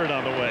at third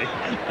on the way.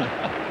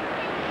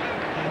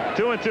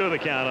 2-2 the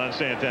count on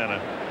Santana.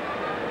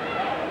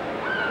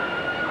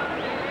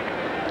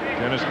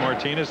 Dennis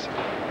Martinez,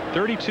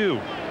 32.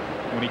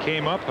 When he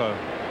came up, a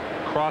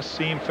cross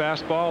seam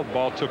fastball. The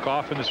ball took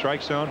off in the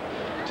strike zone.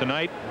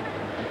 Tonight,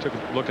 took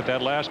a look at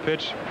that last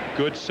pitch.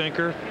 Good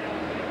sinker.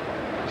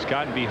 He's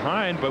gotten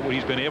behind, but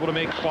he's been able to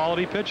make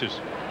quality pitches.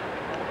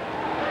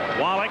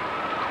 Wallach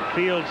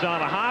fields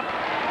on a hop.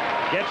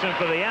 Gets him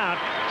for the out.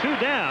 Two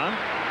down.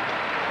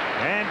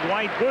 And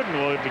Dwight Gooden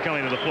will be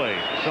coming to the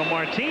plate. So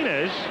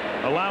Martinez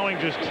allowing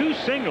just two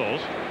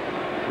singles.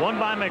 One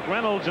by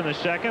McReynolds in the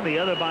second, the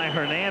other by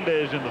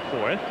Hernandez in the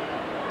fourth.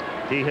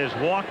 He has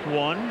walked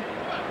one,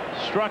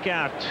 struck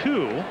out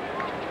two.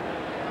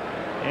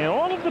 And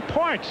all of the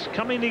parts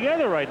coming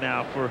together right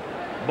now for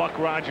Buck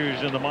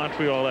Rogers and the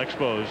Montreal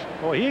Expos.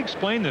 Well, he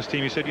explained this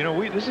team. He said, you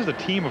know, this is a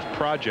team of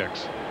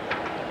projects.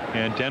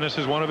 And Dennis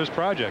is one of his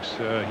projects.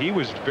 He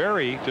was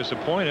very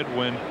disappointed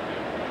when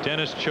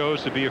Dennis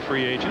chose to be a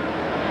free agent.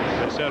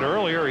 As I said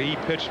earlier, he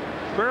pitched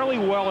fairly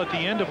well at the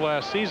end of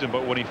last season,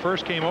 but when he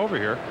first came over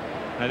here,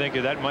 I think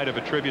that might have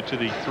attributed to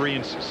the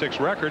 3-6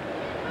 record.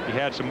 He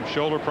had some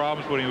shoulder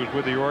problems when he was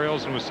with the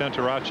Orioles and was sent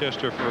to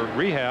Rochester for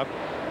rehab.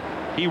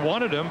 He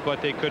wanted him,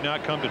 but they could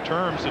not come to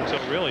terms until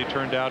really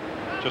turned out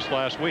just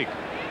last week.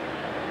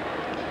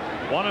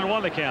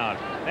 1-1 the count.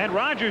 And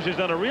Rogers has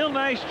done a real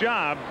nice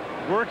job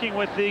working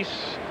with this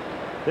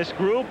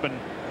group, and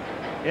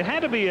it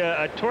had to be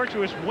a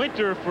tortuous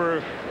winter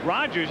for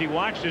Rogers. He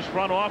watched his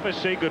front office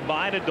say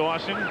goodbye to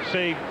Dawson,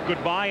 say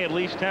goodbye at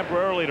least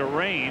temporarily to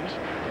Raines,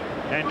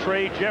 and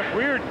trade Jeff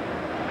Reardon.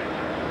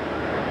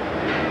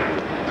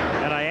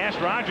 And I asked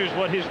Rogers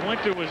what his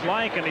winter was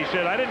like, and he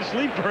said, I didn't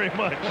sleep very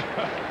much.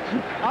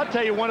 I'll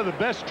tell you, one of the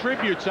best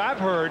tributes I've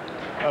heard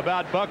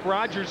about Buck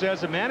Rogers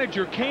as a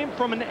manager came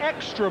from an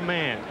extra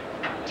man,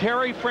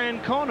 Terry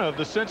Francona of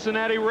the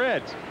Cincinnati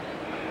Reds.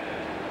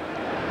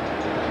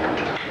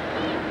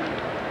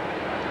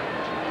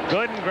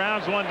 Gooden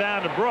grounds one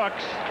down to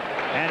Brooks,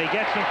 and he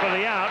gets him for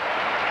the out.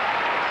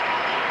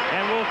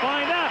 And we'll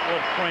find out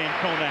what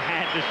Francona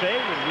had to say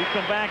when we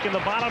come back in the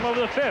bottom of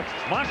the fifth.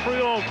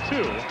 Montreal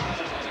 2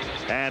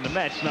 and the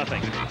Mets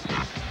nothing.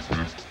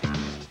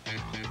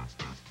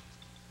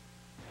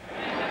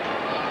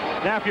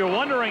 Now, if you're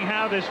wondering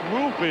how this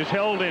roof is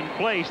held in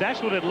place,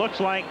 that's what it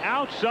looks like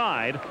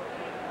outside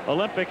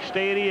Olympic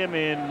Stadium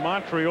in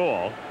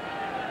Montreal.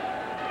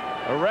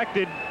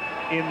 Erected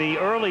in the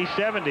early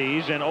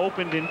 70s and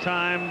opened in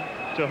time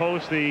to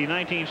host the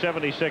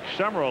 1976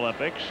 Summer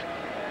Olympics.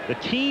 The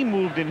team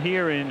moved in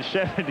here in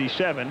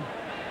 '77,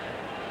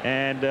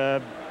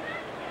 and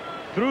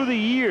through the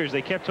years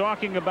they kept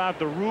talking about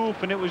the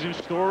roof, and it was in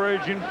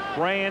storage in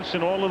France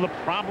and all of the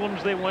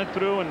problems they went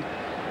through and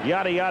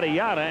yada yada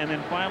yada, and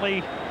then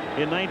finally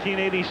in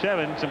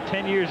 1987, some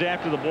 10 years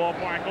after the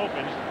ballpark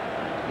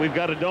opens, we've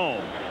got a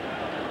dome,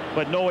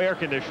 but no air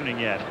conditioning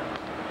yet.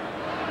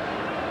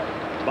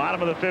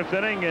 Bottom of the 5th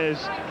inning as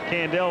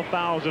Candell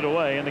fouls it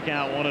away in the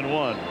count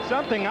 1-1.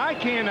 Something I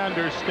can't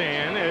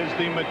understand is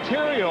the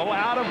material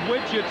out of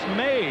which it's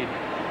made.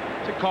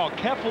 What's it called?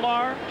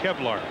 Kevlar?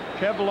 Kevlar.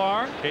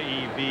 Kevlar.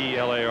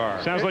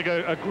 K-E-V-L-A-R. Sounds like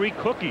a Greek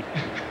cookie.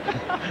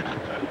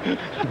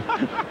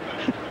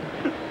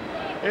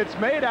 It's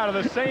made out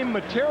of the same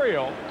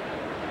material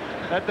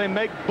that they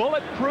make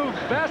bulletproof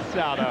vests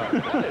out of.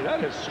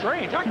 That is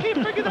strange. I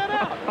can't figure that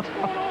out. What's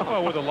going on?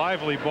 Well, with a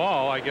lively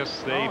ball, I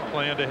guess they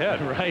planned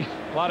ahead. Right.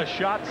 A lot of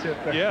shots hit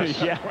there.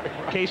 Yes. Yeah.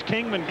 Case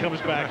Kingman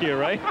comes back here,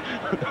 right?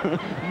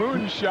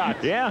 Moon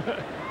shots. Yeah.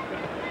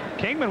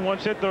 Kingman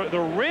once hit the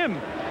rim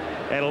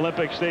at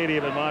Olympic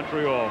Stadium in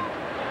Montreal.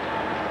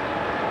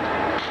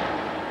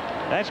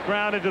 That's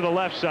grounded to the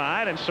left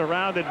side and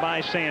surrounded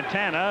by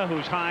Santana,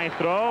 whose high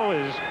throw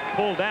is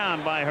pulled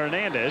down by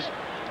Hernandez.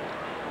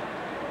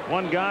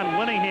 One gone.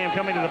 Winningham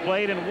coming to the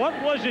plate. And what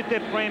was it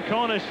that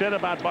Francona said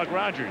about Buck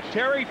Rogers?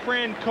 Terry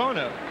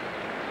Francona.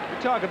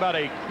 You talk about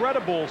a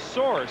credible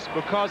source,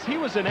 because he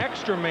was an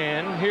extra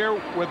man here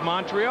with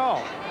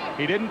Montreal.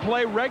 He didn't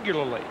play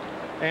regularly.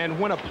 And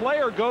when a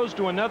player goes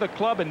to another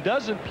club and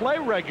doesn't play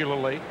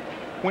regularly,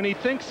 when he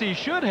thinks he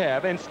should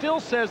have and still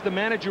says the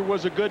manager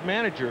was a good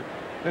manager,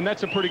 then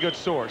that's a pretty good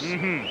source.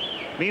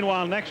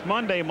 Meanwhile, next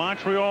Monday,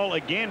 Montreal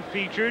again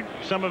featured.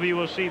 Some of you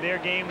will see their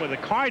game with the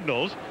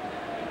Cardinals,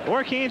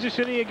 or Kansas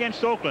City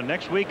against Oakland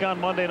next week on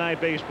Monday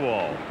Night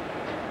Baseball.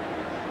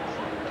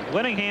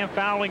 Winningham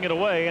fouling it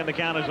away, and the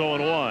count is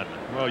 0-1.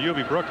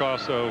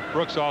 Well,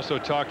 Brooks also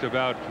talked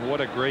about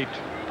what a great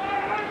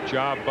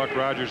job Buck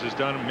Rogers has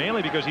done,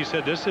 mainly because he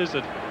said this is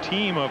a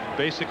team of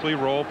basically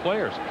role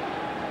players.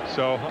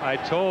 So I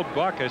told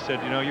Buck, I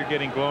said, you know, you're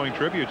getting glowing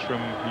tributes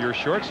from your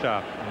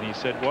shortstop. And he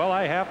said, well,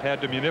 I have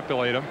had to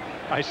manipulate him.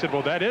 I said,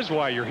 well, that is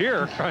why you're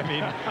here. I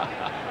mean,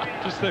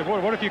 just think,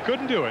 what if you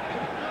couldn't do it?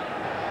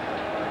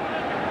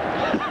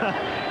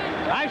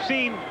 I've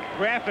seen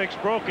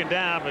graphics broken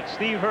down, but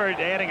Steve Hurd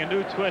adding a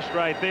new twist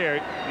right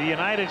there. The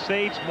United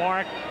States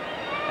mark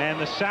and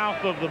the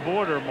south of the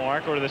border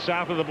mark, or the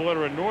south of the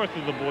border and north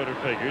of the border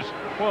figures.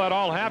 Well, that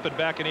all happened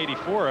back in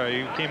 '84.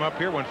 He came up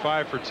here, went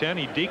 5 for 10.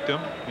 He deked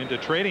him into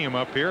trading him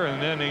up here,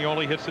 and then he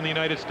only hits in the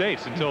United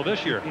States until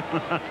this year.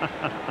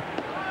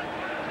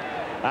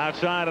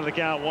 Outside of the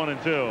count,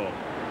 1-2.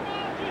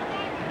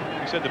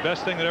 He said the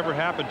best thing that ever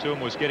happened to him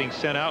was getting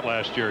sent out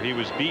last year. He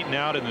was beaten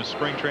out in the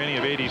spring training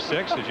of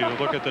 '86, as you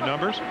look at the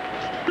numbers,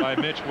 by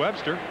Mitch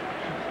Webster.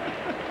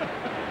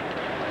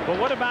 But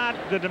what about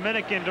the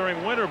Dominican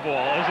during winter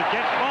ball? As it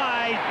gets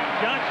by,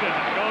 Johnson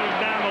goes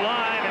down the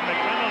line, and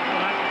McReynolds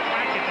will have to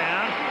track it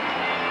down.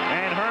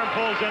 And Herm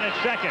pulls in at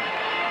second.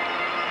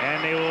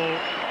 And they will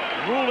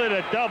rule it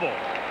a double.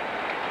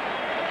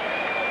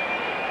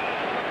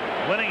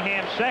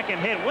 Winningham's second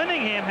hit.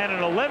 Winningham had an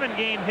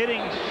 11-game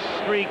hitting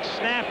streak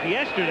snapped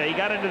yesterday. He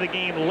got into the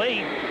game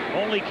late,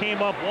 only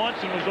came up once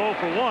and was 0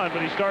 for 1,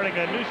 but he's starting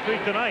a new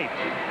streak tonight.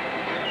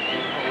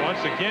 Once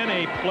again,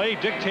 a play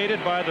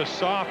dictated by the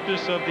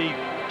softness of the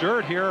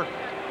dirt here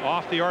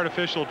off the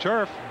artificial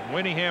turf.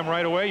 Winningham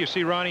right away. You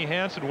see Ronnie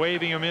Hansen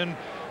waving him in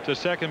to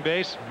second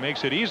base.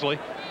 Makes it easily.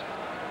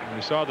 And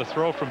we saw the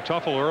throw from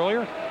Tuffle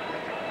earlier.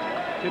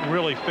 Didn't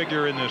really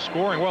figure in the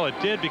scoring. Well, it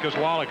did because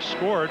Wallach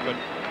scored, but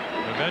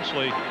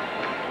eventually the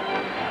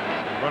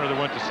runner that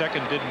went to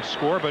second didn't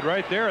score. But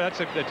right there,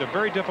 that's a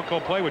very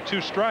difficult play with 2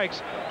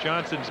 strikes.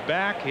 Johnson's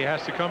back. He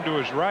has to come to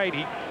his right.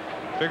 He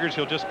figures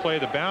he'll just play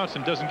the bounce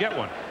and doesn't get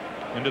one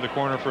into the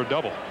corner for a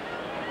double.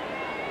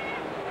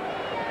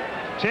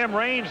 Tim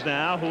Raines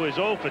now, who is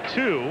 0 for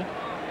 2,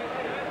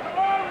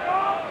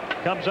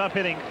 comes up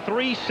hitting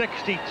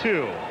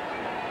 .362.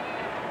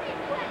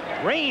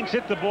 Raines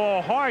hit the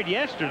ball hard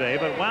yesterday,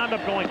 but wound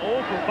up going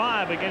 0 for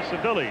 5 against the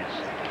Phillies.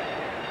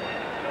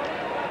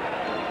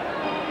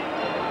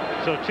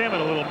 So Tim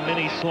in a little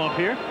mini slump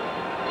here.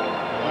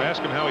 Well, I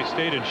asked him how he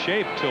stayed in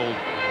shape till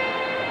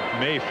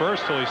May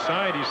 1st, till he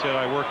signed. He said,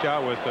 I worked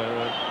out with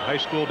high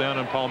school down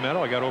in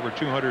Palmetto. I got over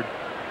 200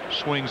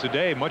 swings a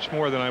day, much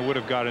more than I would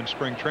have got in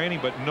spring training,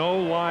 but no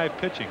live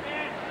pitching.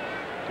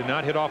 Did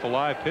not hit off a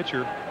live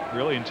pitcher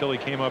really until he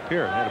came up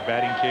here. He had a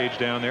batting cage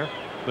down there,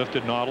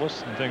 lifted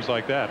Nautilus and things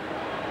like that.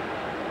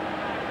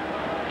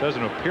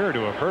 Doesn't appear to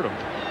have hurt him.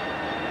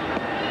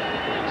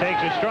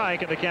 Takes a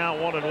strike at the count,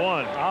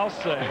 1-1. I'll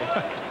say.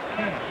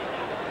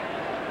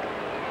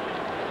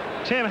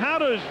 Tim, how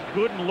does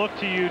Gooden look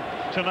to you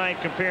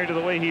tonight compared to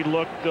the way he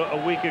looked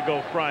a week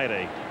ago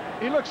Friday?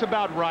 He looks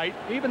about right,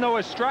 even though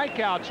his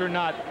strikeouts are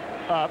not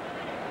up.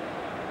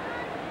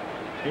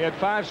 He had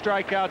 5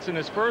 strikeouts in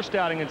his first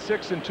outing in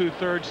 6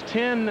 2/3,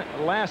 10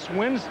 last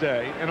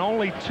Wednesday, and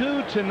only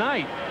 2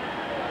 tonight.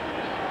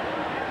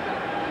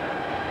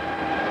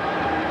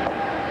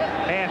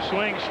 Half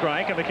swing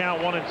strike at the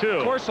count, 1-2.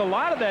 Of course, a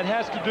lot of that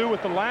has to do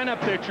with the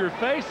lineup that you're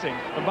facing.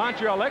 The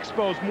Montreal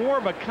Expos, more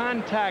of a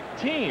contact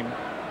team,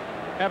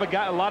 have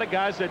a lot of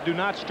guys that do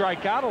not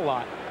strike out a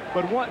lot.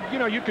 But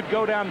you could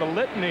go down the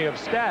litany of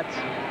stats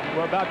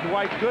about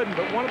Dwight Gooden,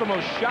 but one of the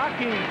most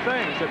shocking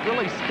things that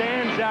really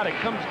stands out, it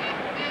comes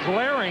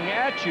glaring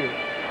at you,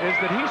 is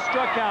that he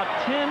struck out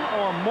 10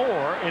 or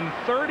more in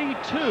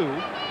 32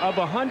 of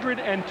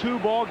 102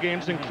 ball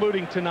games,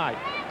 including tonight.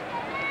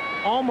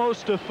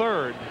 Almost a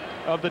third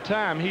of the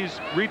time he's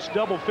reached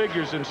double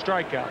figures in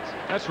strikeouts.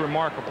 That's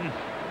remarkable.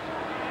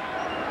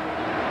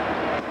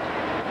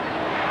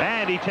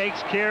 And he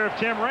takes care of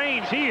Tim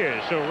Raines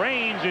here. So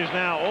Raines is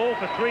now 0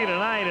 for 3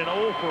 tonight and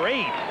 0 for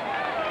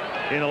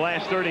 8 in the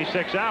last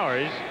 36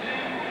 hours.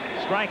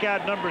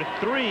 Strikeout number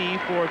 3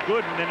 for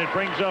Gooden, and it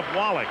brings up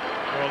Wallach.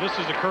 Well, this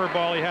is a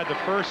curveball he had the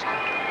first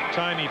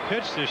time he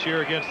pitched this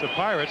year against the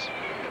Pirates.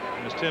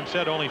 And as Tim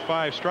said, only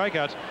 5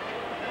 strikeouts.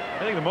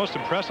 I think the most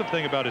impressive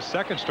thing about his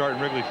second start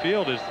in Wrigley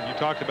Field is you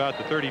talked about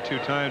the 32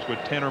 times with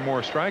 10 or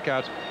more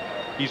strikeouts.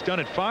 He's done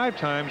it 5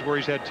 times where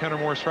he's had 10 or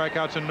more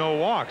strikeouts and no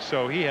walks,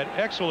 so he had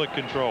excellent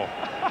control.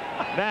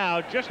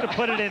 Now, just to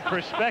put it in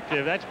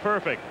perspective, that's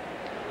perfect.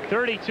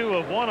 32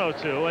 of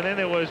 102, and then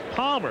there was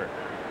Palmer.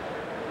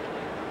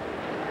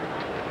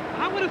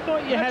 I would have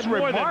thought you had more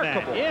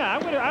remarkable. than that.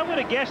 Yeah, I would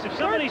have guessed if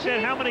somebody 13?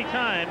 said how many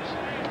times,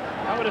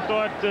 I would have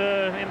thought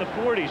in the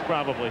 40s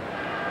probably.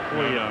 No,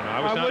 I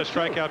was not a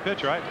strikeout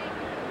pitcher.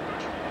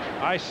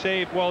 I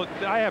saved, well,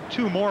 I have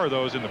 2 more of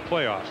those in the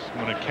playoffs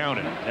when it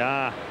counted.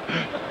 Yeah.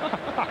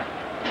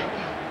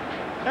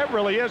 That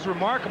really is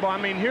remarkable. I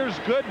mean, here's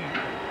Gooden,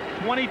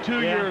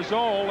 22 years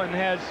old, and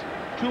has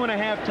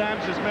 2.5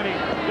 times as many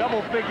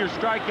double-figure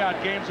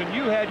strikeout games, and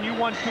you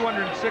won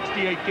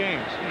 268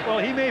 games. Well,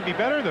 he may be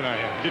better than I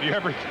am. Did you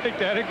ever take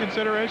that in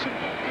consideration?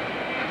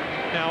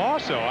 Now,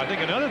 also, I think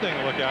another thing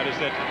to look at is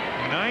that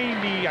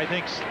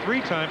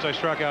 3 times I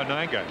struck out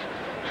 9 guys.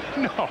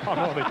 No, I'm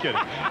only kidding.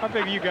 I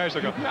figure you guys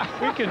are going.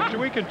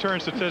 We can turn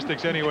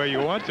statistics any way you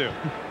want to.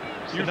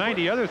 So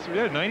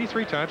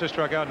 93 times I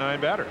struck out 9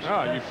 batters.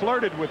 Oh, you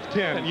flirted with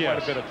 10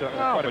 yes. quite a bit of time.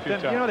 Oh, but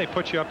then, they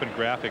put you up in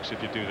graphics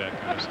if you do that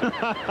kind of stuff.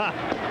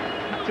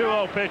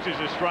 2-0 pitches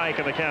a strike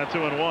and the count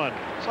 2-1.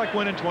 It's like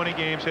winning 20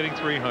 games, hitting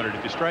 300.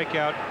 If you strike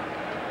out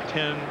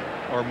 10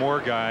 or more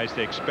guys,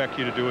 they expect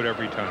you to do it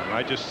every time.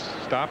 I just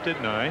stopped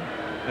at 9.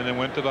 And then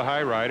went to the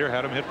high rider,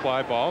 had him hit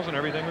fly balls, and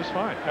everything was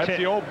fine. That's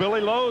the old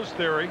Billy Lowe's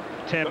theory.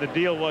 Tim, the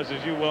deal was,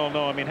 as you well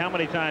know, I mean, how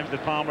many times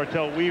did Palmer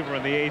tell Weaver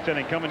in the 8th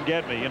inning, come and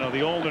get me? You know,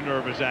 the older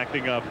nerve is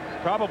acting up.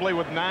 Probably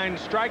with 9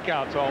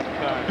 strikeouts all the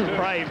time, too.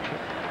 Right.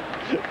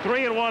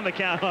 3-1 the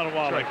count on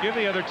Wallach. Right. Give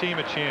the other team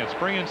a chance.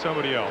 Bring in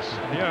somebody else.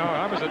 You know,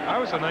 I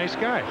was a nice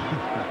guy.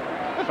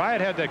 If I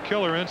had that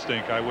killer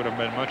instinct, I would have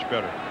been much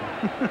better.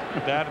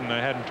 That, and I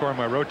hadn't torn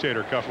my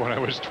rotator cuff when I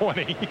was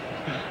 20.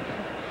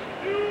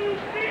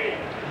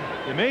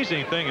 The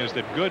amazing thing is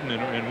that Gooden,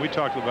 and we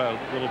talked a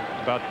little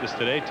about this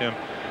today, Tim,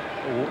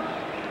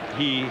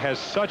 he has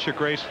such a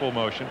graceful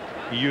motion.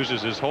 He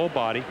uses his whole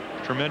body,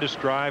 tremendous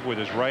drive with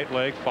his right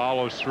leg,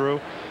 follows through,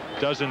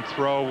 doesn't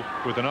throw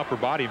with an upper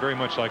body very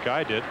much like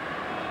I did.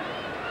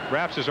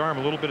 Wraps his arm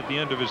a little bit at the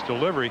end of his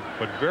delivery,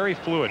 but very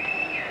fluid.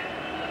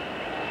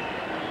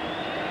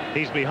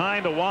 He's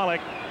behind the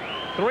Wallach,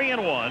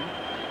 3-1.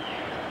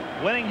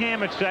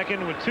 Winningham at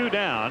second with 2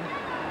 down.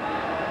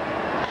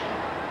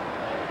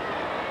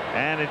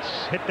 And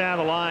it's hit down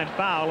the line,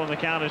 foul, and the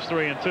count is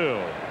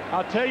 3-2.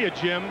 I'll tell you,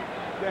 Jim,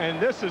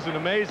 and this is an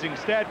amazing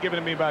stat given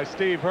to me by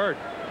Steve Hurt.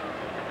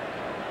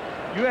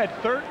 You had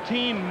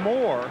 13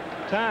 more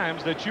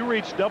times that you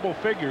reached double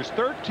figures,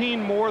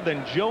 13 more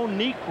than Joe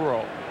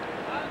Niekro.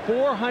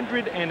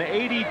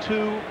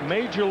 482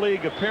 major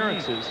league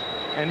appearances,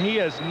 and he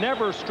has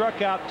never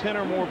struck out 10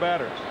 or more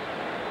batters.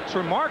 It's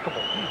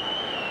remarkable.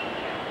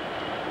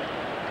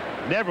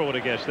 Never would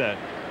have guessed that.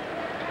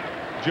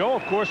 Joe,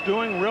 of course,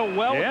 doing real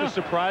well with the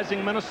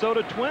surprising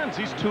Minnesota Twins.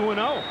 He's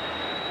 2-0.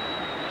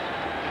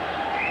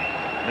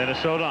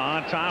 Minnesota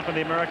on top of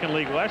the American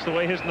League West. The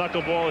way his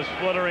knuckleball is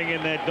fluttering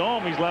in that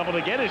dome, he's liable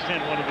to get his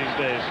 10th one of these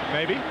days.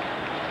 Maybe.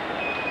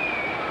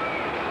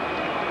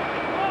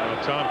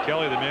 Tom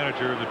Kelly, the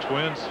manager of the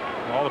Twins,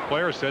 all the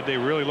players said they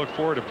really look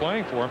forward to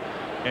playing for him.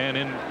 And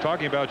in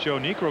talking about Joe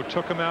Niekro,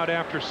 took him out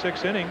after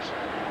 6 innings,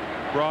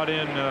 brought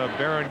in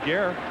Baron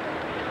Gare.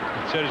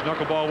 Said his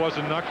knuckleball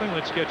wasn't knuckling.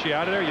 Let's get you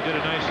out of there. You did a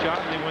nice job,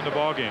 and they win the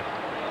ball game.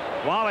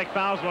 Wallach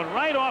fouls one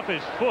right off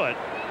his foot,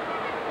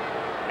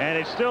 and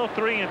it's still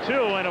 3-2.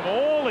 And of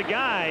all the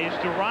guys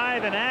to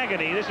writhe in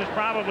agony, this is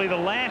probably the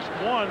last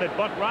one that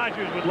Buck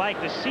Rogers would like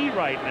to see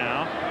right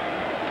now,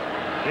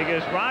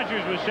 because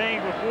Rogers was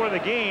saying before the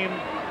game,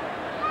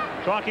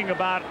 talking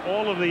about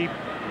all of the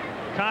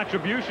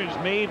contributions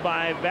made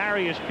by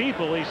various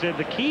people, he said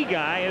the key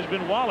guy has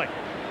been Wallach.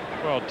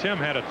 Well, Tim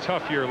had a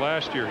tough year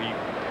last year.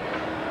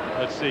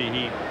 Let's see,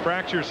 he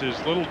fractures his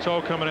little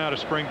toe coming out of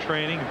spring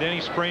training. Then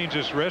he sprains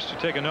his wrist. You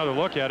take another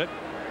look at it.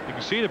 You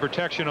can see the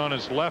protection on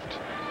his left.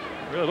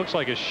 Really looks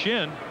like a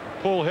shin.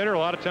 Pull hitter. A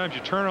lot of times you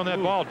turn on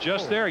that ball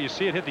just there. You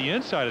see it hit the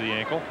inside of the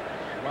ankle,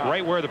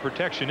 right where the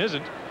protection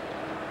isn't.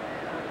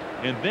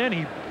 And then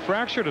he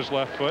fractured his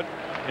left foot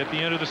at the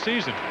end of the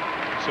season.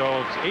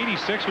 So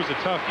 86 was a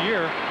tough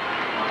year.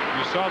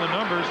 You saw the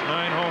numbers,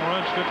 9 home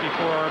runs,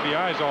 54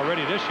 RBIs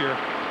already this year.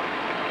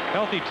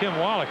 Healthy Tim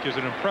Wallach is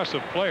an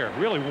impressive player.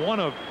 Really one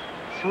of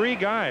 3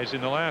 guys in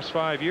the last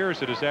 5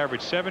 years that has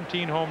averaged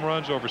 17 home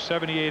runs over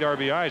 78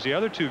 RBIs. The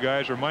other 2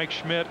 guys are Mike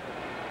Schmidt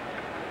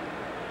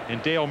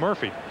and Dale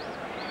Murphy.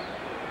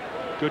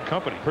 Good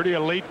company. Pretty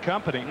elite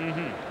company.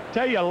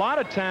 Tell you, a lot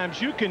of times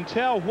you can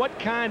tell what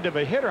kind of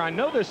a hitter. I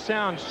know this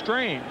sounds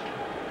strange,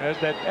 as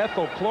that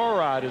ethyl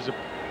chloride is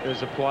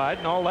applied,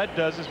 and all that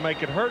does is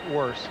make it hurt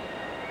worse.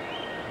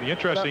 Be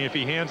interesting if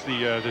he hands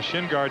the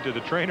shin guard to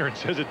the trainer and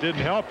says it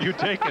didn't help. You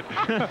take it.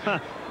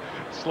 It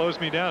slows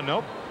me down.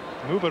 Nope.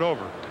 Move it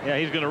over. Yeah,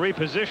 he's going to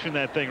reposition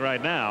that thing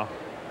right now.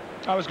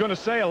 I was going to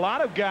say, a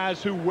lot of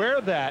guys who wear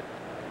that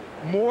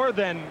more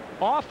than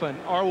often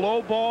are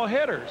low ball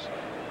hitters,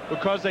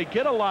 because they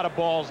get a lot of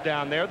balls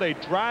down there. They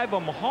drive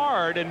them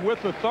hard and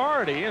with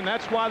authority, and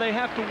that's why they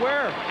have to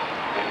wear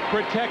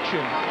protection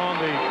on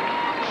the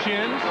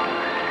shins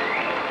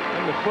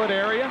and the foot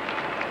area.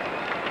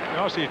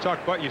 Also,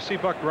 you see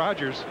Buck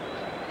Rogers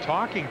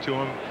talking to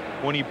him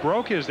when he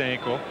broke his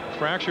ankle,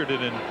 fractured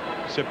it in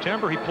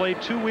September. He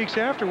played 2 weeks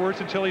afterwards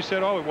until he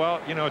said, oh,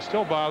 well, you know, it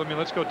still bothered me.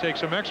 Let's go take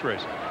some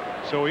x-rays.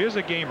 So he is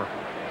a gamer.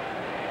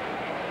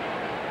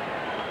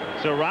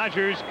 So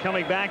Rogers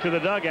coming back to the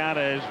dugout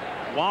as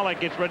Wallach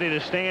gets ready to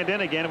stand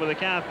in again with a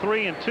count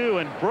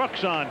 3-2, and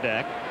Brooks on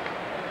deck.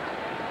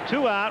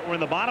 2 out. We're in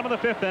the bottom of the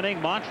 5th inning.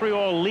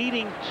 Montreal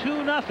leading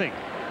 2-0.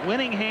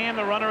 Winningham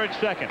the runner at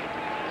second.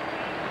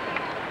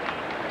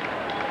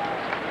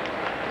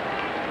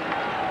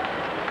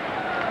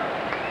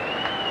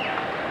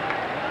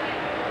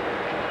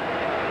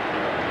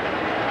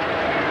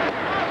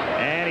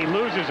 And he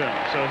loses him.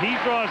 So he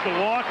draws the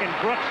walk, and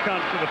Brooks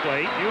comes to the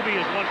plate. Newby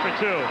is 1 for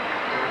 2.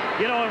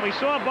 You know, when we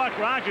saw Buck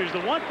Rogers,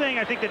 the one thing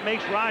I think that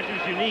makes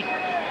Rogers unique,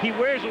 he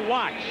wears a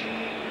watch.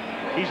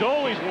 He's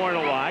always worn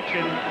a watch,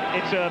 and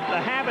it's a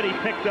habit he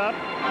picked up,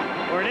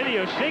 or an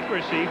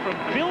idiosyncrasy, from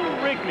Bill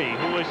Rigney,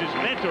 who was his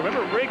mentor.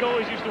 Remember, Rig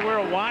always used to wear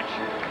a watch?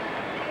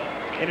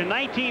 And in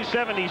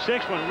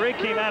 1976, when Rig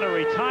came out of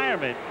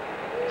retirement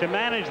to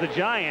manage the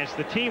Giants,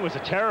 the team was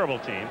a terrible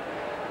team.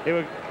 They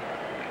were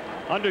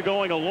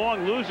undergoing a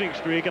long losing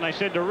streak, and I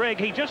said to Rig,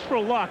 hey, just for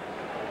luck,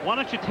 why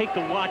don't you take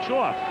the watch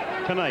off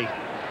tonight?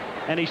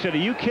 And he said, are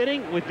you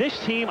kidding? With this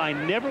team, I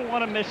never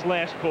want to miss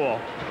last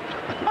call.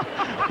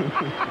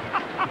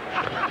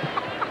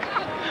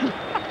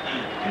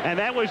 And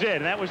that was it.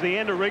 And that was the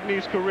end of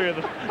Rigney's career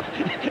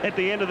at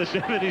the end of the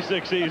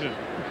 76 season.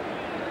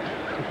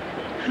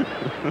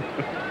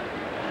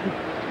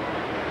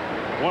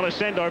 Want to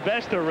send our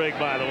best to Rig,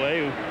 by the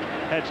way, who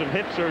had some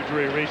hip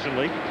surgery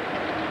recently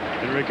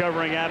and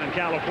recovering out in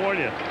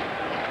California.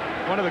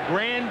 One of the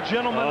grand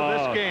gentlemen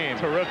of this game.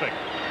 Terrific.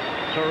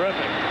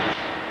 Terrific.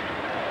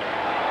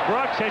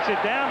 Brooks hits it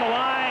down the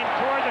line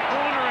toward the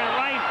corner in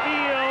right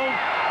field,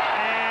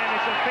 and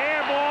it's a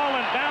fair ball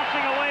and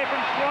bouncing away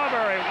from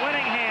Strawberry.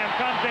 Winningham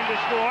comes in to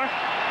score.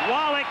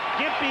 Wallach,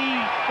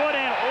 Gimpy, Foot,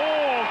 and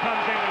all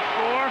comes in to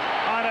score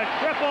on a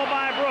triple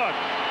by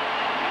Brooks.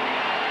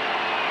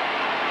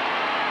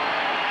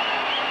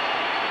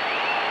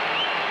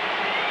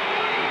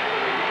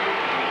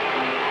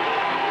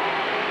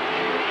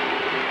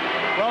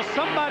 Well,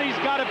 somebody's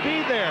got to be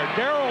there.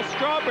 Darryl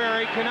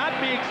Strawberry cannot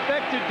be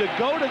expected to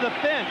go to the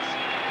fence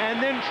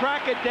and then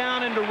track it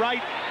down into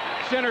right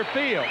center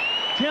field.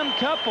 Tim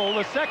Tuffle,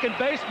 the second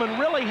baseman,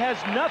 really has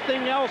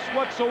nothing else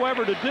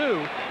whatsoever to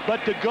do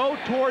but to go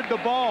toward the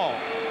ball.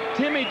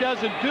 Timmy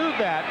doesn't do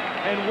that,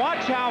 and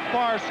watch how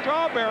far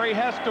Strawberry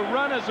has to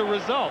run as a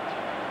result.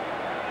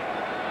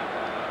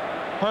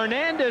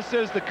 Hernandez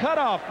is the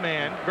cutoff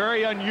man,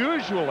 very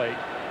unusually,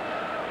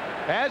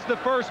 as the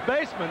first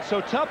baseman,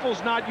 so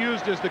Tuffle's not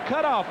used as the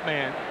cutoff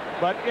man,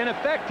 but in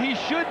effect he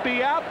should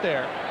be out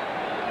there.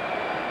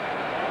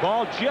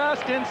 Ball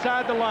just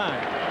inside the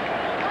line.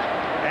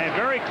 And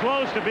very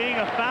close to being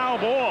a foul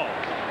ball.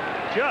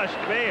 Just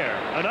bare.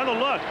 Another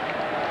look.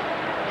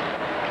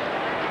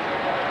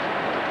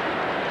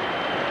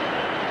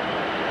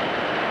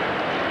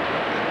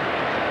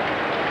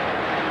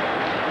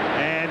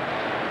 And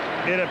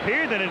it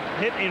appeared that it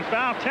hit in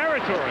foul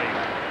territory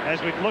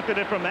as we looked at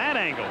it from that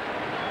angle.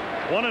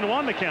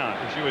 1-1 the count.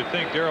 As you would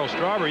think, Darryl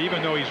Strawberry,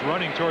 even though he's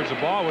running towards the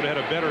ball, would have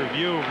had a better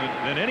view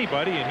than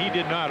anybody, and he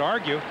did not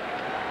argue.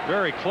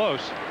 Very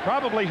close.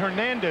 Probably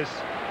Hernandez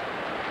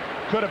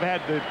could have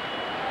had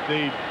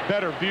the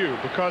better view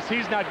because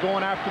he's not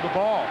going after the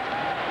ball.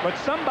 But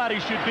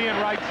somebody should be in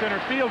right center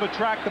field to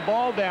track the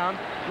ball down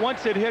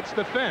once it hits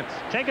the fence.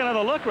 Take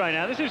another look right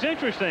now. This is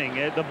interesting.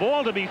 The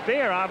ball, to be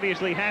fair,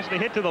 obviously has to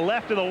hit to the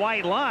left of the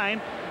white line.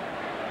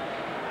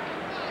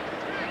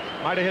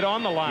 Might have hit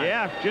on the line.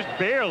 Yeah, just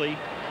barely.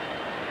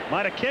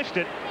 Might have kissed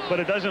it, but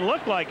it doesn't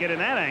look like it in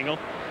that angle.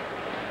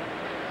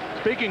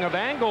 Speaking of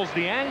angles,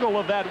 the angle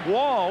of that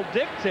wall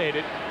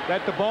dictated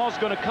that the ball's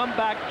going to come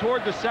back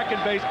toward the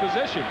second base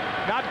position.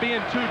 Not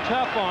being too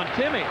tough on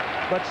Timmy,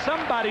 but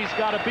somebody's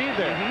got to be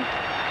there.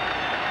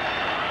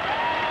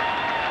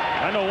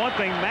 I know one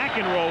thing,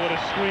 McEnroe would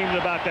have screamed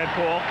about that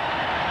call.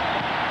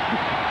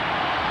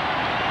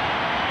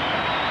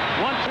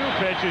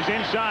 pitch is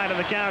inside, and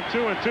the count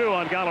 2-2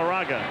 on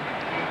Galarraga.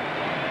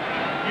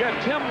 You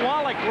have Tim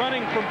Wallach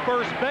running from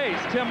first base.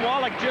 Tim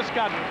Wallach just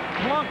got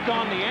plunked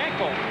on the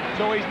ankle,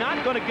 so he's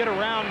not going to get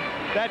around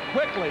that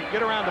quickly,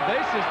 get around the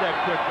bases that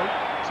quickly.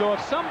 So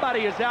if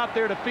somebody is out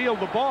there to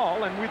field the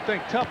ball, and we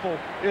think Tuffle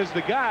is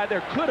the guy,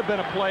 there could have been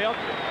a play on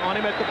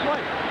him at the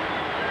plate.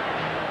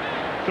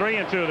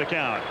 3-2 the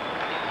count.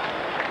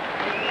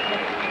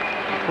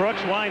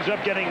 Brooks winds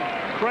up getting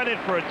credit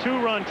for a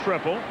 2-run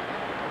triple.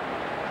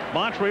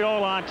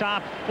 Montreal on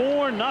top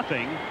 4-0.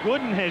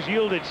 Gooden has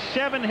yielded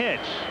 7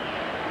 hits.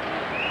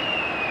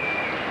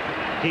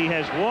 He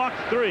has walked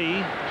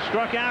 3,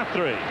 struck out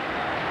 3.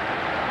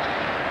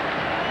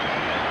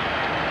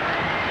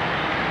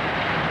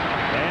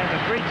 And the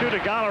 3-2 to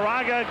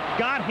Galarraga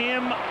got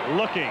him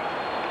looking.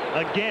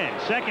 Again,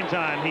 second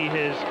time he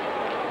has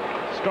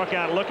struck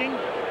out looking.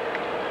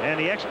 And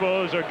the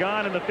Expos are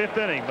gone in the 5th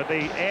inning, but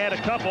they add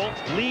a couple,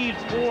 lead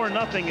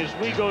 4-0 as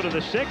we go to the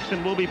 6th,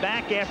 and we'll be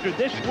back after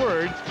this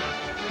word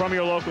from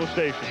your local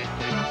station.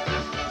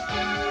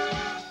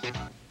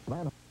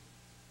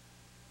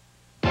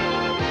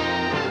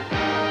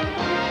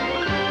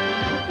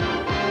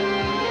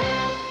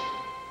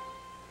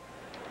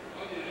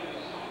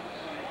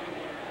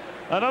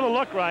 Another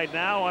look right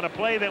now on a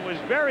play that was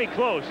very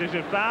close. Is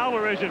it foul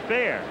or is it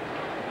fair?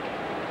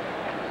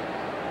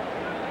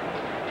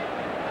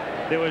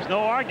 There was no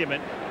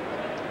argument.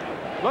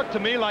 Looked to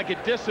me like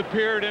it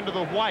disappeared into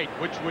the white,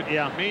 which would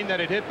mean that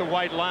it hit the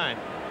white line.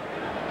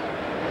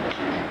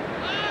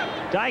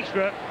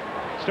 Dykstra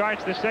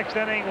starts the 6th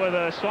inning with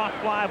a soft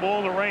fly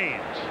ball to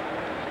Raines.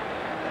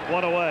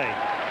 1 away.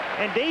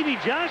 And Davy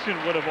Johnson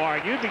would have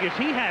argued, because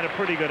he had a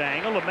pretty good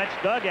angle. The Mets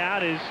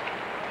dugout is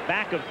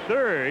back of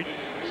third,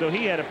 so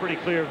he had a pretty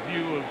clear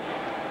view of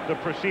the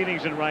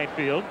proceedings in right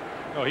field.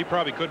 Oh, he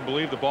probably couldn't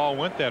believe the ball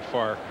went that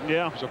far.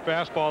 Yeah. It was a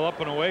fastball up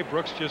and away.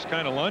 Brooks just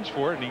kind of lunged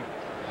for it, and he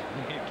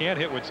can't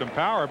hit with some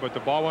power, but the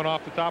ball went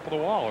off the top of the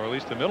wall, or at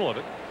least the middle of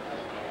it.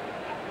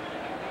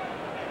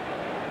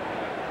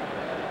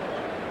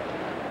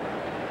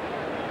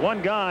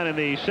 One gone in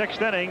the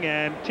 6th inning,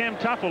 and Tim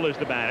Tuffle is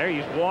the batter.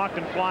 He's walked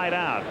and flied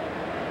out.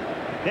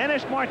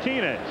 Dennis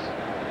Martinez.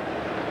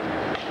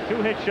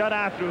 2-hit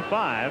shutout through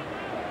 5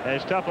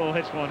 as Tuffle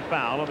hits one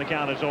foul, and the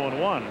count is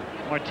 0-1.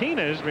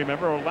 Martinez,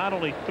 remember, allowed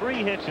only 3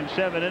 hits in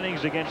 7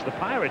 innings against the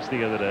Pirates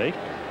the other day.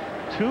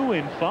 2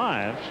 in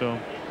 5, so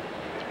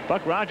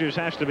Buck Rogers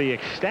has to be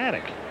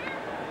ecstatic.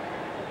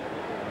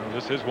 Well,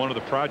 this is one of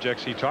the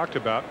projects he talked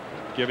about,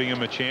 giving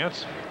him a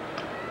chance.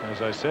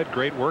 As I said,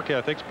 great work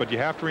ethics, but you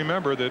have to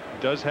remember that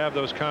does have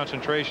those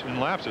concentration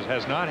lapses.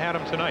 Has not had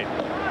them tonight.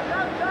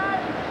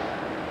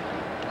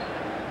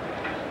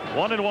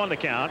 1-1 the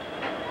count.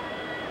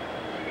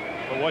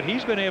 But what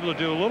he's been able to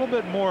do a little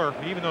bit more,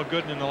 even though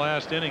Gooden in the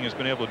last inning has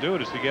been able to do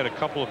it, is to get a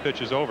couple of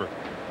pitches over.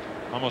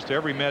 Almost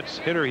every Mets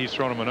hitter, he's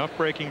thrown him enough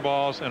breaking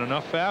balls and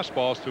enough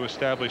fastballs to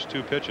establish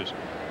 2 pitches.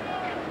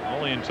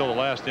 Only until the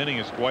last inning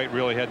has Dwight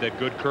really had that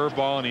good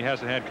curveball, and he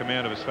hasn't had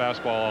command of his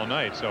fastball all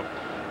night. So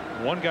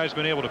one guy's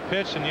been able to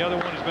pitch, and the other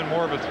one has been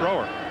more of a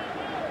thrower,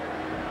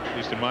 at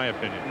least in my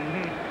opinion.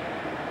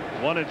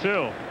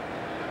 1-2.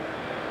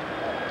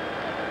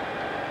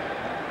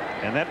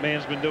 And that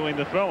man's been doing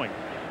the throwing.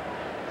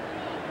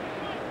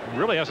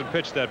 Really hasn't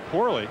pitched that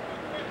poorly.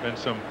 Been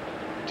some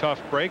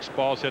tough breaks,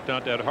 balls hit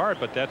not that hard,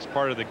 but that's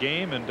part of the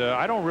game. And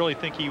I don't really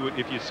think he would,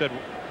 if you said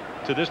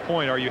to this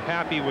point, are you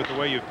happy with the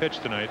way you've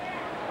pitched tonight,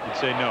 you'd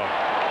say no.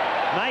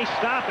 Nice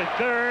stop at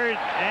third,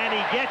 and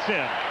he gets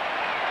him.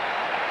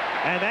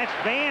 And that's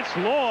Vance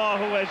Law,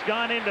 who has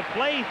gone into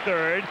play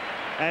third,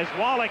 as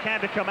Wallach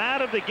had to come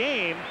out of the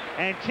game.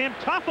 And Tim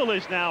Tuffle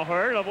is now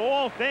hurt. Of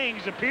all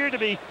things, appeared to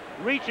be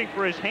reaching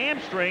for his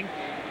hamstring,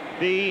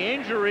 the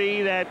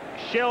injury that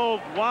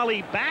shelled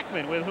Wally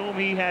Backman, with whom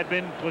he had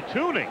been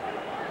platooning.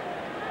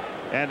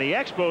 And the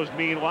Expos,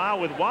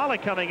 meanwhile, with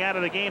Wallach coming out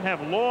of the game, have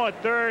Law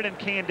at third and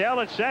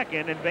Candell at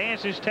second, and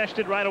Vance is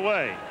tested right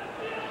away.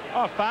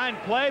 Oh, fine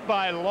play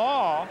by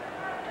Law.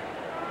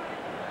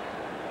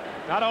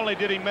 Not only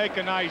did he make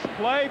a nice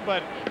play,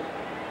 but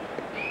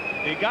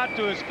he got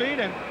to his feet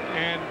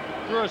and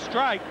threw a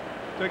strike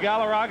to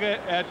Galarraga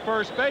at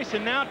first base.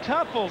 And now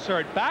Tuffle's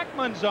hurt.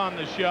 Backman's on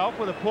the shelf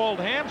with a pulled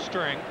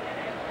hamstring.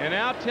 And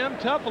now Tim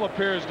Tuffle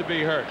appears to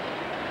be hurt.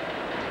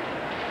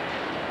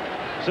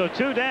 So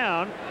 2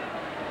 down.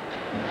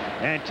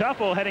 And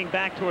Tuffle heading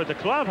back toward the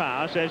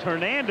clubhouse as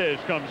Hernandez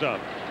comes up.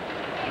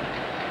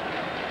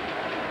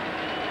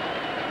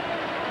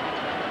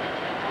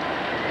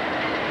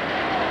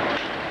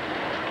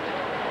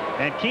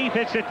 And Keith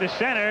hits it to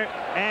center,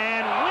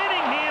 and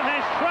Whittingham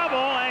has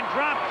trouble and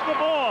drops the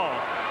ball.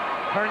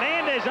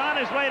 Hernandez on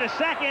his way to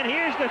second.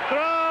 Here's the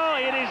throw.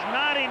 It is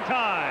not in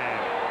time.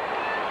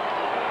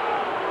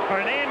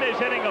 Hernandez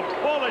hitting a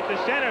bullet to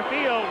center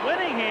field.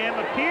 Whittingham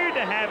appeared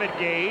to have it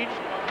gauged,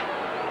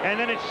 and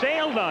then it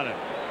sailed on him.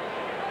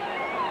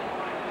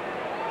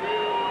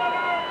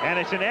 And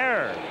it's an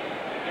error.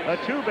 A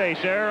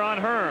 2-base error on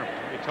Herm.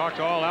 You talk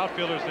to all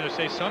outfielders and they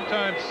say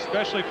sometimes,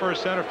 especially for a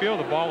center field,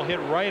 the ball hit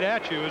right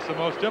at you is the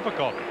most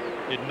difficult.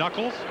 It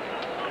knuckles.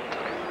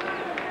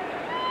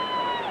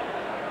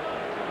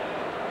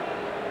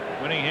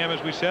 Winningham,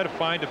 as we said,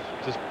 find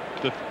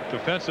the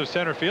defensive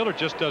center fielder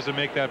just doesn't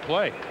make that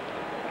play.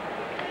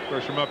 Of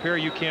course, from up here,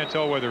 you can't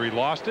tell whether he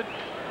lost it.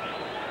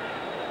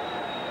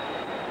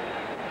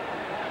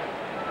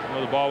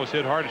 The ball was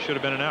hit hard. It should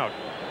have been an out.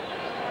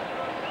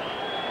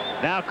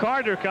 Now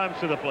Carter comes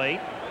to the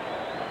plate.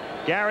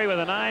 Gary with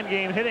a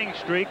 9-game hitting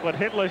streak, but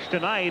hitless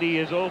tonight. He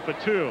is 0 for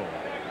 2.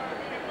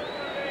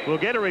 We'll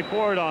get a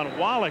report on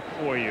Wallach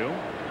for you.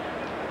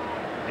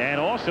 And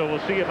also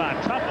we'll see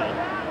about Tuffle.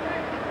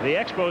 The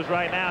Expos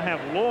right now have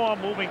Law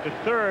moving to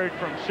third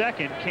from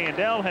second.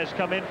 Candell has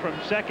come in from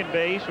second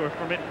base or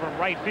from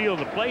right field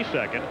to play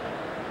second.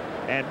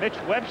 And Mitch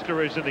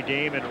Webster is in the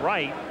game in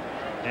right.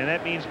 And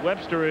that means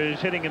Webster is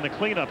hitting in the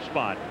cleanup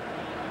spot.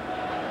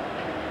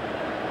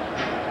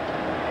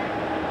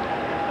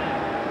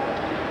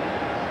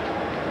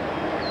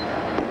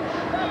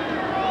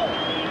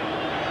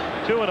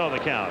 Two and on the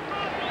count.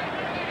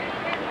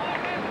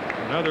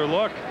 Another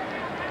look.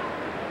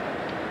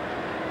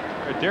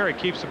 Right there, it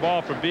keeps the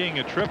ball from being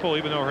a triple,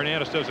 even though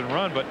Hernandez doesn't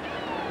run, but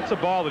it's a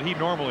ball that he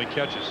normally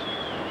catches.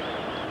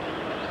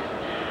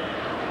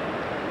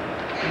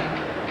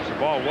 The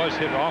ball was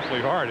hit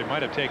awfully hard. It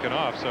might have taken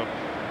off, so.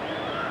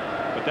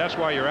 But that's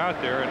why you're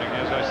out there, and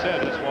as I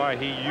said, that's why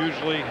he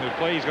usually, the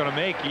play he's going to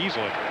make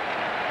easily.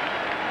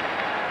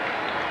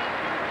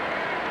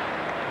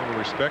 I want to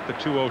respect the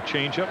 2-0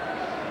 changeup.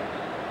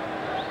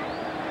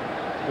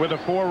 With a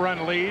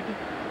 4-run lead.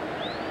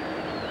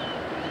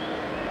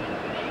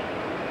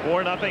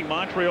 4-0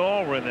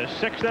 Montreal. We're in the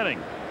 6th inning.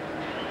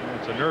 Well,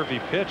 it's a nervy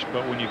pitch,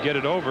 but when you get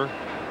it over,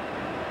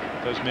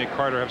 it does make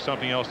Carter have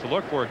something else to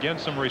look for. Again,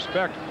 some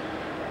respect.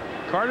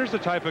 Carter's the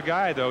type of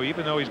guy, though,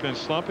 even though he's been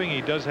slumping,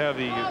 he does have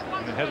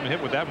hasn't been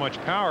hit with that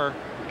much power,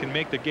 can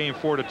make the game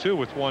 4-2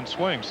 with one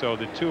swing. So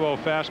the 2-0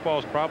 fastball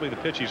is probably the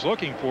pitch he's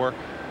looking for.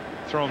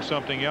 Throw him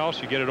something else,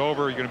 you get it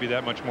over, you're going to be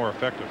that much more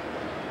effective.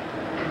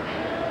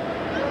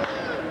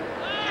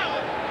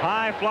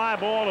 High fly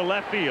ball to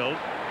left field.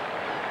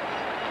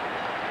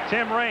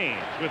 Tim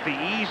Raines with the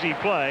easy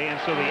play, and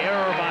so the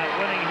error by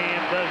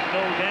Winningham does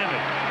no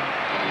damage.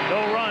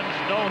 No runs,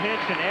 no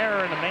hits, an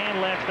error, and a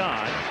man left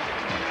on.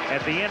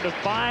 At the end of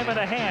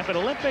 5.5 at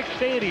Olympic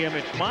Stadium,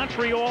 it's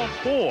Montreal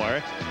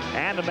 4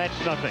 and the Mets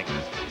nothing.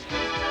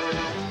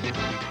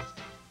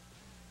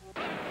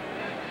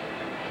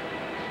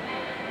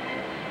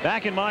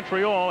 Back in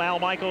Montreal, Al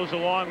Michaels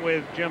along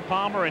with Jim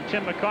Palmer and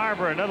Tim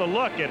McCarver. Another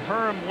look at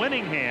Herm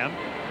Winningham.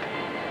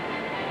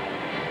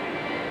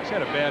 He's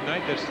had a bad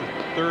night. That's the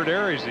third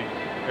error he's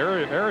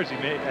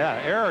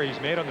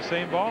made on the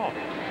same ball.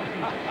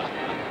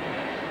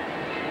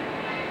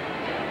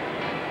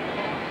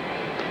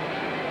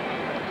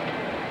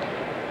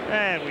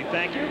 And we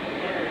thank you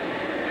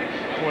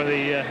for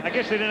the, I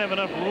guess they didn't have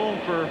enough room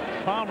for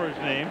Palmer's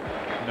name.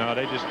 No,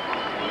 they just.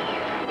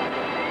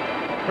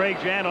 Craig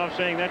Janoff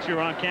saying that's your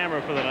on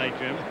camera for the night,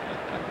 Jim.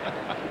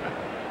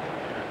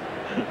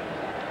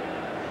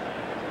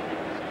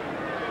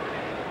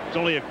 It's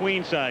only a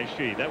queen size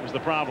sheet. That was the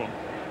problem.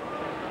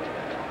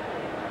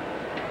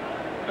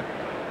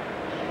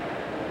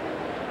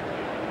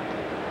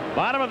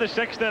 Bottom of the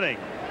 6th inning.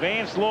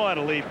 Vance Law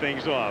to lead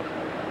things off.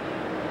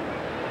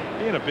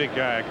 Being a big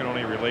guy, I can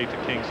only relate to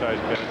king-size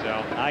beds,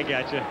 Al. I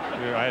got you.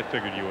 I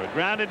figured you would.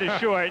 Grounded to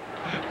short.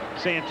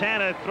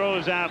 Santana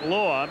throws out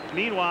Law.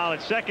 Meanwhile,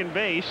 at second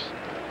base,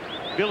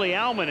 Billy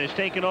Allman has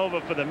taken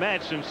over for the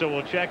Mets, and so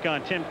we'll check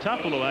on Tim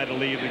Tuffle, who had to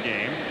leave the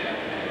game.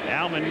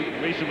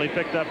 Allman recently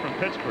picked up from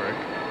Pittsburgh,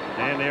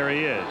 and there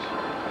he is.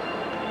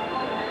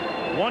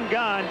 One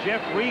gone.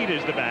 Jeff Reed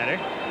is the batter.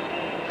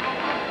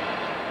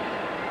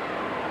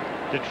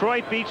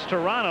 Detroit beats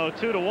Toronto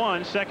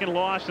 2-1. Second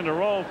loss in a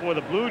row for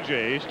the Blue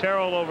Jays.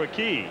 Terrell over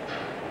Key.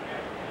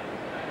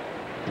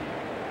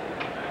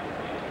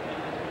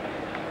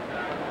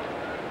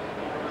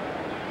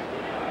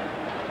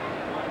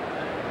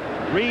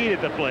 Reed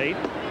at the plate.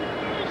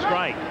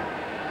 Strike.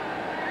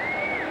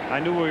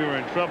 I knew we were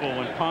in trouble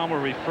when Palmer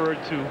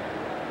referred to,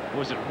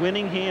 was it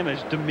Winningham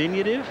as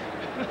diminutive?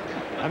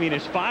 I mean,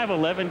 is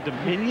 5'11"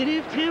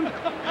 diminutive, Tim?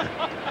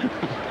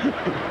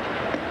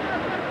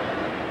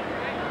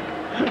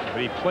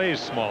 But he plays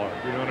smaller.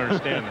 You don't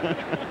understand that.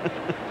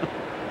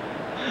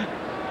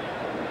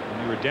 When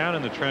you were down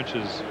in the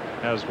trenches,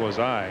 as was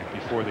I,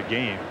 before the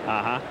game,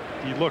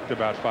 he looked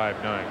about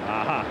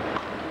 5'9".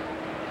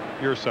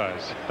 Your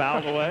size.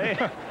 Fouled away.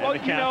 Well, the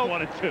count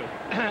 1-2.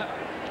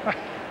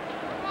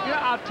 Yeah,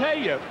 I'll tell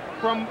you,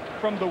 from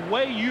the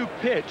way you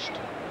pitched,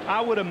 I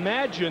would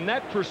imagine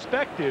that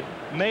perspective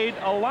made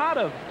a lot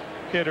of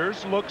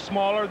hitters look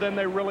smaller than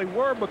they really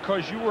were,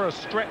 because you were a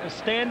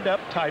stand-up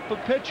type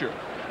of pitcher,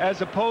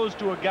 as opposed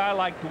to a guy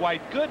like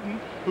Dwight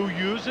Gooden, who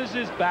uses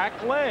his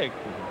back leg,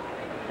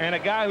 and a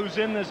guy who's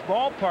in this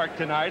ballpark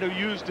tonight who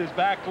used his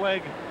back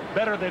leg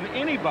better than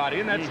anybody,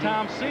 and that's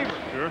Tom Seaver.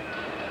 Sure.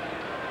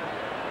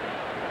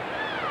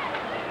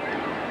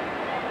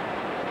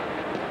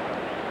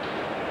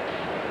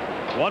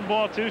 One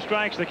ball, 2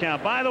 strikes the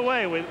count. By the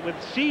way, with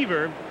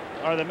Seaver,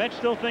 Are the Mets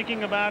still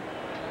thinking about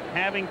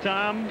having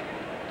Tom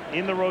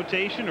in the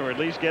rotation, or at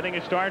least getting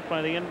a start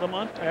by the end of the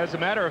month? As a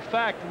matter of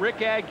fact, Rick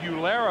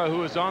Aguilera,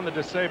 who is on the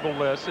disabled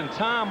list, and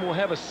Tom will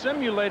have a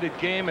simulated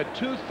game at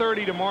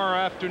 2:30 tomorrow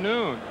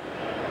afternoon.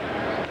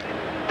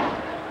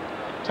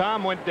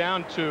 Tom went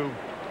down to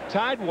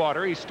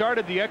Tidewater. He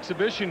started the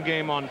exhibition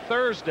game on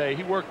Thursday.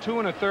 He worked 2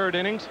 1/3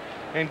 innings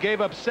and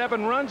gave up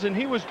 7 runs, and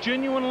he was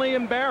genuinely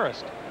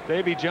embarrassed.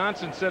 Davey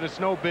Johnson said it's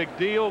no big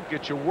deal.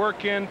 Get your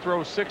work in,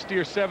 throw 60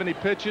 or 70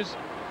 pitches.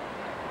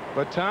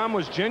 But Tom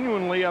was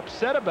genuinely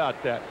upset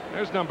about that.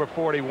 There's number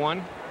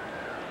 41.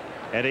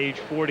 At age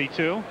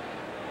 42.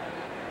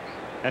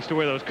 Has to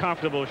wear those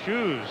comfortable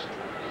shoes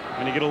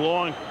when you get a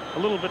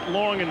little bit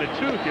long in the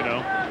tooth, you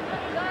know.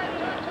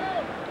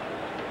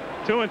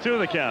 2-2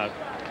 the count.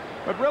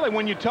 But really,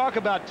 when you talk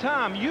about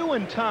Tom, you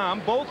and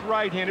Tom, both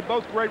right-handed,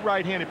 both great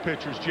right-handed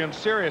pitchers, Jim,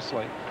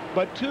 seriously.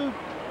 But 2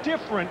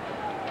 different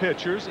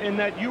pitchers in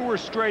that you were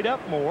straight up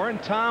more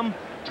and Tom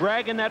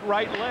dragging that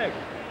right leg.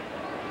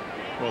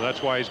 Well,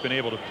 that's why he's been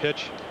able to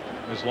pitch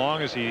as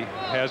long as he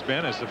has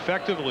been, as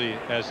effectively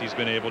as he's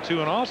been able to,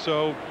 and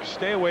also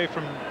stay away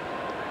from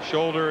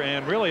shoulder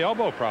and really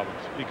elbow problems,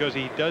 because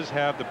he does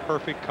have the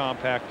perfect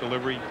compact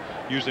delivery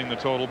using the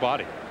total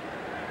body.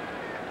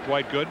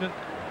 Dwight Gooden,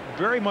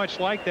 very much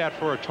like that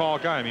for a tall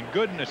guy. I mean,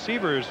 Gooden,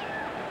 Seaver is,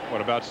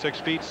 what, about 6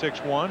 feet,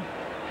 6'1"?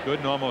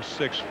 Gooden almost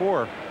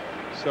 6'4".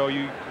 So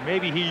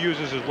maybe he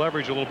uses his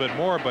leverage a little bit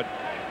more, but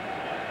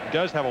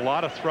does have a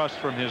lot of thrust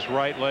from his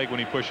right leg when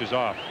he pushes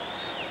off.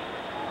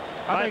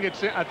 I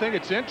think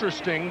it's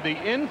interesting the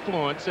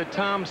influence that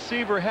Tom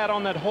Seaver had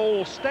on that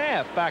whole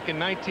staff back in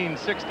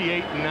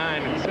 1968 and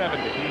 9 and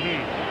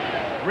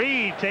 70.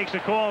 Reed takes a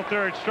call,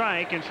 3rd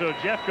strike, and so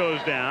Jeff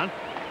goes down.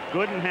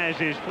 Gooden has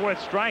his 4th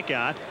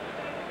strikeout.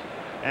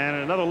 And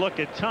another look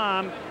at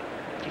Tom.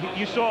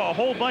 You saw a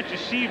whole bunch of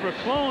Seaver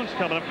clones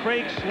coming up.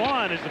 Craig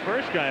Swan is the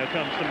first guy who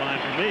comes to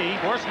mind for me.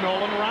 Of course,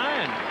 Nolan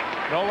Ryan.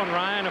 Nolan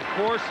Ryan, of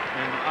course,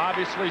 and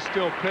obviously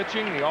still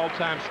pitching, the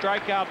all-time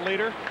strikeout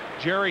leader.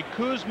 Jerry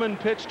Koosman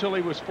pitched till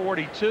he was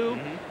 42.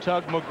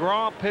 Tug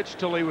McGraw pitched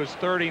till he was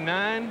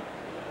 39.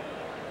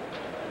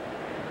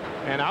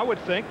 And I would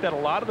think that a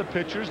lot of the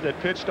pitchers that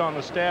pitched on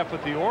the staff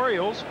with the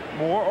Orioles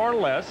more or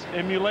less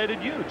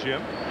emulated you,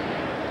 Jim.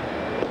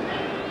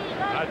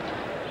 I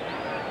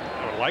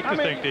would like to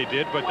think they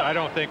did, but I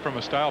don't think from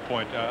a style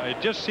point. It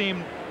just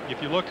seemed,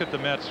 if you looked at the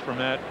Mets from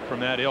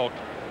that ilk,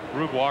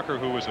 Rube Walker,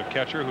 who was a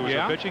catcher, who was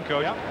a pitching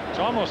coach, it's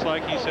almost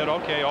like he said,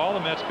 okay, all the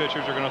Mets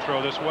pitchers are going to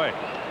throw this way.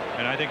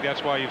 And I think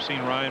that's why you've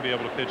seen Ryan be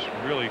able to pitch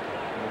really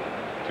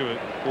to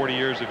 40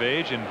 years of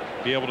age and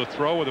be able to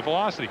throw with a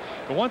velocity.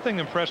 The one thing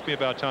that impressed me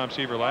about Tom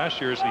Seaver last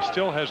year is he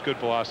still has good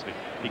velocity.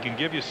 He can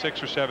give you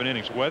 6 or 7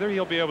 innings. Whether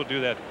he'll be able to do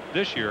that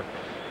this year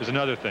is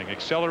another thing.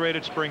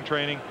 Accelerated spring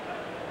training,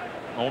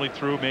 only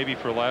through maybe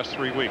for the last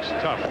 3 weeks.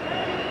 Tough.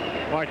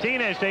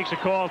 Martinez takes a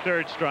call,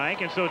 3rd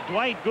strike, and so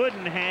Dwight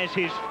Gooden has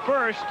his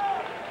first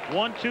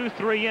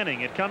 1-2-3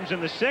 inning. It comes in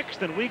the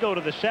 6th, and we go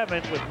to the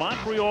 7th with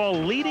Montreal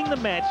leading the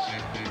Mets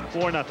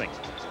 4-0.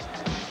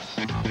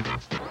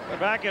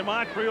 Back in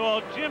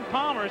Montreal, Jim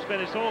Palmer spent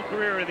his whole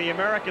career in the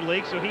American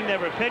League, so he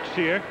never pitched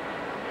here.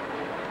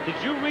 Did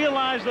you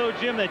realize, though,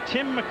 Jim, that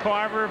Tim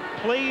McCarver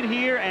played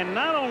here, and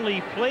not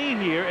only played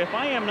here, if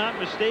I am not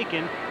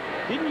mistaken,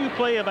 didn't you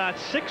play about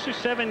 6 or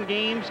 7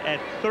 games at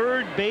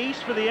 3rd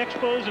base for the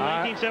Expos in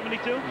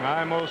 1972?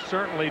 I most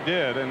certainly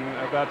did, and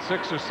about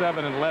 6 or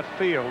 7 in left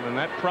field, and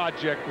that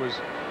project was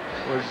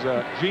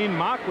Gene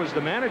Mock was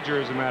the manager,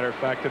 as a matter of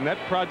fact, and that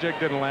project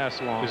didn't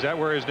last long. Is that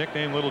where his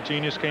nickname Little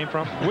Genius came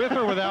from? With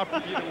or without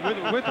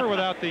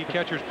the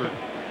catcher's bird?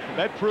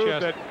 That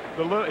proved that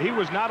he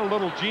was not a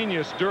little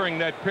genius during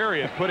that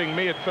period, putting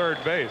me at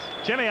 3rd base.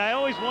 Jimmy, I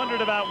always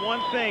wondered about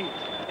one thing.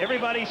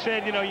 Everybody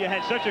said, you know, you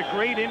had such a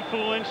great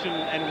influence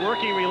and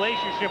working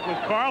relationship with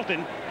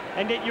Carlton,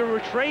 and yet you were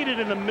traded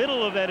in the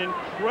middle of that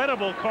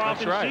incredible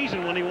Carlton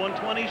season when he won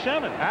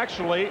 27.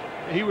 Actually,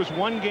 he was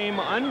 1 game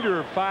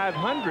under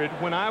 500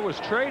 when I was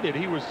traded.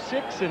 He was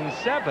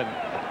 6-7,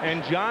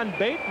 and John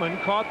Bateman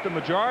caught the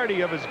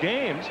majority of his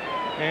games,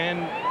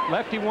 and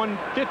Lefty won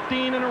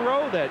 15 in a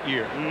row that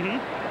year.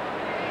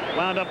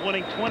 Wound up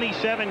winning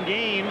 27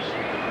 games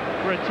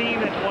for a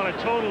team that won a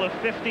total of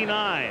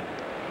 59.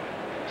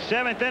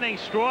 7th inning,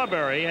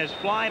 Strawberry has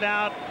flied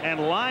out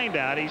and lined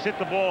out. He's hit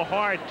the ball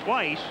hard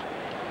twice,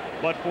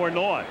 but for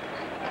naught.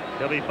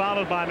 He'll be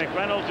followed by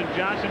McReynolds and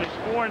Johnson. It's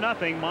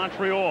 4-0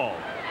 Montreal.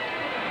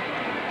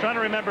 Trying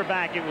to remember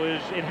back,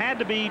 it had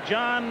to be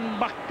John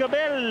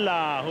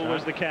Bacabella who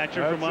was the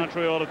catcher for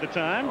Montreal at the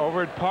time.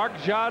 Over at Parc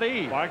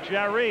Jarry. Parc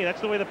Jarry. That's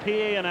the way the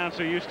PA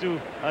announcer used to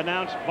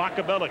announce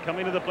Bacabella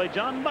coming to the plate.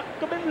 John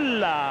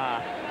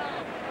Bacabella.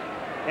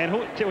 And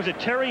who was it?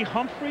 Terry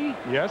Humphrey?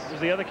 Yes.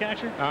 Was the other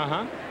catcher?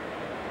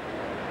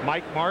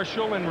 Mike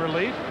Marshall in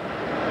relief.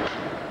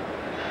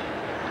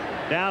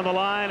 Down the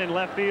line in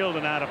left field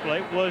and out of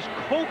play. Was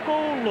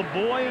Coco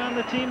LeBoy on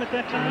the team at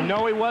that time?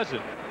 No, he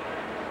wasn't.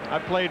 I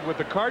played with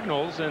the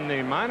Cardinals in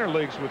the minor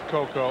leagues with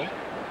Coco.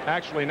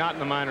 Actually, not in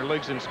the minor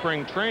leagues, in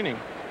spring training.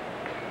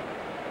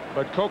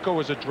 But Coco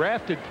was a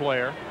drafted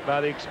player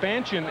by the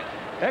expansion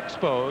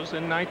Expos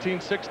in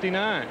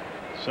 1969.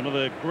 Some of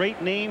the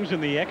great names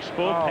in the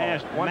Expo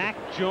past. Mac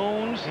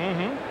Jones,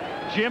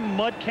 Jim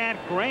Mudcat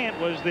Grant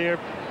was their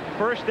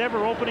first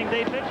ever opening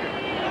day pitcher.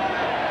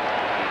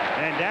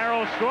 And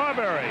Darryl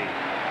Strawberry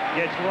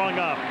gets rung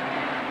up.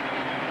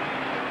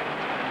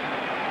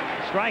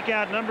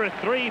 Strikeout number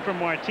 3 from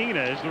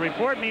Martinez. The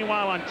report,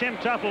 meanwhile, on Tim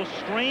Tuffle's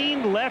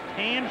strained left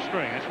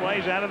hamstring. That's why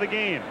he's out of the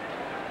game.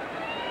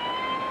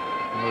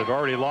 Well, they've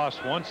already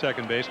lost one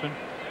second baseman,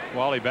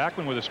 Wally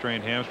Backman, with a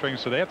strained hamstring,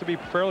 so they have to be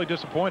fairly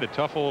disappointed.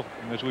 Tuffle,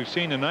 as we've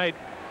seen tonight,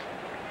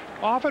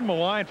 often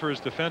maligned for his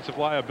defensive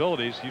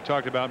liabilities. You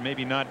talked about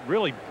maybe not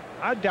really.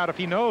 I doubt if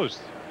he knows,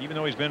 even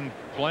though he's been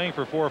playing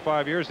for 4 or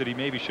 5 years, that he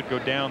maybe should go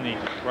down the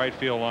right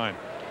field line.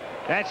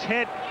 That's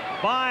hit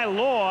by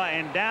Law,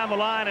 and down the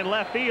line in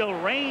left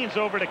field. Raines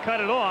over to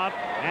cut it off,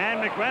 and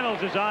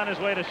McReynolds is on his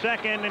way to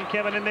second, and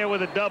Kevin in there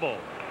with a double.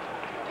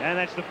 And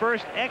that's the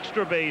first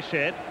extra base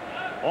hit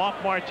off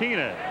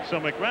Martinez. So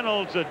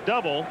McReynolds a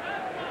double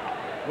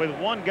with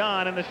 1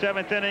 gone in the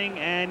 7th inning,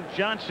 and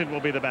Johnson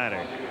will be the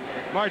batter.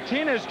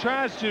 Martinez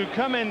tries to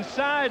come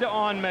inside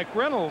on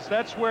McReynolds.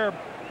 That's where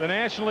the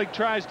National League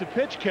tries to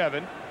pitch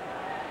Kevin.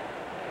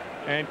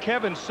 And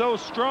Kevin's so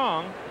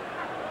strong,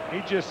 he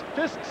just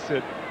fists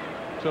it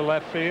to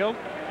left field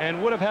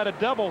and would have had a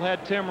double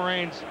had Tim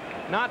Raines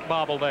not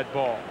bobbled that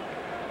ball.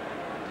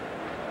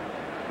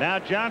 Now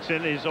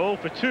Johnson is 0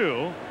 for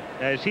 2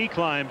 as he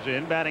climbs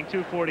in, batting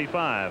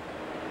 .245.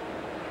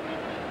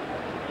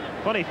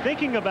 Funny,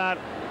 thinking about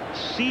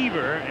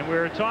Seaver, and we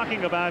were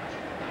talking about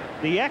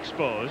the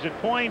Expos, it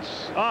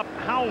points up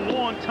how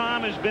long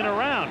Tom has been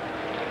around.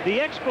 The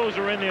Expos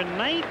are in their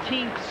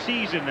 19th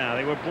season now.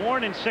 They were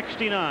born in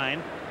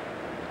 '69.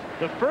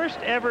 The first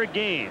ever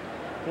game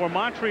for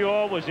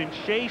Montreal was in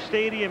Shea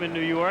Stadium in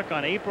New York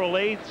on April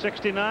 8th,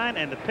 '69,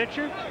 and the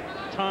pitcher,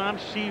 Tom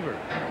Seaver.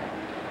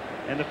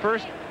 And the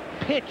first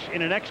pitch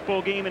in an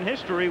Expo game in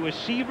history was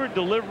Seaver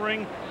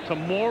delivering to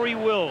Maury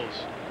Wills.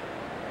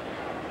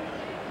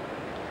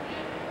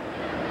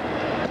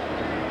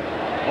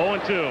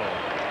 0-2.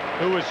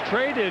 Who was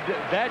traded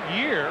that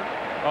year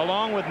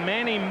along with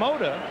Manny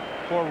Mota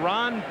for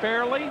Ron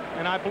Fairley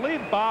and I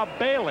believe Bob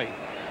Bailey,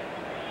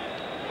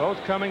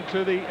 both coming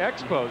to the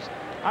Expos.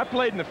 I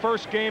played in the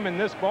first game in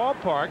this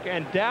ballpark,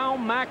 and Dow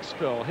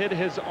Maxfield hit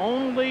his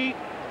only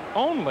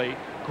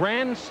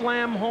Grand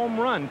Slam home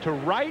run to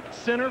right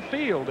center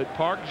field at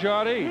Parc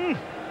Jarry.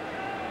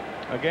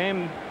 A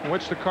game in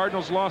which the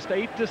Cardinals lost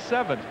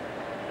 8-7.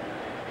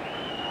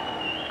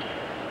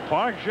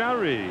 Parc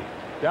Jarry.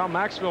 Dow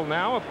Maxfield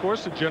now, of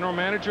course, the general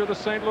manager of the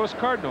St. Louis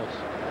Cardinals.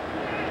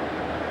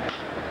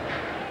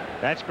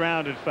 That's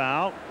grounded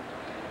foul.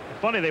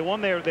 Funny, they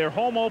won their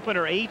home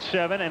opener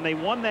 8-7, and they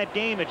won that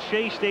game at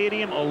Shea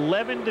Stadium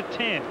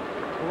 11-10.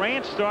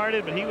 Grant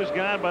started, but he was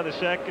gone by the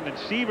second, and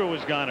Seaver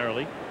was gone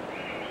early.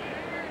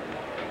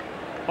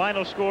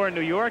 Final score in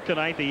New York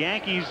tonight: the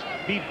Yankees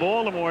beat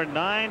Baltimore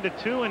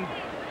 9-2, and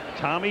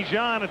Tommy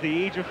John at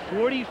the age of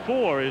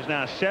 44 is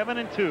now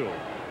 7-2.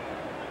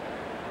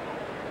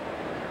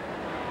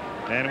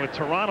 And with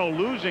Toronto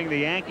losing, the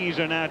Yankees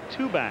are now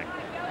 2 back.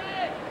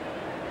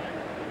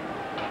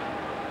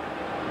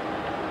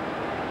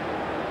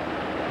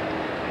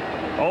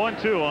 Oh,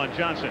 0-2 on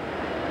Johnson.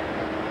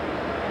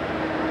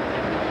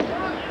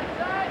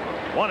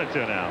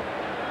 1-2 now.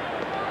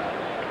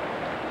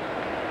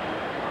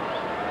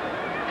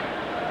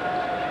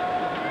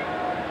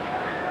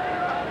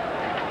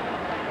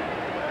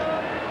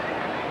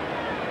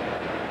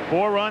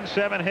 Four runs,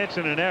 7 hits,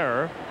 and an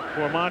error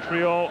for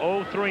Montreal.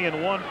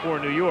 0-3-1 for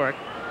New York.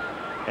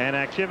 And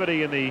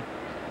activity in the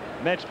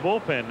Mets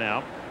bullpen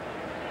now,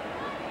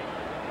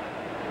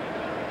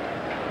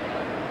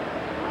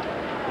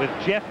 with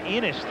Jeff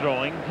Innes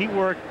throwing. He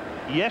worked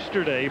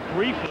yesterday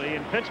briefly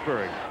in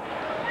Pittsburgh.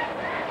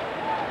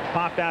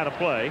 Popped out of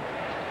play.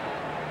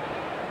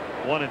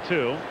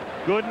 1-2.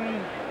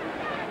 Gooden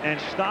and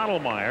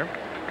Stottlemyre.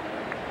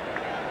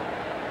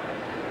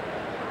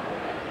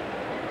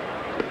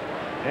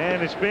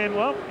 And it's been,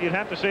 well, you'd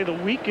have to say the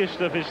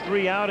weakest of his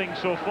 3 outings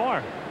so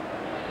far.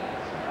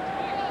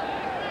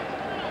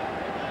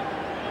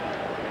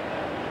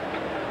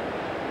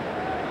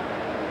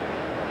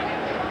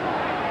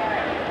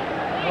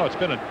 Oh, it's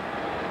been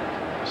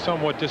a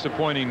somewhat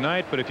disappointing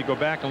night, but if you go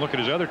back and look at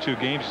his other 2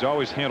 games, he's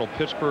always handled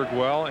Pittsburgh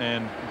well,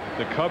 and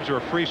the Cubs are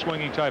a free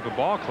swinging type of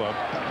ball club,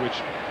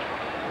 which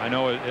I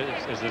know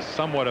is a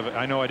somewhat of,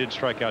 I know I didn't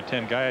strike out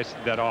 10 guys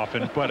that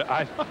often, but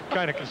I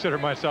kind of consider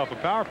myself a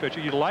power pitcher.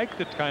 You like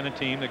the kind of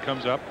team that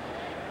comes up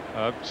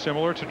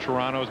similar to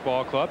Toronto's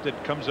ball club,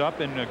 that comes up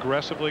and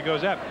aggressively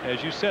goes up.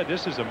 As you said,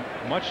 this is a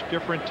much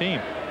different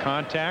team.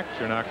 Contact,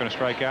 you're not going to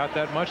strike out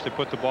that much. They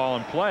put the ball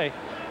in play,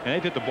 and they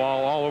hit the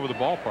ball all over the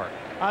ballpark.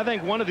 I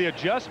think one of the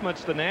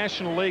adjustments the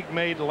National League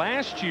made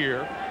last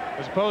year,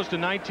 as opposed to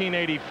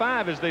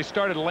 1985, is they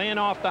started laying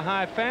off the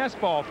high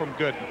fastball from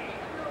Gooden.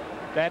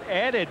 That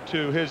added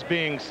to his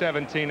being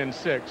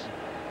 17-6.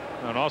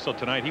 And also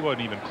tonight, he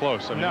wasn't even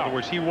close. I mean, in other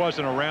words, he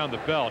wasn't around the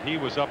belt. He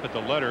was up at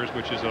the letters,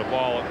 which is a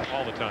ball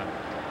all the time.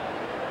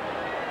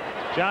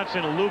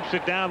 Johnson loops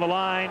it down the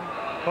line,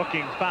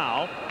 hooking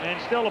foul, and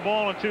still a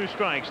ball and 2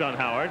 strikes on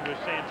Howard with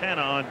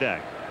Santana on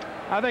deck.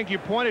 I think you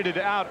pointed it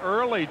out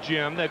early,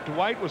 Jim, that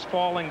Dwight was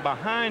falling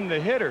behind the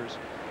hitters.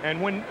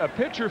 And when a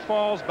pitcher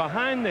falls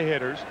behind the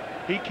hitters,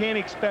 he can't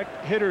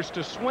expect hitters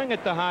to swing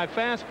at the high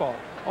fastball.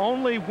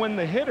 Only when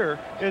the hitter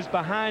is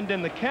behind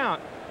in the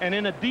count and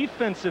in a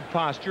defensive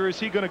posture is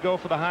he going to go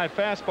for the high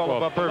fastball. Well,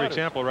 above the perfect letters.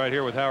 example right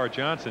here with Howard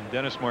Johnson.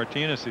 Dennis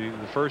Martinez, the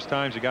first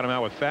times he got him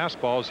out with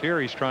fastballs. Here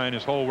he's trying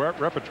his whole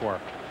repertoire.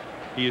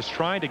 He is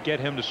trying to get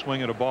him to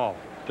swing at a ball.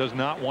 Does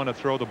not want to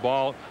throw the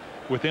ball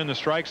within the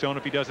strike zone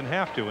if he doesn't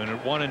have to. And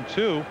at 1 and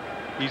 2,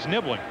 he's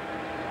nibbling.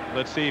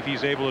 Let's see if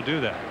he's able to do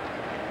that.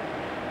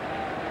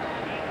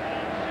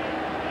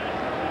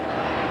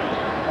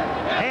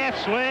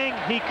 Half swing,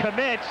 he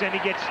commits, and he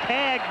gets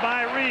tagged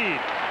by Reed.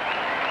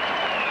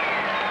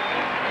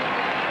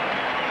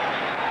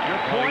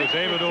 Well, he was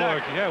able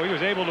to, he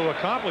was able to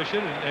accomplish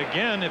it. And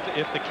again,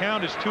 if the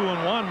count is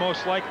 2-1,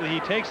 most likely he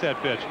takes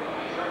that pitch.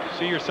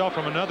 See yourself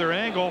from another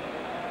angle.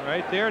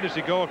 Right there. Does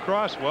he go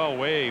across? Well,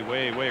 way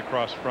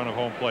across front of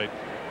home plate.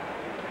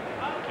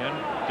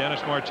 Again,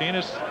 Dennis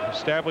Martinez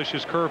established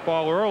his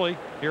curveball early.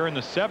 Here in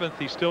the 7th,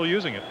 he's still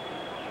using it.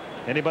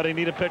 Anybody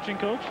need a pitching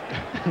coach?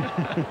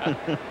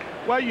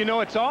 Well, you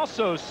know, it's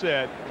also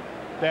said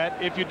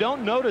that if you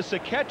don't notice a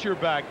catcher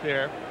back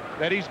there,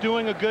 that he's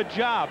doing a good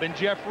job, and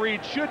Jeff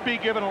Reed should be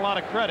given a lot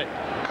of credit.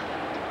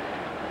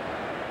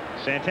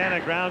 Santana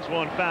grounds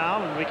one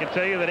foul, and we can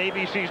tell you that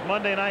ABC's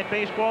Monday Night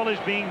Baseball is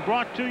being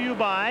brought to you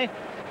by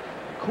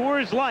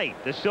Coors Light,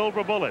 the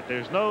silver bullet.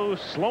 There's no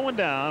slowing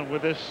down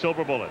with this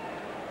silver bullet.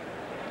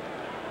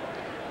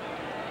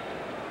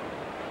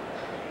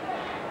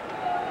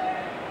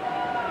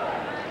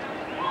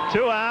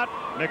 Two out.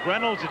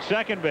 McReynolds at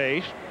second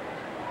base.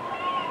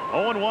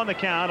 0-1 the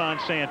count on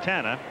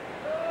Santana.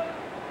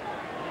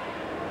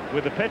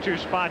 With the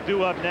pitcher's spot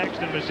due up next,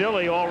 and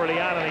Mazzilli already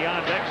out of the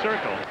on-deck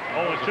circle.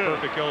 0-2.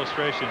 Perfect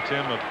illustration,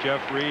 Tim, of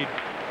Jeff Reed.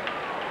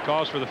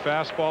 Calls for the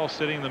fastball,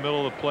 sitting in the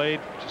middle of the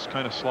plate, just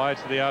kind of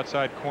slides to the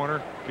outside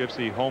corner, gives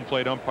the home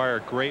plate umpire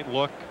a great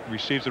look,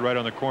 receives it right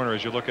on the corner.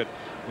 As you look at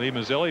Lee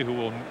Mazzilli, who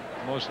will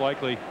most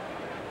likely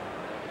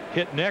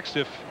hit next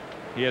if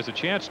he has a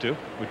chance to,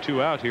 with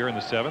 2 out here in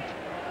the 7th.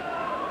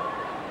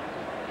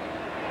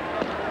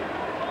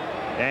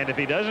 And if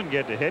he doesn't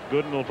get to hit,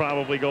 Gooden will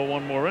probably go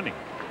one more inning.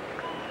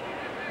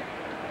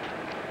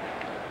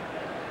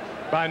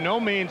 By no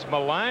means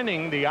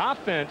maligning the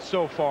offense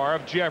so far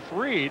of Jeff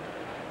Reed,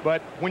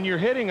 but when you're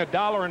hitting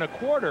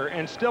 $1.25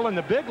 and still in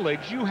the big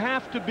leagues, you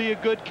have to be a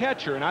good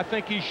catcher, and I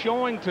think he's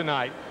showing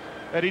tonight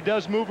that he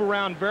does move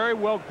around very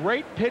well.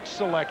 Great pitch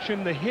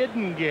selection, the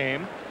hidden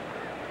game.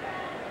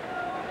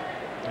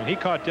 And he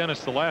caught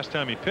Dennis the last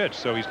time he pitched,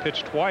 so he's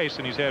pitched twice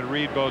and he's had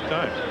Reed both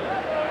times.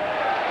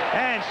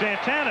 And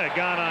Santana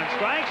gone on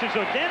strikes, and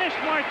so Dennis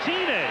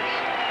Martinez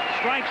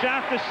strikes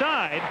out the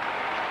side.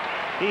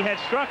 He had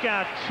struck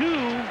out 2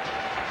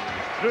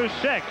 through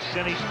 6,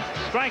 and he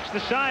strikes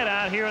the side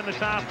out here in the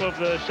top of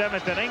the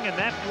 7th inning, and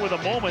that, for the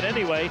moment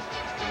anyway,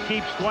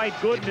 keeps Dwight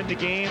Gooden in the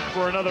game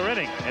for another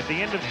inning. At the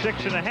end of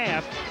 6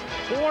 1/2,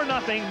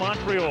 4-0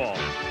 Montreal.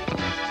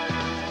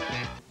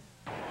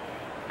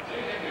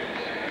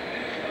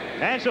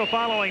 And so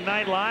following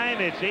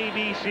Nightline, it's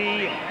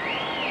ABC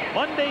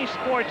Monday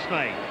Sports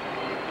Night.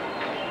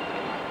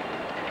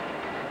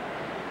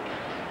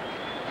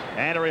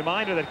 And a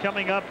reminder that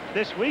coming up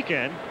this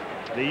weekend,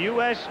 the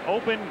U.S.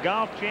 Open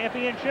Golf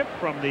Championship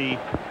from the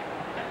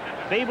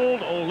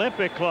fabled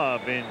Olympic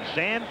Club in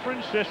San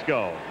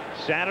Francisco.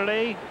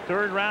 Saturday,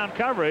 3rd round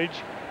coverage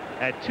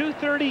at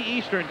 2:30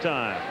 Eastern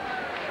Time.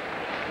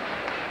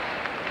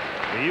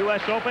 The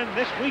U.S. Open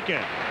this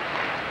weekend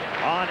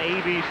on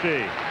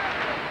ABC.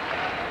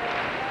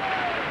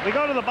 We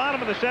go to the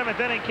bottom of the 7th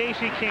inning.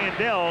 Casey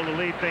Candell to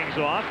lead things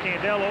off.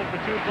 Candell 0 for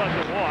 2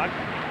 plus a walk.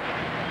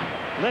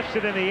 Lifts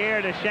it in the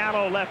air to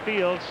shallow left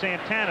field.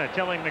 Santana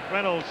telling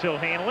McReynolds he'll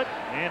handle it,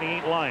 and he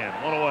ain't lying.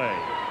 1 away.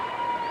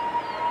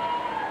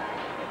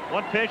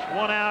 1 pitch,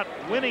 1 out.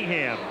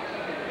 Winningham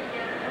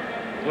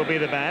will be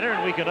the batter,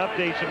 and we can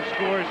update some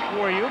scores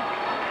for you.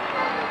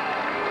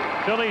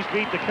 Phillies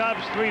beat the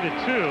Cubs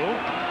 3-2.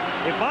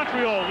 If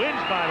Montreal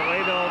wins, by the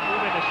way, they'll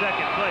move into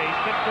second place.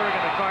 Pittsburgh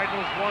and the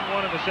Cardinals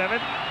 1-1 in the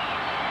 7th.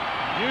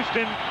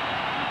 Houston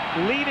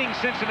leading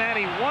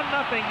Cincinnati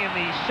 1-0 in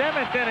the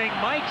 7th inning.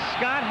 Mike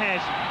Scott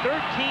has 13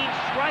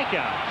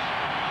 strikeouts.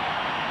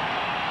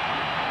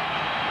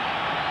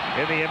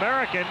 In the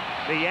American,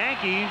 the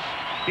Yankees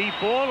beat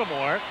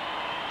Baltimore.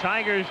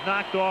 Tigers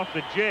knocked off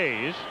the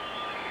Jays.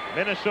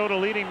 Minnesota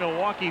leading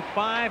Milwaukee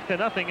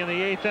 5-0 in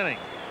the 8th inning.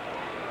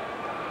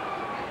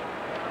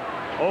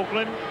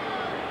 Oakland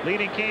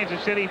leading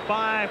Kansas City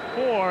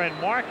 5-4, and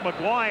Mark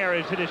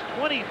McGwire has hit his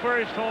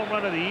 21st home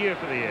run of the year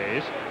for the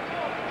A's.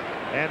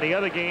 And the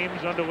other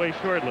games underway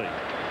shortly.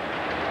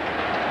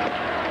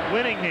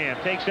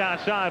 Winningham takes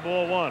outside,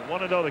 ball 1.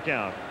 1-0 the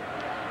count.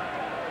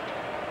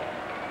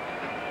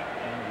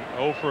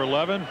 0 for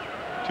 11,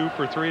 2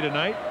 for 3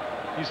 tonight.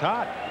 He's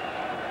hot.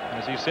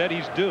 As he said,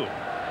 he's due.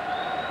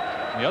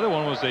 And the other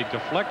one was a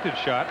deflected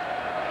shot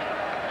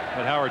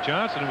at Howard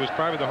Johnson, who was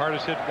probably the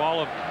hardest hit ball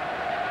of,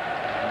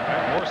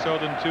 more so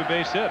than 2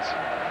 base hits.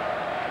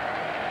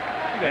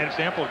 An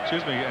example,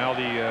 excuse me, Al,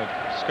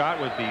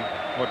 Scott with the,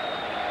 what,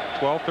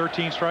 12,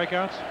 13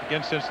 strikeouts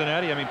against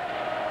Cincinnati. I mean,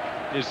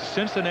 is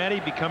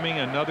Cincinnati becoming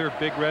another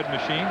big red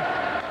machine?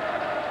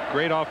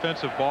 Great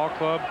offensive ball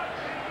club.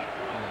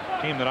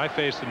 Team that I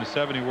faced in the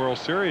 '70 World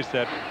Series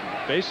that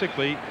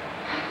basically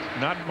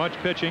not much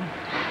pitching,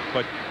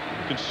 but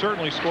can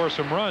certainly score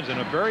some runs,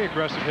 and a very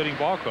aggressive hitting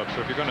ball club.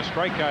 So if you're going to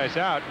strike guys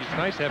out, it's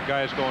nice to have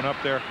guys going up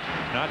there,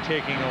 not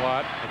taking a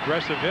lot,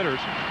 aggressive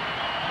hitters.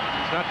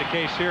 It's not the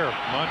case here.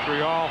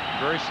 Montreal,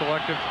 very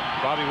selective.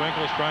 Bobby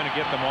Winkle is trying to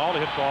get them all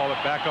to hit ball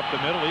back up the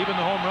middle, even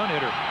the home run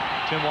hitter,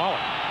 Tim Wallach.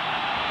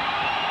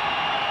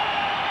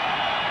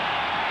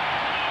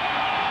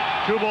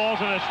 2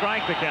 balls and a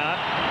strike to count.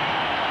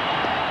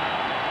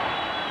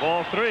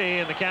 Ball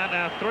 3, and the count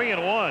now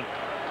 3-1.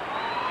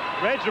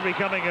 Reds are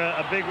becoming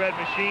a big red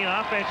machine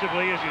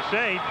offensively, as you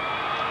say.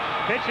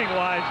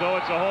 Pitching-wise, though,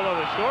 it's a whole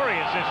other story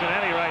in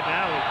Cincinnati right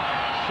now with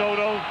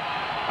Soto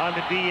on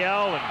the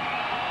DL and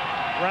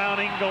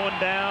Browning going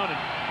down.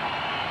 And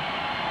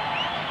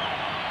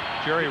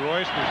Jerry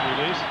Royce was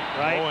released,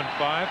 right.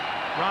 0-5.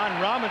 Ron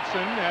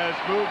Robinson has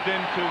moved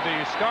into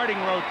the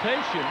starting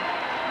rotation,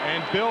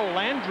 and Bill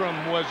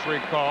Landrum was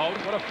recalled.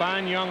 What a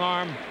fine young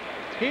arm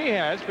he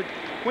has. But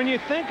when you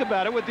think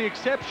about it, with the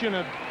exception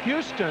of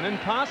Houston and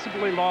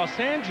possibly Los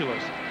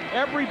Angeles,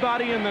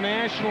 everybody in the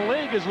National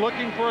League is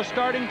looking for a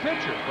starting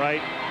pitcher.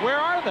 Right. Where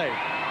are they?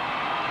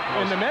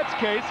 In the Mets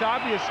case,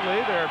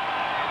 obviously, they're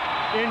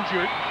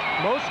injured,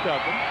 most of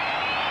them.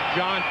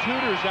 John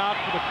Tudor's out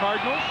for the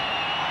Cardinals.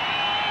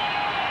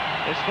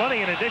 It's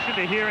funny, in addition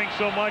to hearing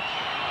so much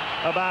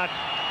about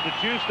the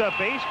juiced-up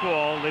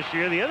baseball this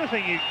year, the other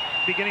thing you're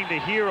beginning to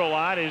hear a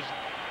lot is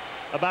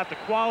about the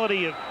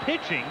quality of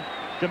pitching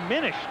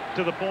diminished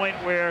to the point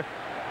where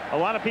a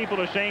lot of people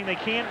are saying they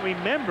can't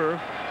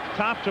remember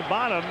top to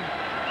bottom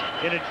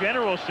in a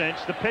general sense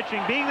the pitching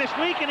being this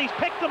weak, and he's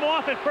picked them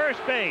off at first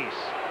base.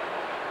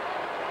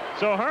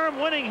 So Herm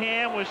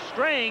Winningham was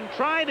straying,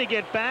 trying to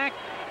get back,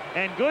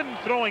 and Gooden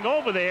throwing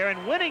over there, and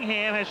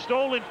Winningham has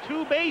stolen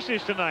 2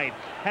 bases tonight.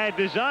 Had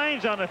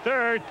designs on the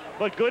third,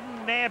 but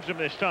Gooden nabs him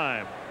this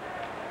time.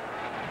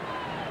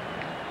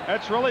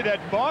 That's really that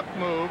balk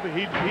move.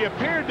 He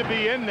appeared to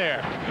be in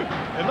there.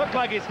 It looked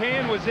like his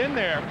hand was in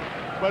there.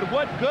 But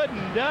what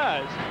Gooden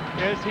does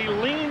is he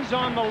leans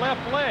on the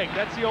left leg.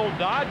 That's the old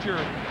Dodger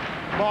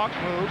balk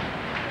move.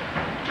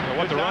 Yeah,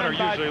 what the runner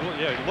usually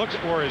looks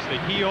for is the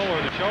heel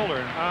or the shoulder.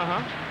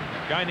 A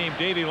guy named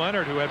Davey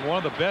Leonard, who had one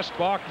of the best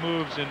balk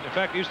moves, and in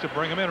fact used to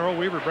bring him in, Earl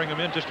Weaver bring him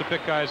in just to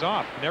pick guys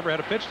off. Never had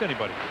to pitch to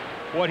anybody.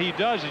 What he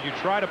does is you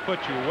try to put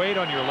your weight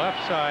on your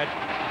left side,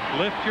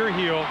 lift your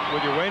heel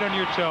with your weight on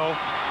your toe,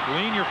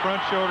 lean your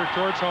front shoulder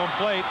towards home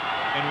plate,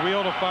 and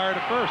wheel to fire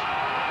to first.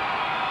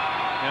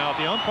 Now, if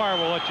the umpire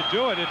will let you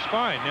do it, it's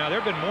fine. Now,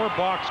 there have been more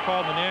balks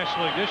called in the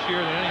National League this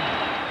year than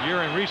any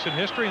year in recent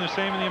history, and the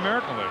same in the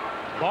American League.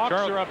 Balks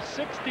are up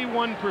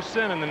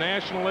 61% in the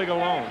National League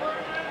alone.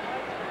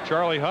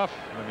 Charlie Huff,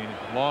 I mean,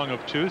 long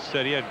of tooth,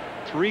 said he had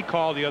 3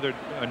 called the other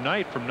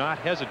night from not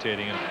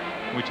hesitating. And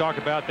when we talk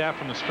about that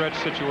from the stretch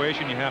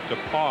situation, you have to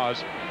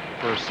pause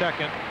for a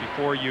second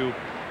before you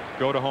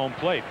go to home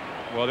plate.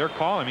 Well, they're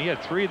calling. He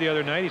had 3 the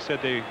other night. He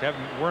said they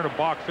weren't a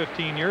balk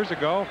 15 years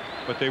ago,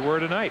 but they were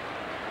tonight.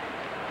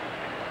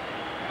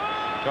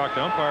 Talked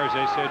to umpires,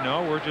 they said,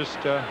 no, we're just,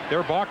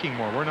 they're balking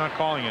more. We're not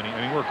calling any.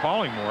 I mean, we're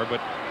calling more,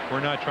 but we're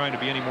not trying to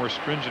be any more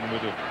stringent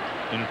with it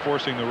in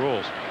enforcing the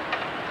rules.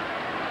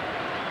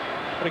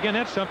 But again,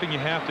 that's something you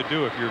have to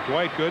do. If you're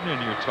Dwight Gooden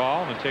and you're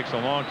tall and it takes a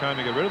long time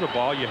to get rid of the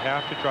ball, you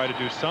have to try to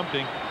do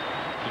something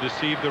to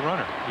deceive the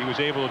runner. He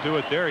was able to do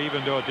it there,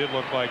 even though it did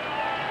look like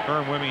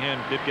Herm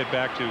Winningham did get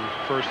back to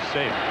first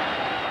safe.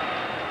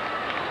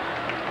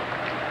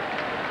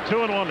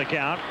 2-1 the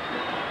count.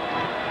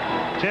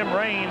 Tim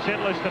Raines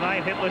hitless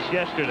tonight, hitless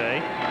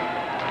yesterday.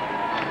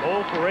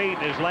 0 for 8 in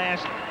his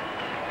last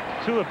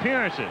 2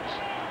 appearances.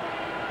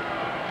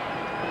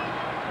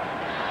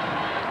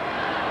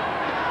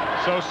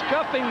 So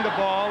scuffing the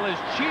ball is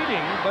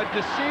cheating, but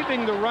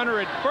deceiving the runner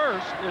at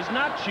first is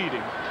not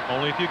cheating.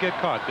 Only if you get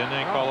caught, then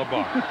they call a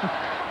balk.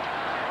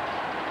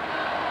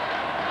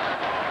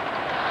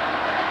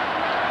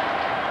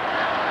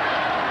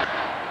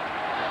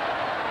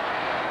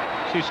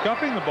 See,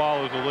 scuffing the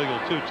ball is illegal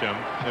too, Tim,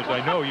 as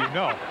I know you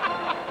know.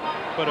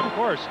 But of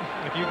course,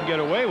 if you can get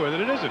away with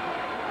it, it isn't.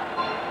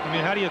 I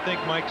mean, how do you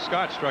think Mike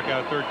Scott struck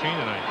out 13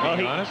 tonight? Well,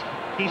 Being honest?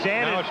 He's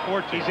added. Now it's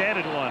 14. He's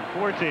added 1.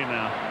 14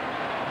 now.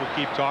 We'll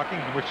keep talking,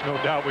 which no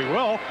doubt we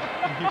will.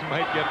 He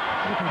might get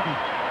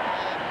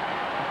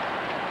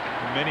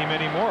many,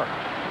 many more.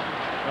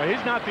 Well,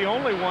 he's not the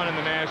only one in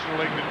the National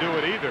League to do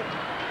it either.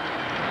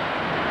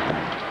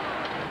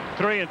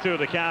 3-2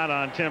 the count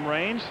on Tim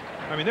Raines.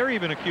 I mean, they're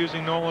even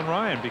accusing Nolan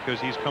Ryan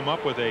because he's come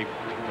up with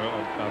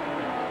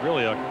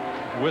really a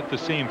with the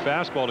seam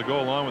fastball to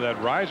go along with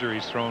that riser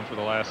he's thrown for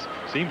the last,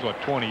 seems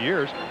like 20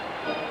 years.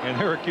 And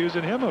they're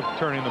accusing him of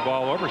turning the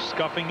ball over,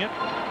 scuffing it,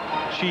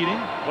 cheating.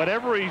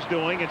 Whatever he's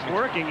doing, it's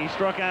working. He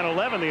struck out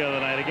 11 the other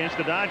night against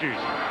the Dodgers.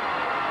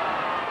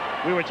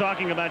 We were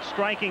talking about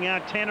striking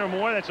out 10 or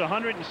more. That's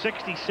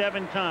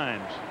 167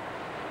 times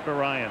for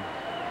Ryan.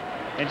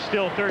 And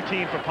still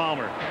 13 for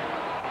Palmer.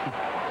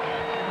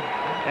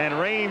 And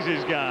Raines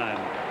is gone.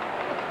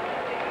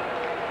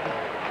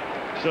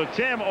 So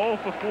Tim 0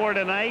 for 4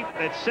 tonight.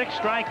 That's 6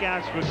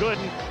 strikeouts for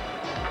Gooden.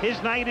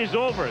 His night is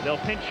over. They'll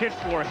pinch hit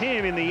for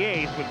him in the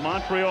 8th with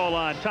Montreal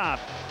on top.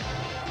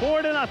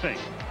 4-0.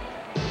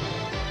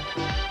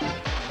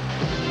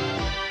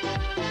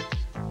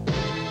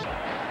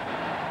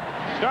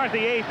 Start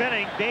the 8th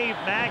inning. Dave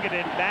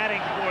Magadan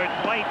batting for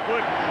Dwight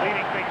Gooden,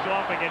 leading things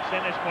off against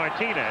Dennis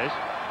Martinez.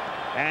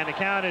 And the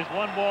count is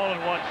 1 ball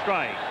and 1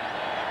 strike.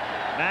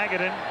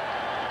 Magadan,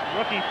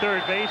 rookie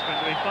third baseman,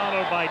 to be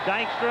followed by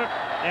Dykstra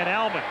and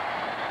Alman.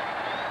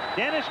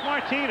 Dennis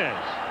Martinez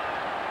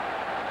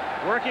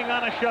working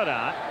on a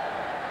shutout.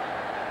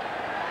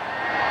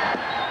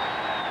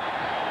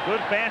 Good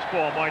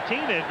fastball.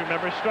 Martinez,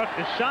 remember, struck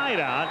the side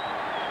out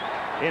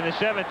in the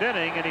 7th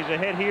inning, and he's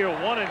ahead here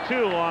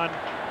 1-2 on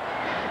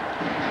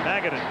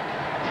Magadan.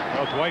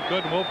 Well, Dwight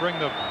Gooden will bring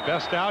the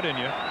best out in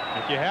you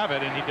if you have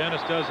it, and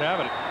Dennis does have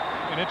it.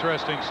 An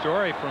interesting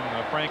story from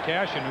Frank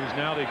Cashin, who's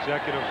now the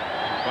executive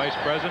vice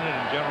president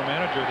and general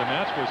manager of the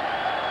Mets, was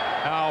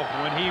how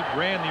when he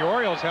ran the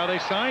Orioles, how they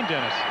signed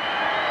Dennis.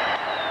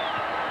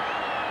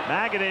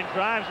 Magadan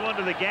drives one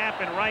to the gap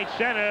in right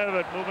center,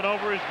 but moving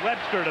over is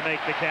Webster to make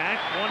the catch.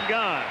 1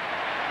 gone.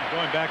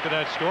 Going back to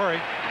that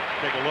story,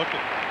 take a look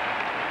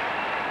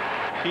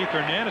at Keith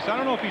Hernandez. I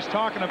don't know if he's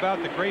talking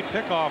about the great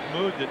pickoff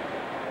move that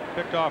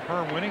picked off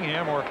Herm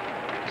Winningham, or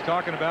he's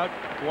talking about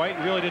Dwight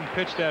really didn't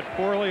pitch that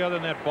poorly, other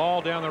than that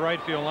ball down the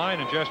right field line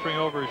and gesturing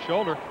over his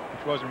shoulder,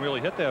 which wasn't really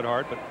hit that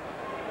hard, but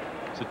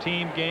it's a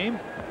team game.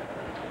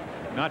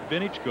 Not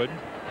vintage Gooden.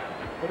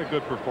 What a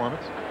good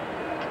performance.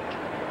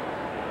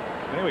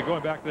 Anyway,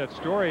 going back to that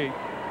story,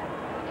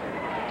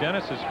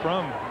 Dennis is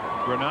from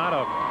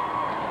Granada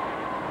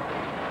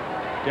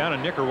down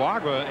in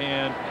Nicaragua,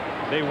 and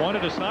they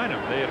wanted to sign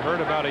him. They had heard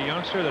about a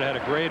youngster that had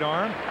a great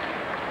arm.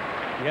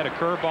 He had a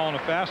curveball and a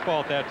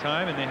fastball at that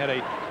time, and they had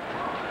a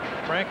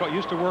Franco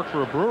used to work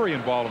for a brewery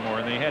in Baltimore,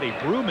 and they had a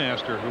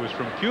brewmaster who was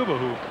from Cuba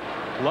who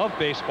loved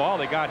baseball.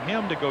 They got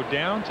him to go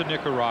down to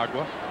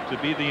Nicaragua to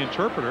be the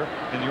interpreter,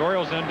 and the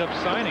Orioles end up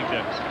signing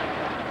Dennis.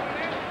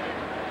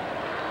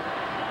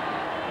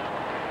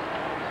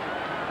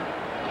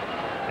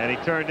 And he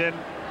turned in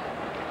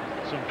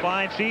some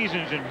fine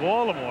seasons in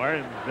Baltimore.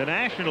 In the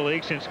National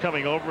League, since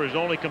coming over, his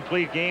only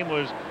complete game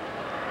was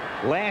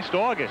last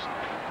August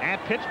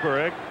at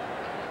Pittsburgh.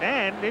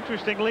 And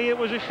interestingly, it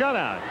was a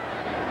shutout.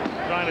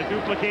 Trying to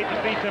duplicate the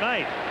feat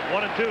tonight.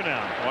 1-2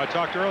 now. Well, I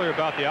talked earlier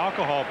about the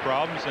alcohol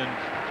problems, and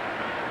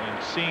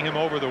seeing him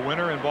over the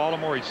winter in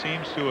Baltimore, he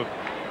seems to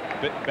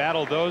have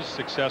battled those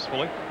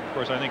successfully. Of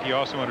course, I think he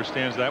also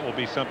understands that will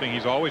be something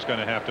he's always going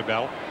to have to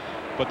battle.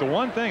 But the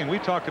one thing, and we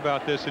talked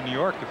about this in New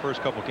York the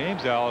first couple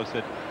games, Al, is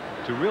that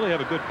to really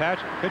have a good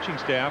pitching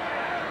staff,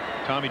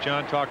 Tommy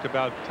John talked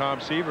about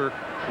Tom Seaver,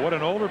 what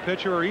an older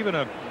pitcher or even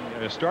a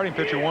starting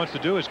pitcher wants to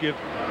do is give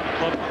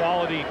club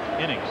quality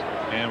innings.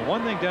 And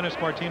one thing Dennis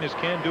Martinez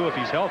can do if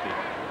he's healthy,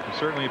 and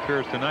certainly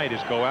appears tonight,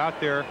 is go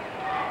out there,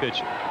 pitch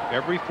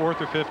every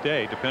 4th or 5th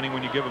day, depending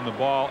when you give him the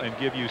ball, and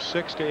give you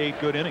 6 to 8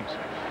 good innings.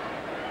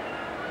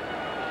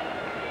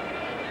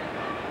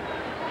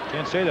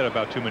 Can't say that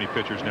about too many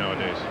pitchers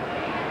nowadays.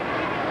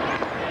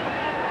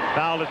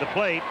 Fouled at the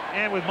plate,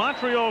 and with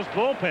Montreal's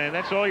bullpen,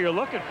 that's all you're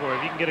looking for.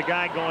 If you can get a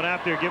guy going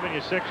out there giving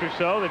you 6 or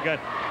so. They've got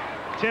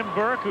Tim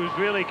Burke, who's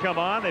really come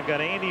on. They've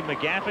got Andy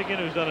McGaffigan,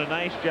 who's done a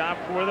nice job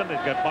for them.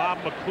 They've got Bob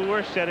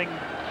McClure setting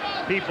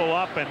people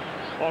up and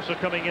also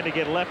coming in to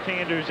get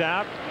left-handers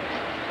out.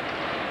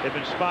 They've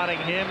been spotting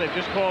him. They've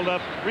just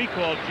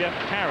recalled Jeff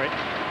Parrott.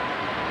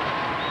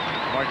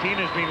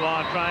 Martinez,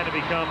 meanwhile, trying to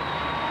become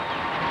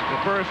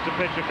the first to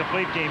pitch a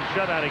complete game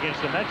shutout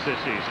against the Mets this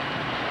season.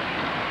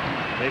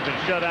 They've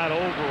been shut out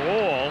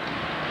overall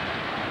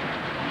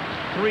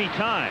 3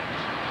 times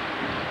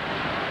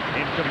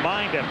in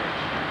combined efforts.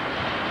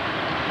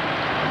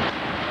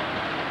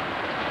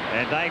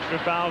 And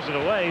Dykstra fouls it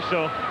away,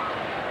 so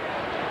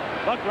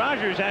Buck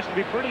Rogers has to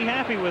be pretty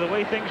happy with the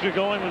way things are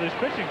going with his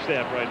pitching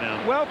staff right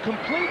now. Well,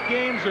 complete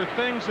games are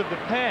things of the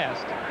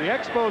past. The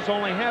Expos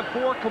only have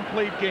 4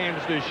 complete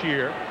games this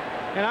year,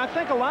 and I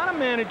think a lot of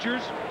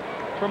managers,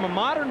 from a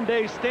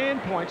modern-day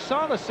standpoint,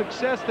 saw the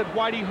success that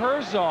Whitey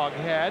Herzog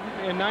had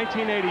in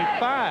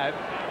 1985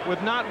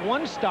 with not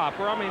one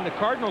stopper. I mean, the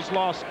Cardinals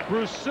lost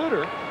Bruce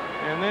Sutter,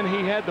 and then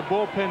he had the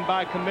bullpen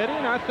by committee,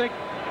 and I think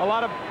a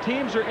lot of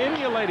teams are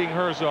emulating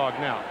Herzog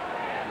now.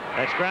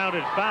 That's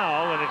grounded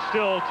foul, and it's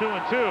still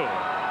 2-2.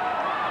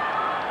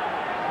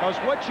 Because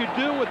what you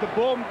do with the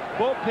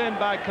bullpen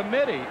by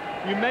committee,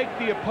 you make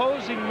the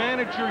opposing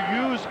manager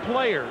use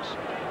players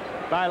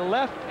by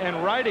left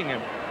and righting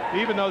him.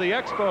 Even though the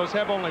Expos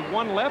have only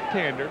one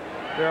left-hander,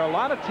 There are a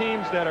lot of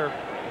teams that are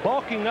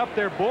bulking up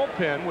their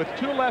bullpen with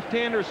 2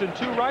 left-handers and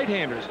 2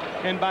 right-handers.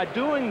 And by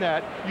doing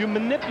that, you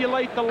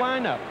manipulate the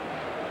lineup.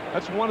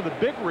 That's one of the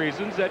big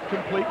reasons that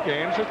complete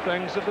games are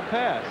things of the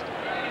past.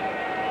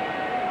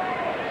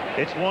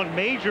 It's one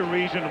major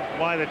reason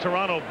why the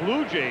Toronto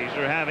Blue Jays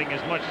are having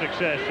as much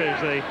success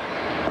as they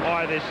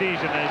are this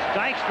season, as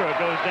Dykstra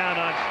goes down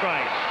on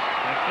strikes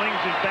and flings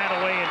his bat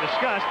away in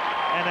disgust,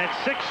 and that's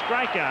 6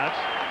 strikeouts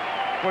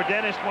for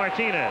Dennis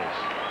Martinez.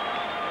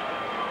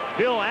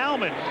 Bill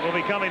Almond will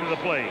be coming to the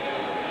plate.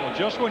 Well,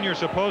 just when you're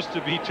supposed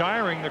to be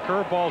tiring, the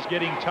curveball's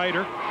getting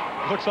tighter.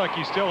 Looks like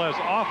he still has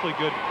awfully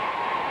good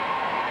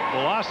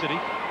velocity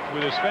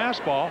with his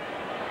fastball.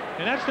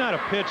 And that's not a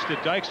pitch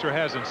that Dykstra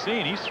hasn't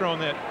seen. He's thrown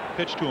that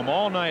pitch to him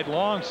all night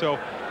long. So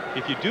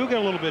if you do get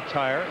a little bit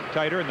tighter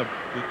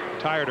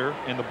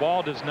and the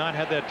ball does not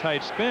have that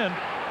tight spin,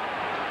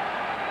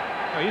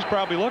 well, he's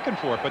probably looking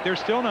for it, but they're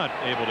still not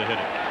able to hit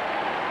it.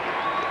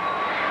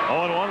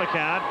 0-1 the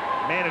count.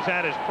 Man has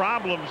had his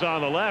problems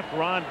on the left.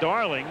 Ron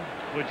Darling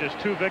with just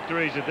 2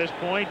 victories at this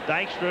point.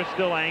 Dykstra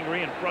still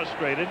angry and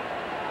frustrated.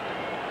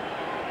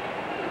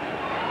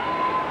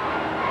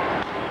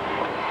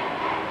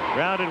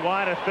 Grounded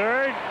wide to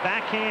third.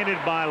 Backhanded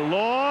by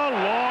Law.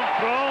 Long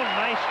throw.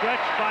 Nice stretch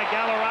by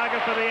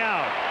Galarraga for the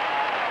out.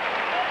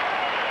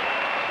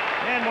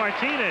 And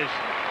Martinez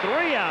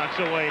 3 outs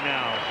away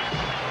now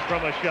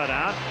from a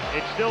shutout.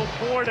 It's still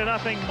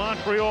 4-0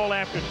 Montreal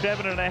after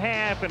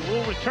 7.5, and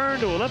we'll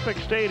return to Olympic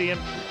Stadium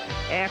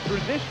after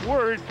this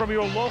word from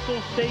your local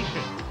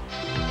station.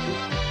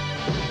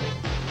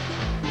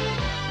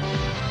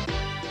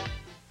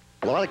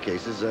 A lot of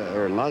cases,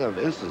 or in a lot of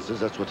instances,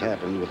 that's what's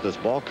happened with this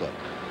ball club.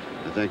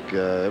 I think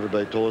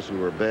everybody told us we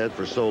were bad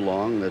for so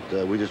long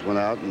that we just went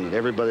out and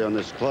everybody on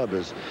this club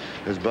has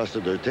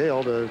busted their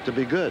tail to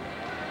be good.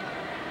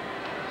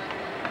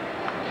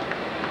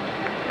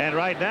 And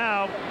right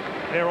now,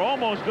 they're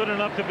almost good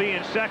enough to be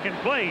in second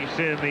place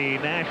in the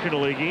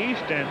National League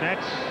East, and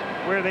that's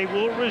where they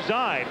will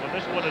reside when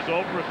this one is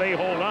over if they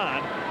hold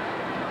on.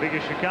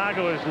 Because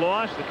Chicago has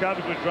lost, the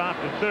Cubs would drop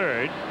to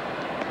third.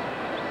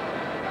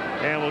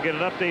 And we'll get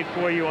an update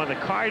for you on the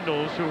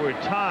Cardinals, who are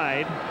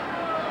tied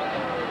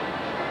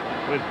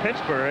with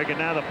Pittsburgh, and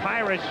now the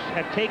Pirates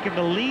have taken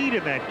the lead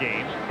in that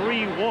game,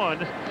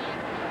 3-1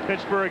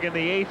 Pittsburgh in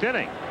the 8th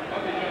inning.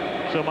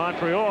 So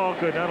Montreal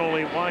could not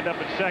only wind up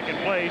in second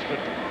place, but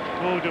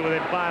move to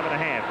within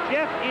 5.5.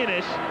 Jeff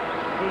Innes,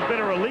 who's been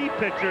a relief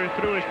pitcher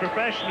through his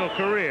professional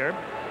career,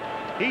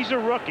 he's a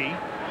rookie.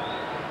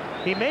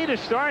 He made a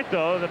start,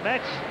 though. The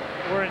Mets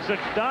were in such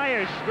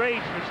dire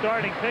straits for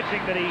starting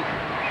pitching that he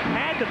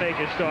had to make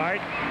a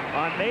start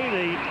on May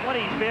the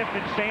 25th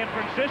in San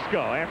Francisco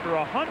after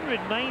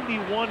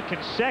 191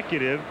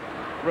 consecutive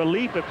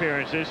relief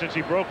appearances since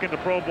he broke into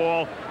pro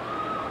ball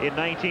in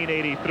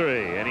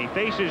 1983. And he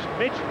faces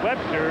Mitch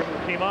Webster,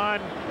 who came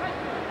on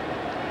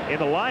in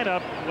the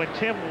lineup when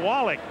Tim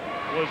Wallach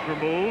was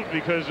removed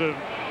because of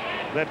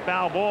that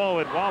foul ball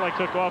that Wallach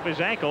took off his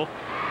ankle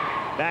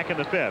back in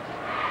the 5th.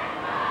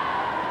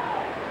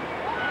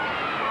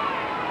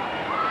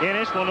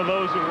 Innes, one of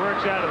those who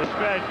works out of the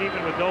stretch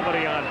even with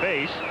nobody on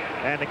base,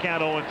 and the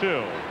count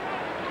 0-2.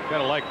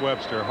 Gotta like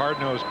Webster,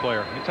 hard-nosed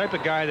player. The type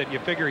of guy that you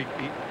figure he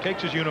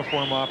takes his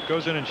uniform off,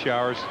 goes in and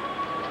showers,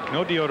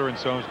 no deodorant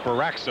zones,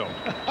 Baraxo.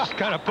 Just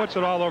kind of puts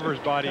it all over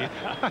his body.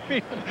 I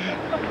mean,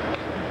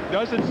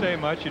 doesn't say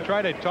much. You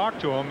try to talk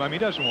to him. I mean, he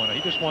doesn't want to.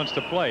 He just wants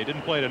to play. He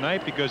didn't play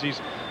tonight because he's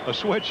a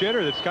switch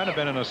hitter that's kind of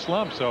been in a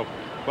slump. So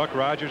Buck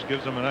Rogers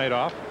gives him a night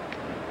off,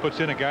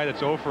 puts in a guy that's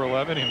 0 for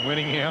 11 in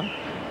Winningham.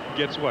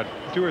 Gets what,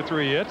 2 or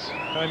 3 hits?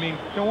 I mean,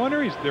 no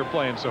wonder they're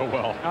playing so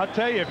well. I'll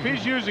tell you, if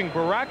he's using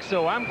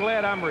Baraxo, I'm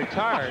glad I'm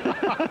retired.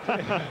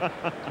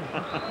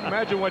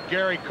 Imagine what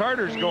Gary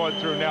Carter's going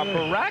through now.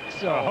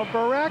 Baraxo. Oh,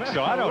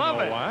 Baraxo. I don't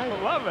know why.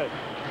 I love it.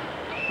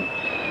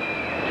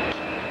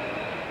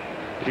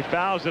 He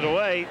fouls it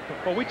away.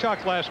 Well, we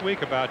talked last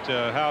week about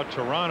how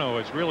Toronto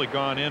has really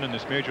gone in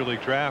this Major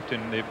League draft,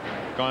 and they've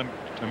gone.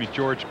 I mean,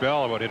 George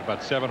Bell hit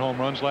about 7 home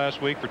runs last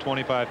week for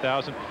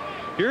 $25,000.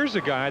 Here's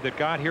a guy that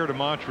got here to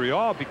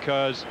Montreal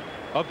because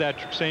of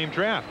that same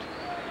draft.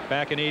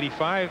 Back in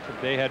 '85,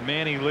 they had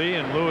Manny Lee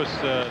and Lewis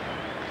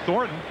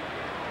Thornton.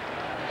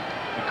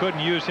 They couldn't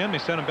use him. They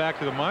sent him back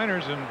to the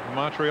minors, and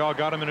Montreal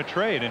got him in a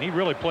trade, and he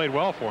really played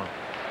well for him.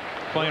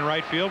 Playing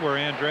right field where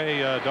Andre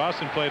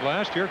Dawson played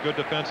last year. Good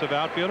defensive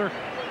outfielder.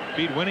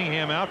 Beat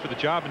Winningham out for the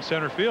job in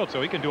center field,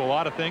 so he can do a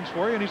lot of things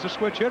for you, and he's a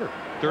switch hitter.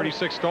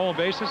 36 stolen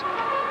bases.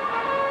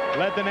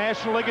 Led the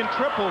National League in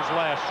triples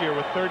last year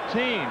with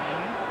 13.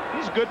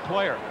 He's a good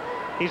player.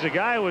 He's a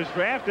guy who was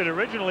drafted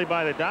originally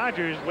by the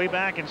Dodgers way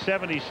back in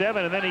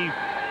 '77, and then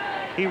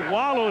he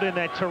wallowed in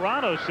that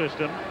Toronto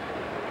system.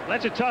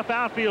 That's a tough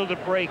outfield to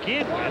break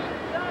in with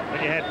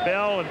when you had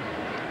Bell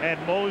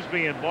and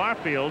Mosby and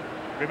Barfield.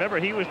 Remember,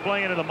 he was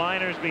playing in the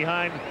minors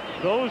behind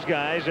those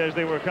guys as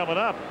they were coming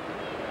up.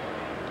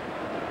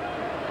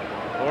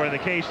 Or in the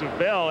case of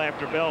Bell,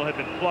 after Bell had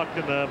been plucked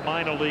in the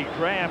minor league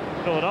draft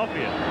in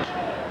Philadelphia.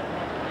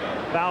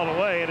 Fouled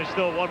away, and it's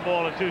still 1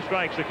 ball and 2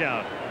 strikes to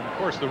count.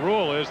 course, the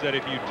rule is that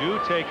if you do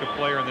take a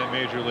player in that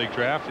major league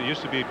draft, it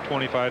used to be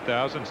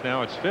 25,000,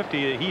 now it's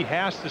 50. He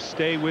has to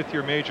stay with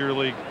your major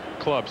league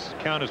clubs,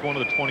 count as one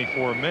of the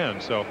 24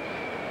 men. So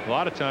a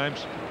lot of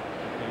times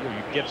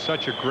you get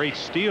such a great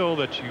steal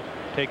that you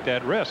take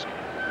that risk.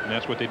 And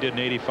that's what they did in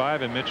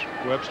 '85, and Mitch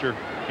Webster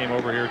came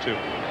over here to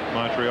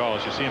Montreal.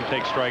 As you see him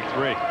take strike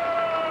 3.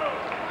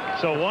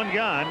 So one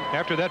gone.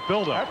 After that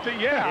buildup.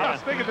 Yeah, I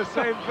was thinking the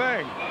same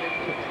thing.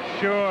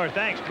 Sure.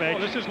 Thanks, Mitch. Well,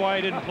 this is why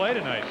he didn't play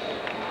tonight.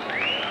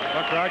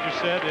 Buck Rogers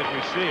said, as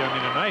we see, I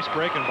mean, a nice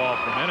breaking ball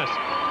from Ennis.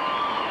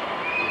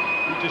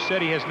 He just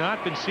said he has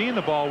not been seeing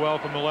the ball well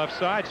from the left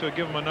side, so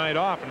give him a night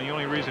off, and the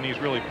only reason he's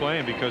really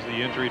playing because of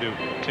the injury to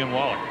Tim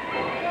Wallach.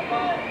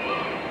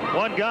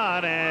 One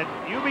gone, and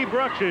UB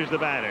Brooks is the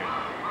batter.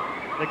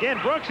 Again,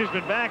 Brooks has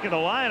been back in the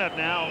lineup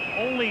now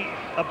only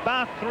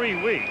about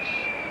 3 weeks.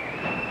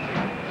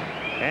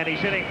 And he's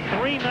hitting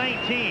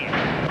 .319.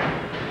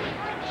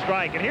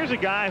 Strike. And here's a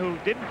guy who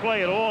didn't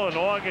play at all in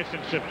August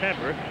and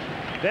September.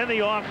 Then the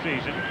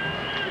offseason.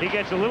 He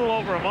gets a little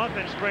over a month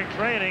in spring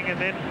training and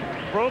then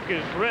broke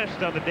his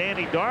wrist on the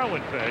Danny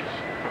Darwin pitch.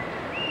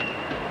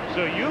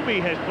 So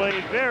UB has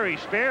played very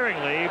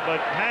sparingly,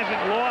 but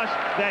hasn't lost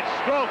that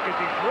stroke as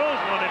he drills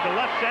one into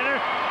left center,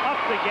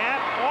 up the gap,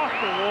 off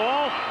the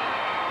wall.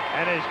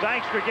 And as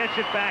Dykstra gets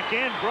it back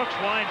in, Brooks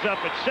winds up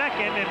at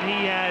second, and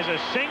he has a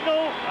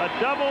single, a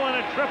double,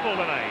 and a triple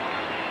tonight.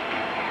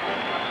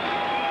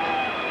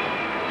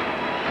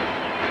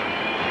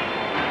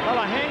 Well,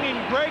 a hanging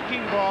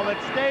breaking ball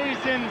that stays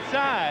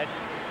inside.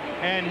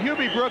 And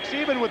Hubie Brooks,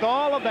 even with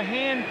all of the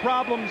hand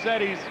problems that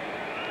he's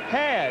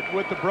had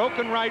with the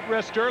broken right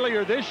wrist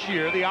earlier this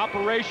year, the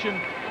operation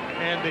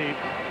and the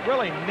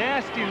really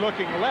nasty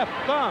looking left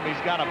thumb, he's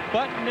got a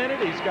button in it,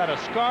 he's got a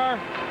scar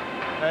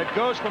that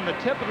goes from the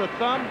tip of the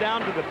thumb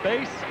down to the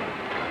base,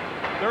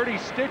 30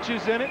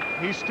 stitches in it.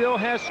 He still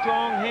has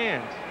strong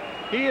hands.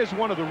 He is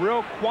one of the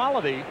real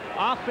quality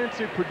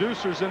offensive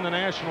producers in the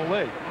National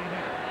League.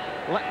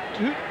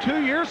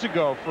 Two years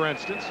ago, for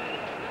instance,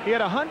 he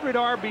had 100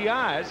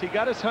 RBIs. He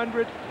got his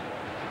 100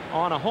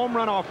 on a home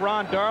run off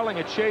Ron Darling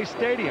at Shea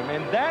Stadium.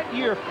 And that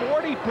year,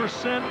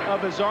 40%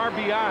 of his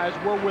RBIs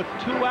were with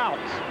 2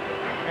 outs.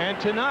 And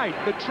tonight,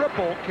 the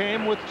triple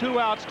came with 2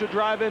 outs to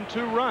drive in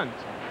 2 runs.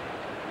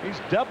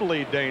 He's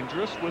doubly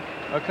dangerous with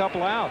a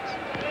couple outs.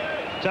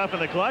 Tough in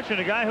the clutch, and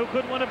a guy who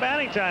couldn't win a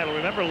batting title.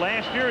 Remember,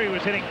 last year he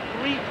was hitting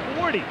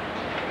 .340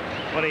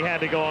 when he had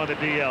to go on the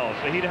DL,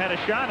 so he'd had a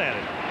shot at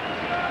it.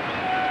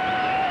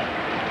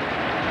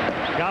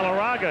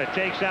 Galarraga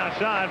takes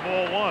outside,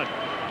 ball 1.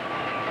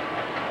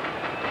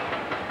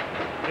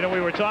 You know, we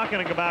were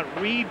talking about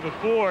Reed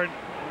before,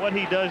 what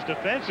he does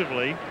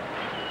defensively,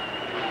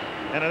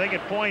 and I think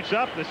it points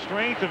up the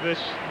strength of this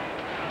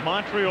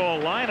Montreal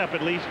lineup,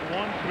 at least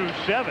 1 through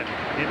 7,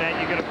 in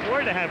that you can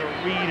afford to have a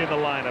Reed in the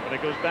lineup. And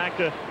it goes back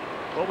to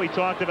what we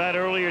talked about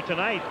earlier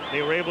tonight.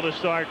 They were able to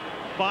start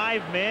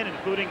 5 men,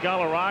 including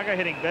Galarraga,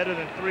 hitting better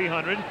than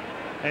 300,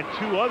 and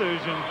 2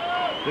 others in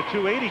the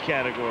 280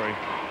 category.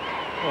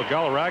 Well,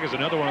 Galarraga is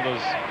another one of those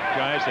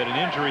guys that an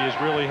injury has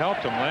really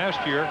helped him.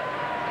 Last year,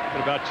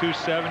 at about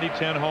 270,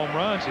 10 home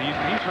runs, he's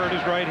hurt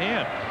his right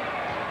hand.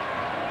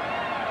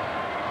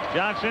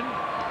 Johnson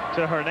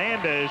to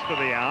Hernandez for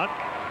the out.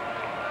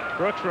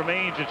 Brooks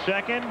remains at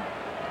second,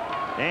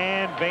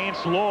 and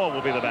Vance Law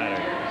will be the batter.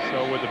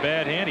 So with a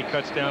bad hand, he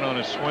cuts down on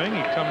his swing.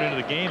 He's coming into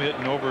the game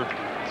hitting over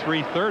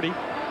 330.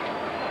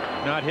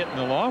 Not hitting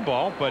the long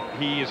ball, but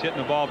he is hitting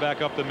the ball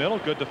back up the middle.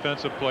 Good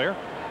defensive player.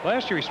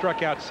 Last year he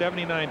struck out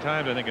 79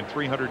 times, I think, in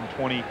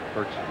 320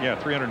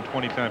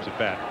 times at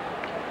bat.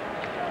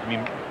 I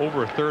mean,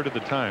 over a third of the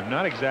time.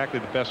 Not exactly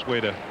the best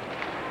way to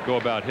go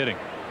about hitting.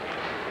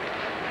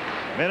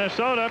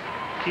 Minnesota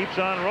keeps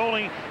on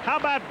rolling. How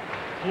about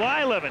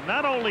Blyleven?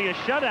 Not only a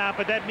shutout,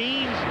 but that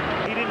means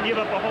he didn't give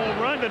up a home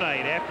run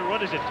tonight after,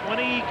 what is it,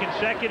 20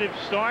 consecutive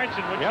starts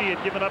in which he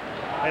had given up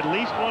at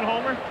least 1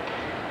 homer.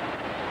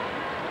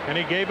 And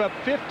he gave up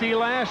 50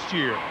 last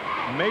year.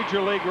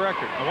 Major league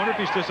record. I wonder if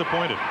he's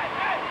disappointed.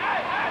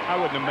 I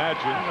wouldn't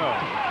imagine. No.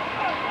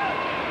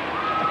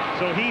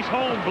 So he's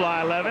home,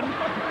 Blyleven,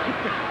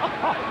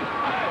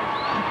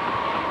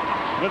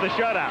 with a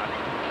shutout.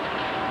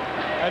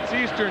 That's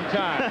Eastern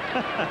time.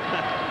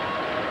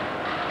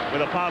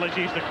 With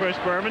apologies to Chris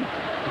Berman.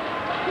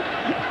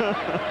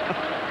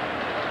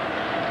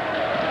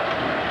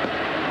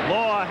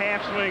 Law,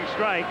 half swing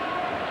strike.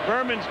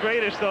 Berman's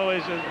greatest, though,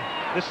 is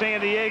the San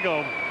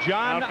Diego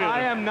John, outfielder.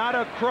 I am not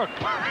a crook.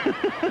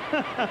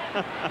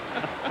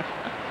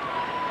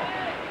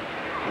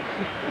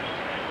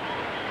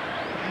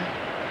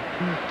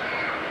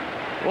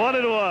 One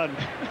and one.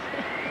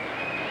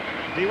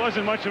 He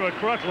wasn't much of a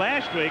crook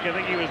last week. I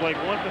think he was like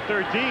 1 for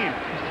 13.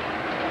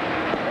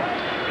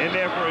 In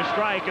there for a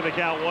strike in the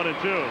count 1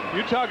 and 2.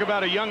 You talk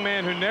about a young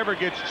man who never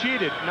gets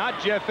cheated. Not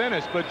Jeff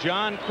Ennis, but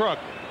John Crook.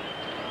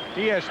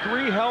 He has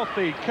 3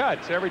 healthy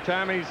cuts every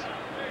time he's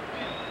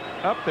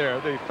up there.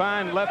 The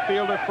fine left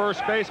fielder,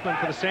 first baseman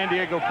for the San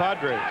Diego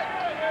Padres.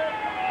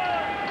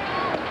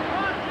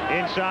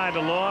 Inside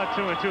the law,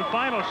 2-2.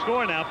 Final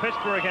score now.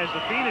 Pittsburgh has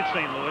defeated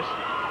St. Louis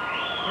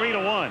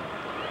 3-1.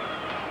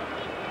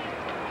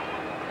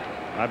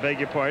 I beg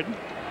your pardon.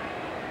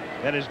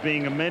 That is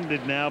being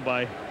amended now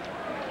by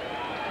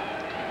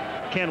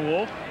Ken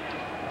Wolf.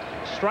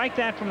 Strike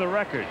that from the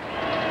record.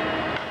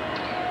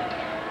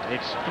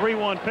 It's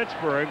 3-1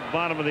 Pittsburgh,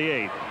 bottom of the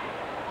 8th.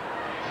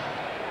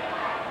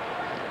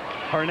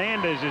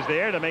 Hernandez is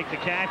there to make the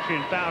catch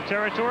in foul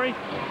territory.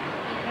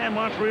 And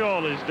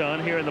Montreal is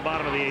done here in the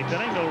bottom of the 8th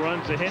inning. No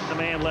runs to hit. The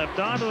man left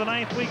on. To the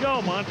 9th we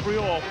go.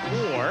 Montreal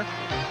 4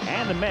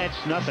 and the Mets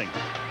nothing.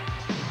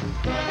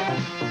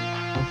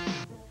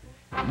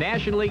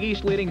 National League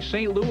East leading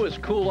St. Louis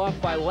cooled off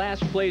by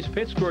last place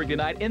Pittsburgh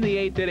tonight. In the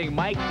 8th inning,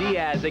 Mike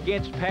Diaz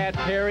against Pat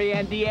Perry,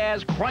 and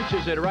Diaz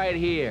crunches it right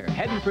here.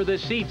 Heading for the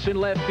seats in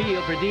left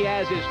field for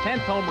Diaz's 10th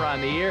home run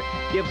of the year.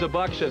 Gives the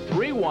Bucks a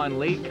 3-1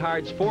 lead.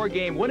 Cards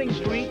 4-game winning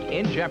streak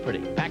in jeopardy.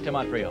 Back to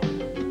Montreal.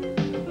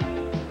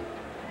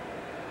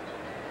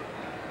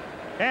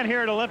 And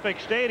here at Olympic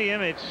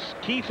Stadium, it's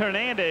Keith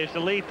Hernandez to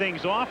lead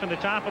things off in the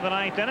top of the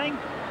 9th inning.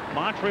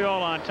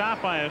 Montreal on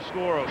top by a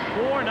score of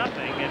 4-0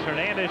 as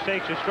Hernandez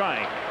takes a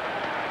strike.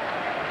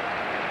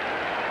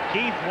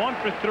 Keith 1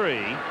 for 3,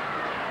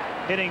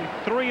 hitting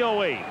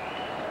 .308.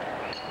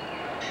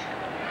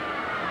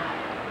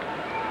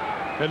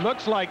 It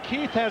looks like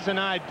Keith has an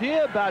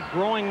idea about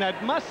growing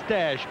that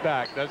mustache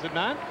back, does it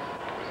not?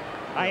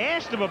 I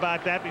asked him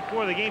about that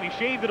before the game. He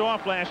shaved it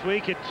off last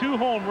week, hit 2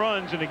 home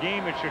runs in a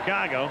game at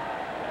Chicago.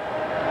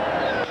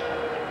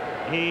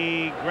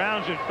 He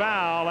grounds it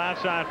foul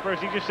outside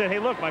first. He just said, hey,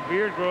 look, my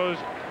beard grows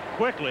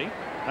quickly.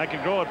 I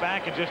can grow it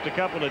back in just a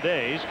couple of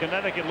days.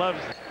 Connecticut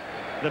loves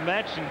the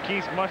Mets and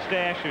Keith's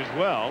mustache as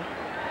well.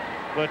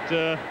 But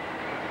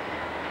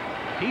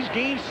he's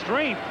gained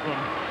strength from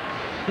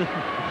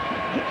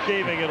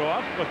shaving it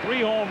off with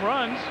 3 home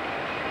runs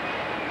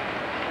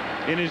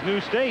in his new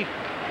state.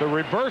 The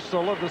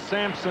reversal of the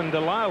Samson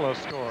Delilah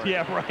story.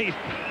 Yeah, right.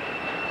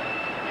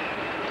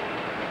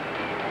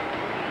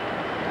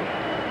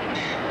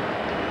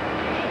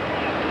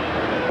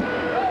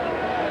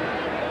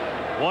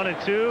 One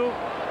and 2.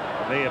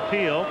 They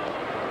appeal.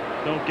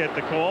 Don't get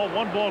the call.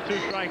 1 ball, 2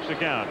 strikes to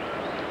count.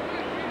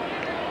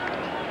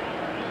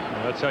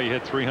 Well, that's how you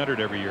hit 300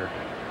 every year.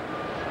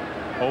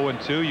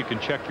 0-2, you can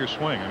check your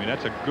swing. I mean,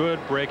 that's a good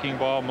breaking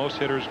ball. Most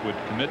hitters would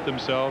commit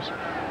themselves.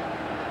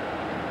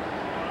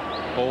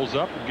 Holds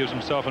up and gives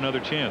himself another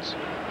chance.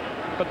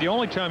 But the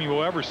only time you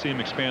will ever see him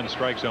expand the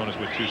strike zone is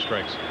with 2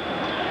 strikes.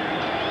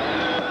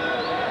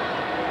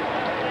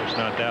 It's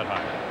not that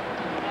high.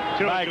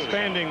 By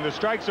expanding the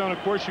strike zone, of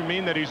course, you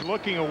mean that he's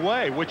looking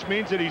away, which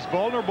means that he's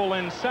vulnerable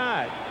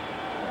inside.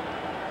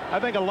 I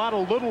think a lot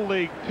of little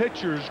league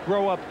pitchers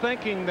grow up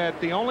thinking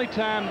that the only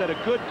time that a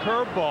good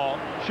curveball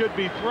should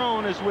be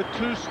thrown is with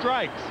 2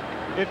 strikes.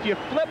 If you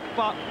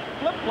flip-flop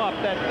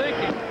that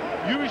thinking,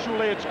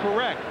 usually it's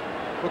correct,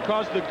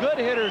 because the good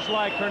hitters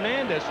like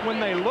Hernandez, when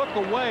they look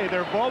away,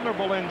 they're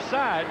vulnerable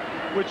inside,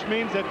 which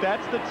means that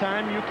that's the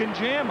time you can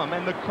jam them,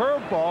 and the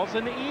curveball's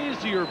an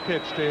easier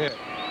pitch to hit.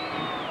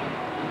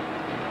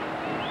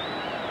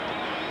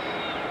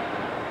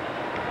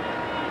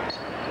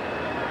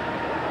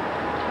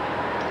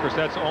 Of course,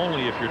 that's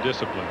only if you're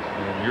disciplined.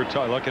 And you're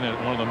looking at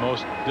one of the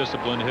most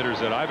disciplined hitters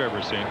that I've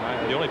ever seen.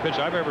 The only pitch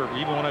I've ever,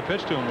 even when I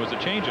pitched to him, was a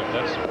changeup.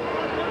 That's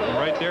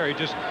right there.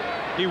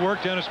 He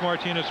worked Dennis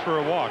Martinez for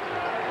a walk.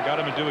 Got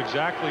him to do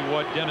exactly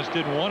what Dennis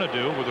didn't want to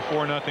do with a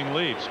 4-0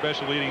 lead,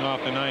 especially leading off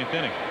the 9th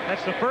inning.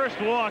 That's the first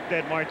walk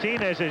that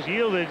Martinez has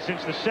yielded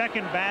since the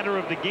second batter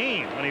of the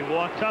game when he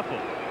walked Tuffle.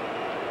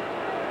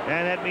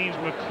 And that means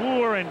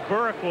McClure and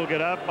Burke will get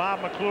up.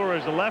 Bob McClure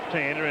is the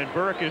left-hander, and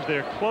Burke is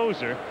their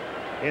closer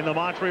in the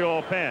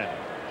Montreal pen.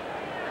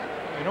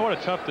 You know what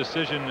a tough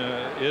decision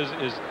is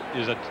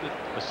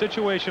a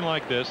situation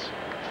like this.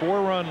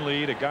 4-run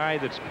lead, a guy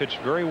that's pitched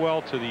very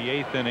well to the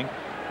 8th inning,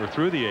 or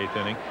through the 8th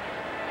inning.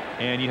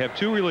 And you have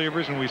 2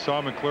 relievers, and we saw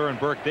McClure and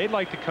Burke. They'd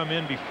like to come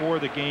in before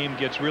the game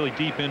gets really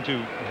deep into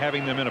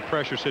having them in a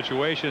pressure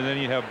situation. And then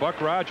you have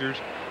Buck Rogers,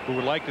 who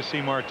would like to see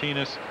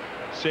Martinez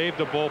save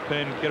the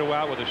bullpen, get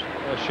out with a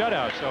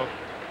shutout. So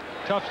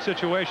tough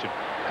situation.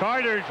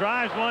 Carter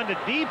drives one to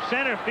deep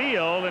center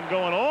field, and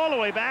going all the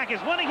way back is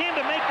Winningham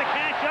to make the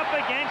catch up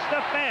against the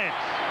fence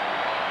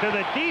to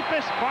the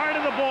deepest part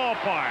of the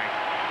ballpark.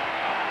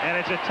 And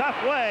it's a tough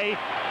way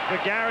for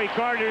Gary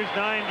Carter's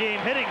 9-game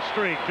hitting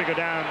streak to go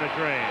down the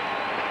drain.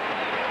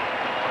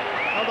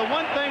 Well, the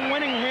one thing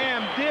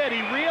Winningham did,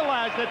 he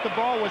realized that the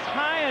ball was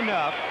high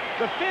enough.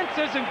 The fence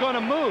isn't going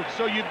to move,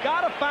 so you've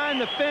got to find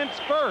the fence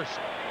first,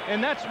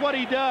 and that's what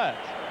he does.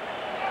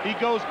 He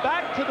goes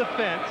back to the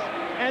fence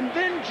and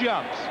then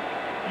jumps.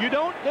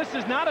 This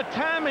is not a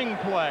timing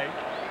play.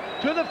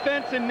 To the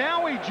fence, and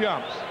now he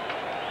jumps.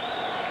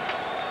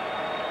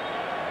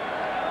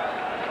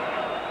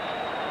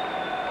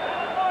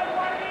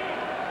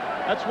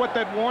 That's what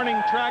that warning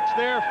track's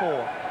there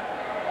for.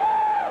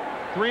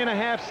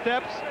 3.5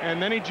 steps,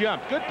 and then he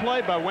jumped. Good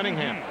play by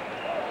Winningham.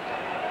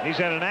 He's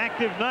had an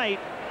active night.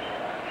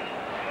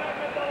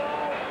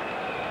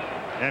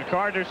 And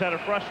Carter's had a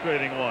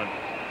frustrating one.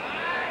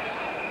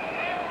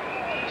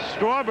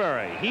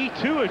 Strawberry, he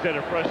too has had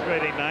a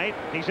frustrating night.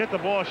 He's hit the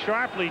ball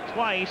sharply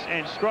twice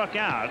and struck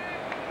out.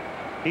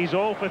 He's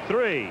 0 for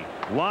 3.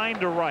 Line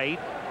to right,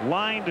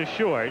 line to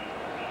short,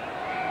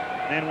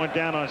 and went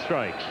down on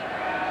strikes.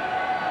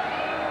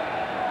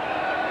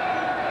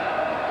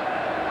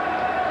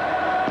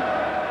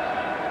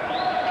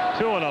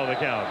 Two 2-0 the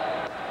count.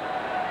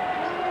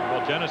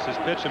 Well, Dennis has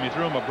pitched him. He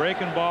threw him a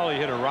breaking ball. He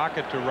hit a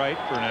rocket to right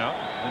for an out.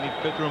 Then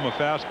he threw him a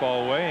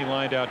fastball away. He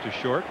lined out to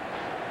short.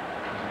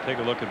 Take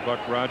a look at Buck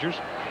Rogers.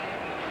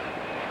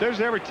 There's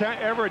ever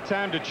a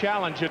time to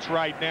challenge. It's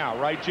right now,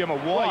 right, Jim? A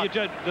walk.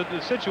 Well,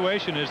 the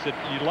situation is that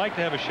you'd like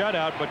to have a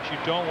shutout, but you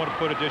don't want to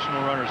put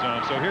additional runners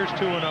on. So here's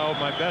 2-0.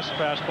 My best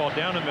fastball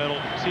down the middle.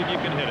 See if you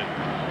can hit it.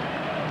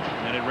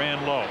 And it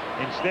ran low.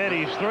 Instead,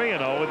 he's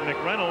 3-0 with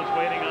McReynolds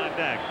waiting on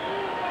deck.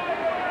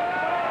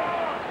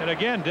 And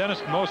again,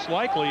 Dennis most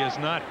likely has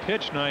not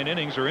pitched 9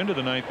 innings or into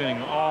the 9th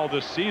inning all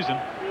this season.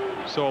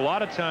 So a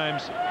lot of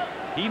times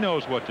he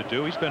knows what to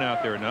do. He's been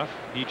out there enough.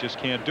 He just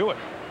can't do it.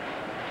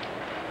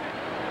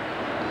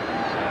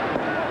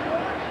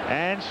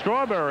 And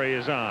Strawberry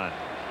is on.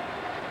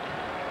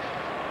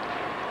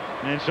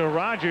 And so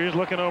Rogers,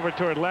 looking over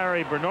toward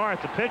Larry Bernard,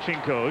 the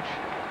pitching coach,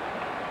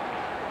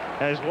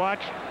 has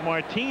watched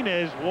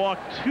Martinez walk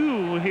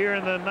 2 here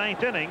in the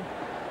 9th inning,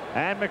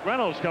 and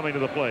McReynolds coming to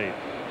the plate.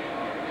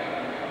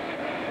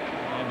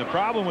 And the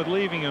problem with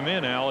leaving him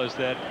in, Al, is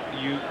that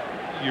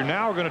you're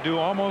now going to do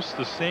almost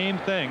the same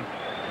thing,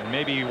 and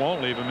maybe you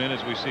won't leave him in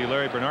as we see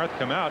Larry Bernard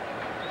come out,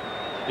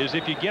 is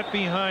if you get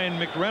behind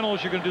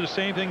McReynolds, you're going to do the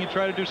same thing you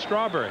try to do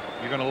Strawberry.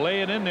 You're going to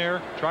lay it in there,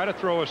 try to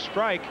throw a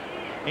strike,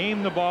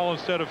 aim the ball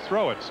instead of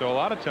throw it. So a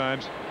lot of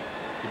times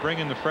you bring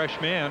in the fresh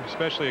man,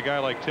 especially a guy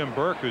like Tim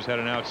Burke, who's had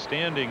an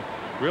outstanding,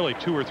 really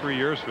 2 or 3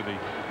 years for the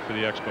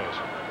Expos.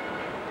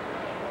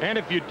 And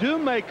if you do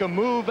make a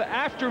move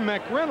after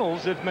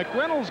McReynolds, if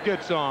McReynolds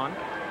gets on,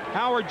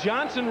 Howard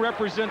Johnson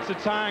represents a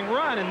tying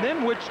run, and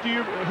then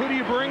who do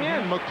you bring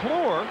in,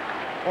 McClure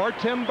or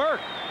Tim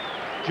Burke?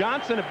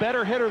 Johnson, a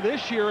better hitter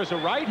this year, as a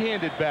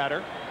right-handed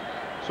batter,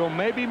 so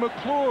maybe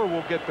McClure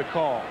will get the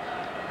call.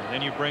 And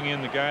then you bring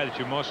in the guy that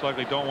you most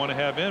likely don't want to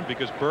have in,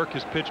 because Burke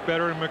has pitched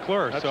better than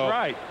McClure. That's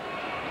right.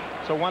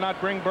 So why not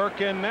bring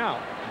Burke in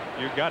now?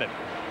 You got it.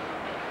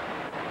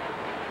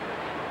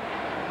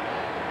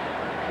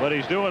 What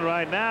he's doing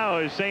right now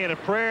is saying a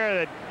prayer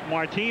that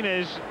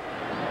Martinez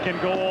can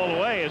go all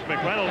the way as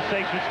McReynolds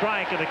takes a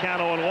strike at the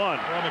count 0-1. Well,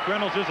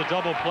 McReynolds is a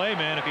double play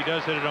man if he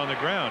does hit it on the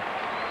ground.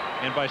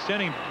 And by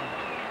sending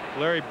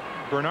Larry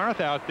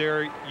Bernard out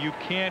there, you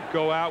can't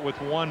go out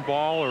with 1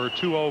 ball or a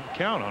 2-0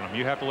 count on him.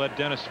 You have to let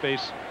Dennis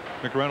face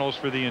McReynolds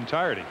for the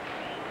entirety.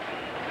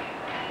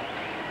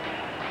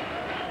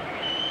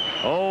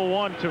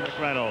 0-1 to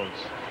McReynolds.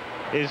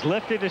 Is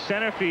lifted to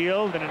center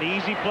field, and an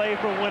easy play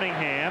for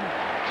Winningham.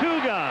 2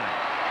 gone.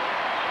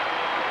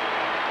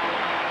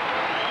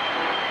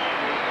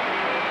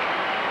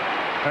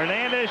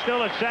 Hernandez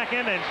still at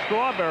second, and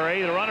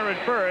Strawberry, the runner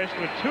at first,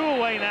 with 2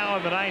 away now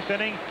in the 9th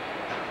inning.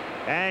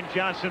 And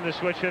Johnson, the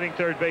switch hitting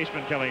third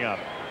baseman, coming up.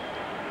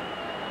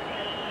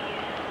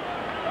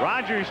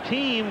 Rogers'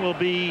 team will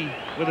be,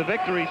 with the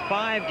victories,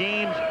 5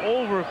 games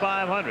over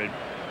 500,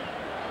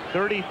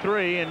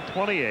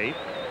 33-28.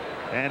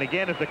 And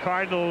again, if the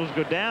Cardinals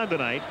go down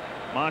tonight,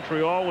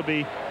 Montreal will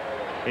be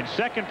in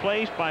second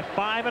place by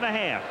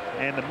 5.5,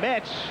 and the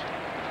Mets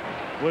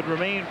would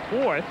remain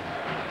 4th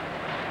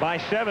by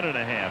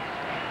 7.5.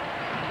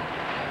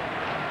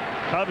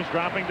 Cubs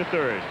dropping to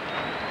 3rd.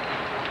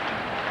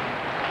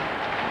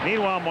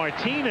 Meanwhile,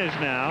 Martinez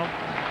now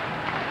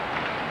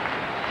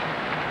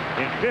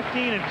in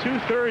 15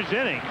 2/3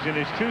 innings in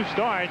his 2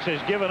 starts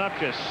has given up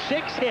just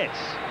 6 hits.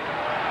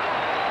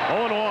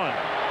 0-1.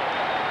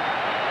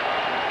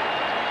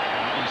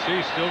 You can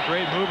see still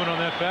great movement on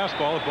that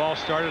fastball. The ball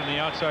started on the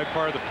outside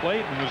part of the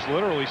plate and was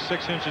literally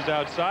 6 inches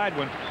outside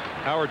when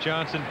Howard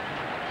Johnson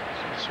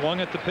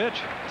swung at the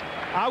pitch.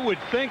 I would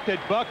think that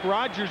Buck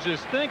Rogers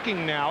is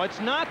thinking now, it's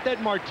not that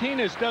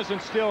Martinez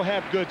doesn't still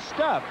have good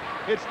stuff.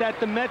 It's that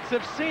the Mets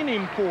have seen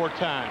him 4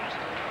 times.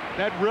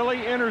 That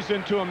really enters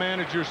into a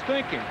manager's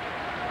thinking.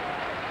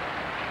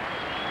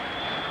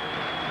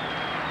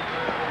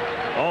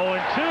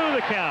 0-2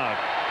 the count.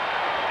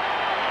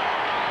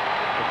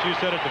 But you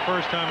said it the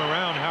first time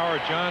around,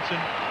 Howard Johnson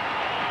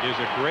is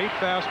a great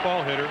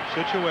fastball hitter,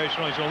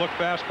 situational. He's going to look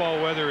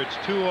fastball whether it's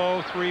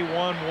 2-0,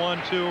 3-1,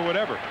 1-2, or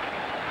whatever.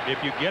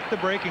 If you get the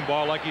breaking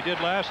ball like he did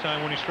last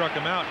time when he struck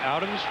him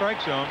out of the strike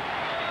zone,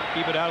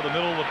 keep it out of the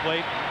middle of the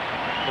plate,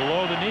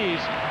 below the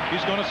knees, he's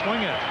going to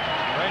swing it.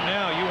 Right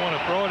now, you want to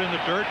throw it in the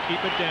dirt,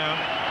 keep it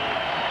down.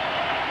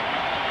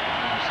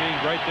 You see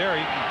right there,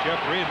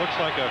 Jeff Reed looks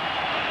like a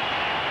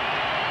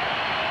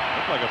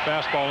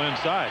fastball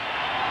inside.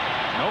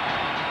 Nope,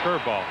 it's a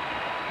curveball.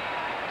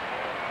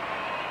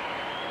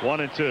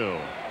 1-2.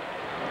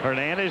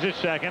 Hernandez at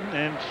second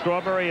and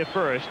Strawberry at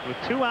first with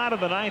 2 out of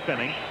the 9th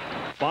inning.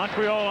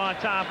 Montreal on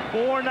top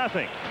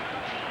 4-0.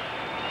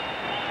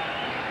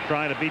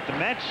 trying to beat the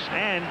Mets,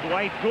 and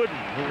Dwight Gooden,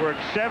 who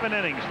worked 7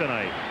 innings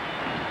tonight.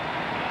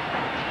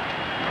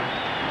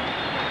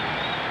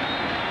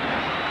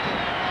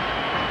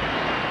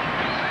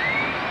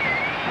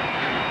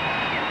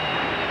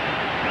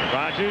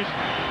 Rogers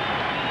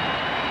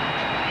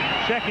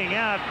checking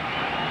out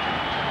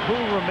who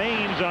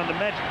remains on the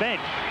Mets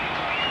bench.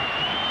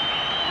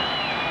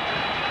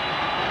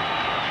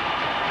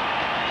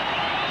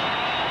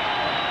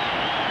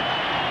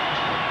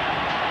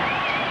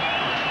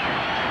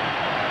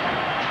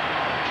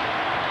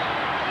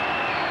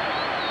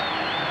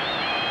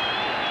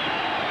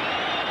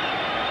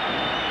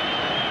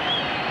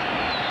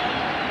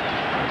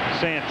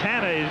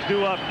 Santana is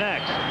due up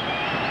next.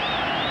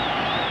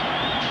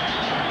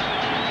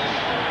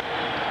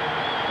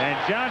 And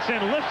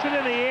Johnson lifts it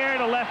in the air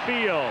to left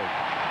field.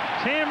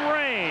 Tim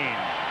Raines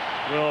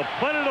will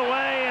put it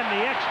away, and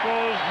the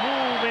Expos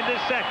move into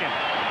second.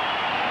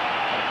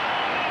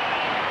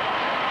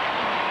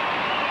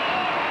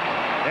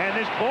 And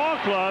this ball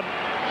club,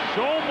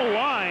 so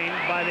maligned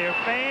by their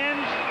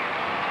fans,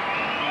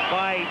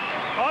 by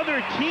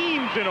other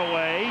teams in a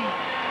way,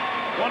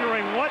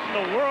 wondering what in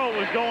the world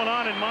was going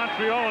on in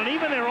Montreal, and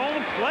even their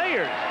own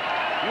players.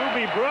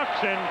 Ruby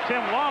Brooks and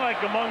Tim Wallach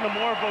among the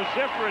more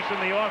vociferous in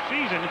the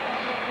offseason.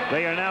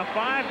 They are now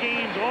 5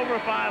 games over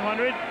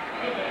 500,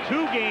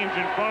 2 games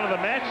in front of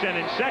the Mets, and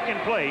in second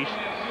place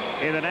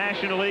in the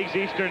National League's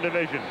Eastern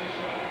Division.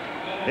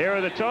 There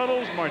are the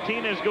totals.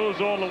 Martinez goes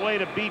all the way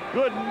to beat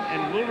Gooden,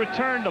 and will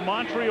return to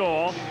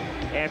Montreal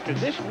after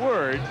this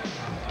word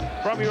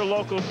from your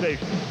local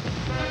station.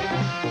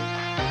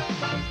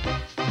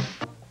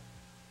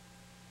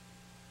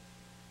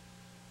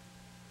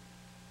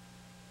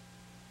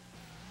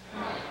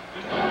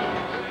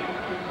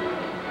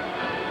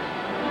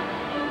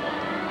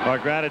 Our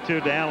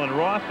gratitude to Alan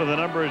Roth for the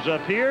numbers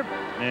up here,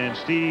 and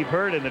Steve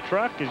Hurd in the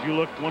truck as you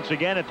look once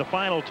again at the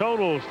final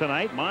totals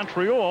tonight.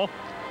 Montreal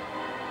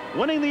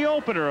winning the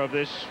opener of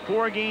this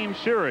 4-game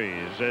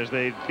series as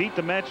they beat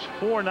the Mets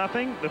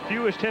 4-0. The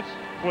fewest hits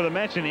for the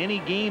Mets in any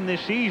game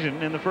this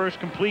season, in the first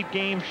complete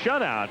game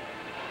shutout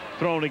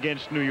thrown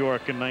against New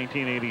York in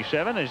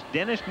 1987, as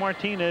Dennis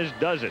Martinez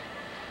does it.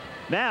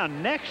 Now,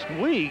 next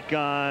week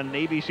on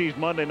ABC's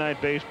Monday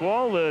Night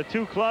Baseball, the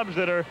 2 clubs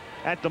that are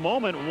at the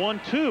moment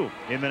 1-2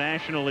 in the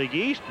National League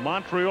East,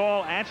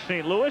 Montreal at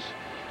St. Louis.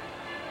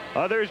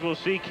 Others will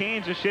see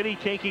Kansas City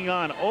taking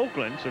on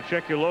Oakland, so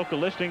check your local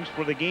listings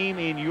for the game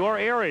in your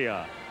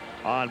area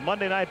on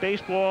Monday Night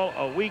Baseball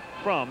a week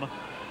from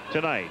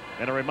tonight.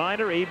 And a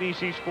reminder,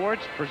 ABC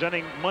Sports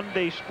presenting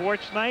Monday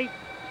Sports Night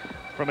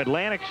from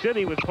Atlantic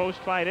City with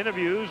post-fight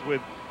interviews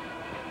with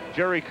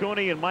Jerry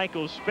Cooney and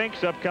Michael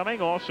Spinks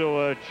upcoming.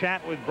 Also a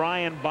chat with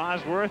Brian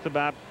Bosworth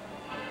about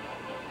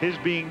his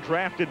being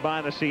drafted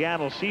by the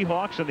Seattle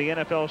Seahawks in the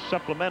NFL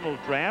supplemental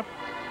draft.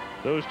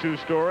 Those 2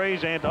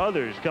 stories and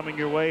others coming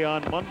your way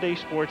on Monday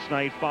Sports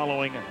Night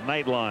following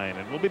Nightline.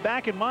 And we'll be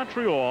back in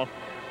Montreal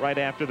right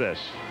after this.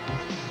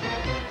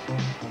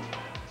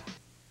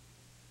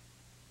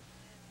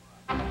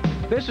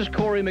 This is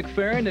Corey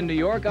McFerrin in New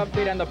York.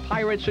 Update on the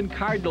Pirates and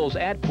Cardinals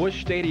at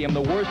Busch Stadium.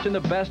 The worst and the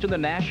best in the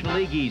National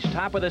League East.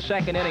 Top of the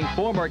 2nd inning,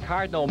 former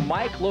Cardinal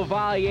Mike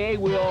Lavalier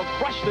will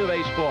crush the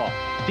baseball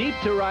deep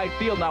to right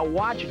field. Now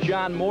watch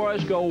John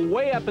Morris go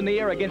way up in the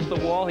air against the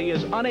wall. He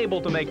is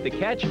unable to make the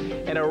catch,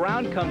 and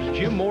around comes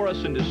Jim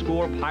Morrison to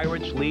score.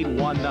 Pirates lead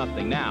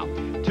 1-0. Now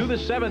to the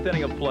 7th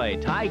inning of play.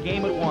 Tie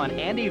game at 1.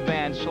 Andy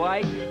Van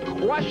Slyke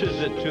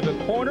crushes it to the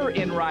corner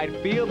in right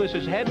field. This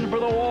is heading for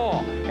the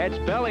wall. It's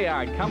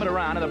Belliard coming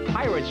around, and the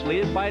Pirates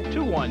lead it by a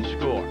 2-1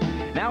 score.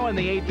 Now in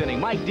the 8th inning,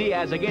 Mike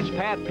Diaz against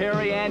Pat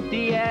Perry, and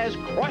Diaz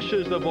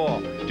crushes the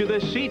ball to the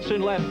seats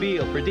in left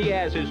field for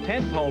Diaz's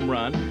 10th home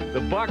run.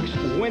 The Bucks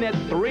win it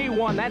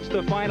 3-1. That's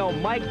the final.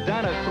 Mike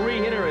Dunn, a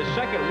 3-hitter, his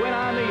 2nd win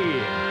on the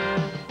year.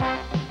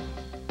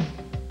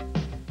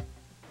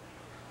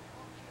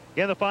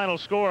 In the final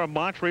score,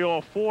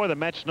 Montreal 4, the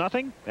Mets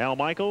nothing. Al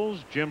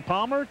Michaels, Jim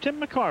Palmer,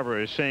 Tim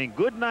McCarver is saying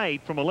good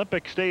night from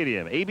Olympic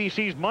Stadium.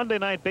 ABC's Monday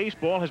Night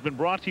Baseball has been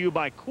brought to you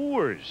by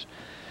Coors,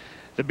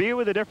 the beer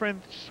with a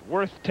difference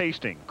worth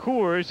tasting.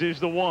 Coors is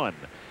the one.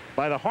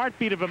 By the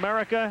heartbeat of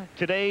America,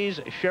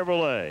 today's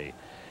Chevrolet.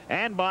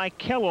 And by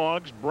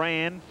Kellogg's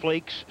brand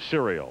Flakes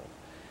cereal.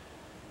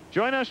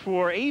 Join us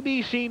for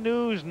ABC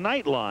News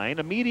Nightline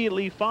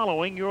immediately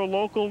following your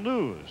local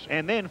news.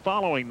 And then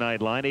following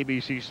Nightline,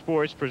 ABC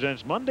Sports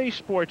presents Monday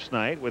Sports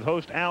Night with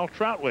host Al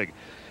Troutwig.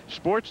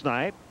 Sports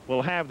Night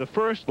will have the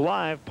first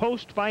live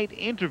post-fight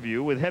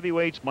interview with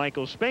heavyweights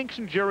Michael Spinks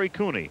and Jerry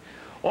Cooney.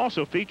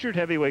 Also featured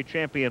heavyweight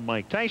champion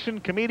Mike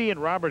Tyson, comedian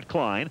Robert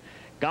Klein,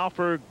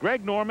 golfer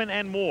Greg Norman,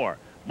 and more.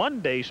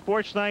 Monday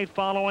Sports Night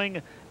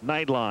following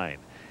Nightline.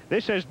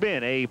 This has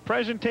been a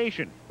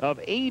presentation of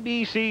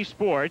ABC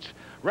Sports,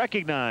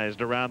 recognized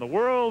around the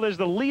world as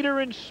the leader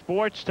in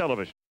sports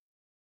television.